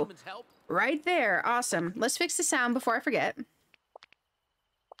use a human's help. Right there. Awesome. Let's fix the sound before I forget.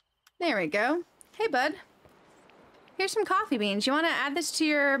 There we go. Hey, bud. Here's some coffee beans. You want to add this to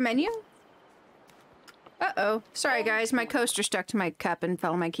your menu? Uh-oh. Sorry, guys. My coaster stuck to my cup and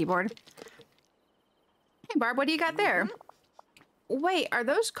fell on my keyboard. Hey, Barb, what do you got there? Wait, are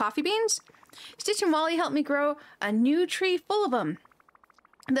those coffee beans? Stitch and Wally helped me grow a new tree full of them.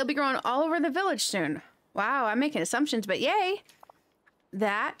 They'll be growing all over the village soon. Wow, I'm making assumptions, but yay!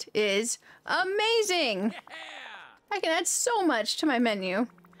 That is amazing! I can add so much to my menu.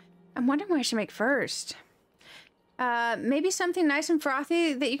 I'm wondering what I should make first. Maybe something nice and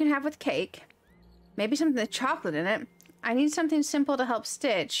frothy that you can have with cake. Maybe something with chocolate in it. I need something simple to help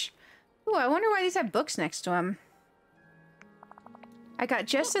Stitch. Ooh, I wonder why these have books next to them. I got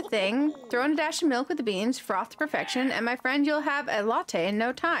just the thing. Throw in a dash of milk with the beans, froth to perfection, and my friend, you'll have a latte in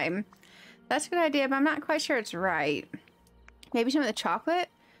no time. That's a good idea, but I'm not quite sure it's right. Maybe some of the chocolate?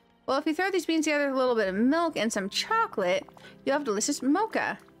 Well, if you throw these beans together with a little bit of milk and some chocolate, you'll have delicious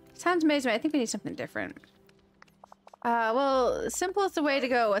mocha. Sounds amazing, but I think we need something different. Well, simple is the way to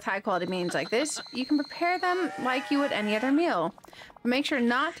go with high-quality beans like this. You can prepare them like you would any other meal. But make sure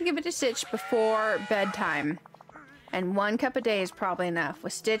not to give it to Stitch before bedtime. And 1 cup a day is probably enough.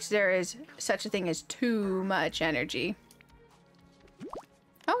 With Stitch, there is such a thing as too much energy.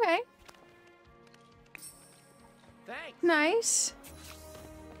 Okay. Thanks. Nice.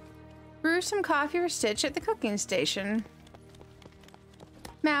 Brew some coffee for Stitch at the cooking station.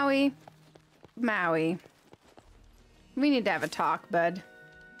 Maui. Maui. We need to have a talk, bud.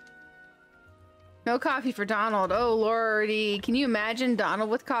 No coffee for Donald. Oh, lordy. Can you imagine Donald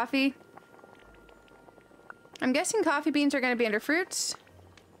with coffee? I'm guessing coffee beans are going to be under fruits.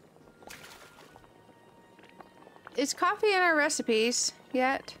 Is coffee in our recipes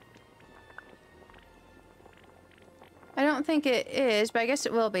yet? I don't think it is, but I guess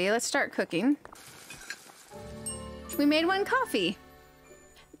it will be. Let's start cooking. We made 1 coffee.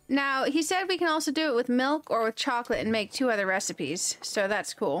 Now, he said we can also do it with milk or with chocolate and make 2 other recipes, so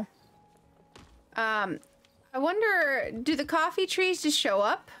that's cool. I wonder, do the coffee trees just show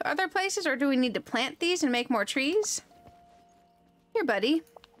up other places, or do we need to plant these and make more trees? Here, buddy.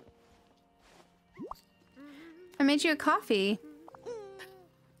 I made you a coffee.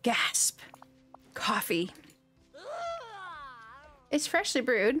 Gasp. Coffee. It's freshly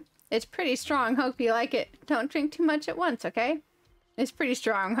brewed. It's pretty strong. Hope you like it. Don't drink too much at once, okay? It's pretty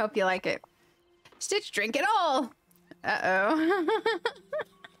strong. Hope you like it. Stitch, drink it all! Uh-oh.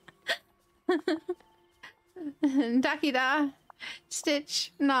 Dakida.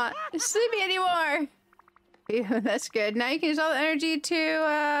 Stitch, not sleepy anymore. Ew, that's good. Now you can use all the energy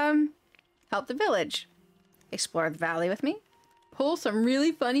to, help the village. Explore the valley with me. Pull some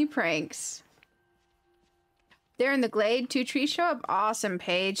really funny pranks. There in the glade, 2 trees show up. Awesome,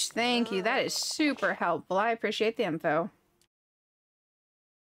 Paige. Thank you. That is super helpful. I appreciate the info.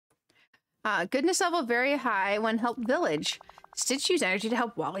 Goodness level very high when help village. Stitch use energy to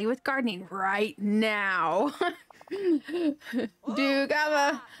help Wally with gardening right now.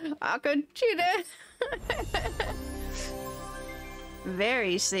 Dugava Akachita.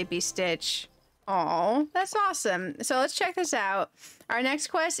 Very sleepy Stitch. Oh, that's awesome. So let's check this out. Our next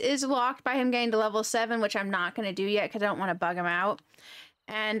quest is locked by him getting to level 7, which I'm not going to do yet because I don't want to bug him out.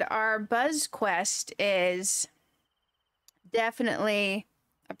 And our Buzz quest is definitely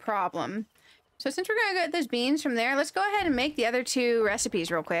a problem. So since we're going to get those beans from there, let's go ahead and make the other 2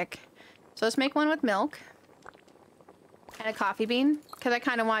 recipes real quick. So let's make one with milk and a coffee bean, because I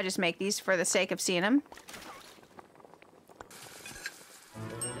kind of want to just make these for the sake of seeing them.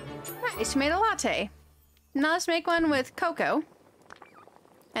 Nice, made a latte. Now let's make one with cocoa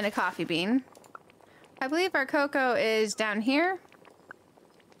and a coffee bean. I believe our cocoa is down here.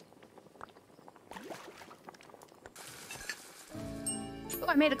 Oh,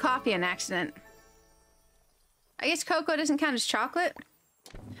 I made a coffee on accident. I guess cocoa doesn't count as chocolate.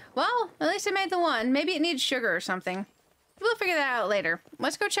 Well, at least I made the one. Maybe it needs sugar or something. We'll figure that out later.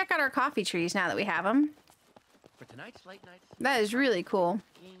 Let's go check out our coffee trees now that we have them. For tonight's late night. That is really cool.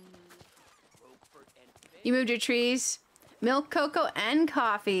 You moved your trees. Milk, cocoa, and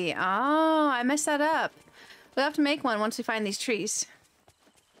coffee. Oh, I messed that up. We'll have to make one once we find these trees.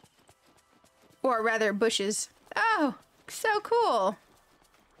 Or rather, bushes. Oh, so cool.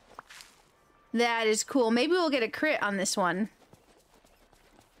 That is cool. Maybe we'll get a crit on this one.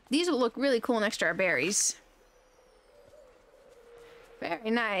 These will look really cool next to our berries.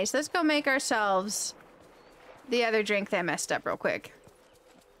 Very nice. Let's go make ourselves the other drink that I messed up real quick.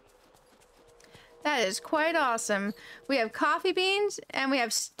 That is quite awesome. We have coffee beans and we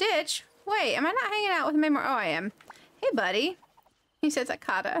have Stitch. Wait, am I not hanging out with him anymore? Oh, I am. Hey, buddy. He says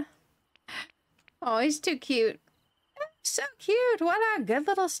Akata. Oh, he's too cute. So cute. What a good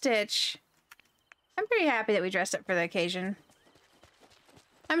little Stitch. I'm pretty happy that we dressed up for the occasion.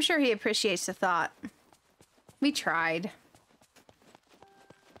 I'm sure he appreciates the thought. We tried.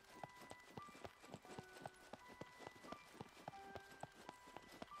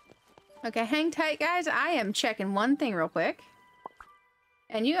 Okay, hang tight, guys. I am checking one thing real quick.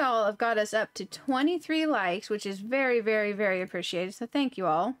 And you all have got us up to 23 likes, which is very, very, very appreciated. So thank you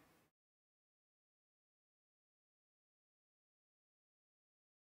all.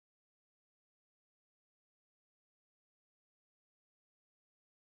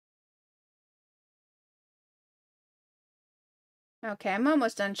 Okay, I'm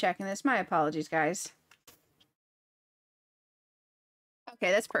almost done checking this. My apologies, guys. Okay,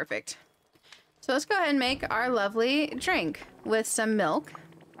 that's perfect. So let's go ahead and make our lovely drink with some milk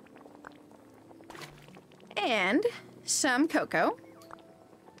and some cocoa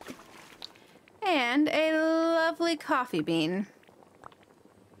and a lovely coffee bean.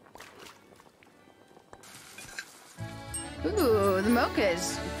 Ooh, the mocha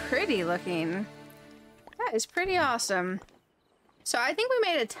is pretty looking. That is pretty awesome. So I think we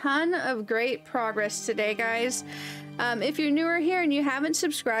made a ton of great progress today, guys. If you're newer here and you haven't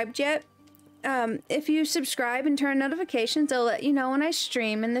subscribed yet, if you subscribe and turn notifications, they'll let you know when I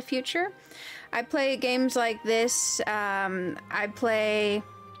stream in the future. I play games like this. I play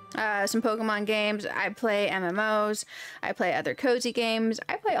some Pokemon games. I play MMOs. I play other cozy games.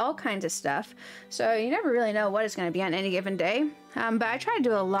 I play all kinds of stuff. So you never really know what it's going to be on any given day. But I try to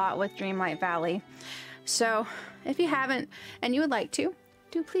do a lot with Dreamlight Valley. So if you haven't and you would like to,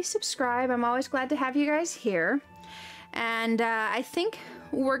 do please subscribe. I'm always glad to have you guys here. And I think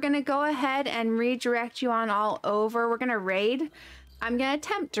we're going to go ahead and redirect you on all over. We're going to raid. I'm going to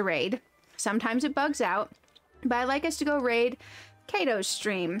attempt to raid. Sometimes it bugs out, but I'd like us to go raid Kato's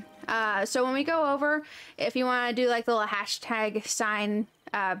stream. So when we go over, if you want to do like the little hashtag sign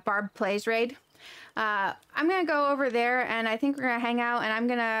Barb Plays raid, I'm going to go over there and I think we're going to hang out and I'm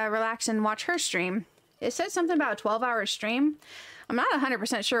going to relax and watch her stream. It said something about a 12-hour stream. I'm not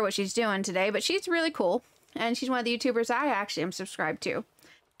 100% sure what she's doing today, but she's really cool. And she's one of the YouTubers I actually am subscribed to.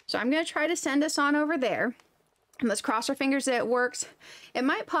 So I'm going to try to send us on over there. And let's cross our fingers that it works. It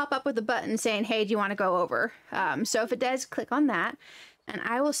might pop up with a button saying, hey, do you want to go over? So if it does, click on that. And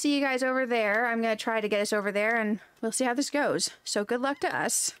I will see you guys over there. I'm going to try to get us over there and we'll see how this goes. So good luck to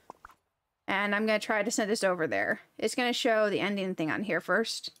us. And I'm going to try to send us over there. It's going to show the ending thing on here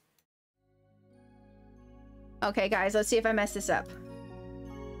first. Okay, guys, let's see if I mess this up.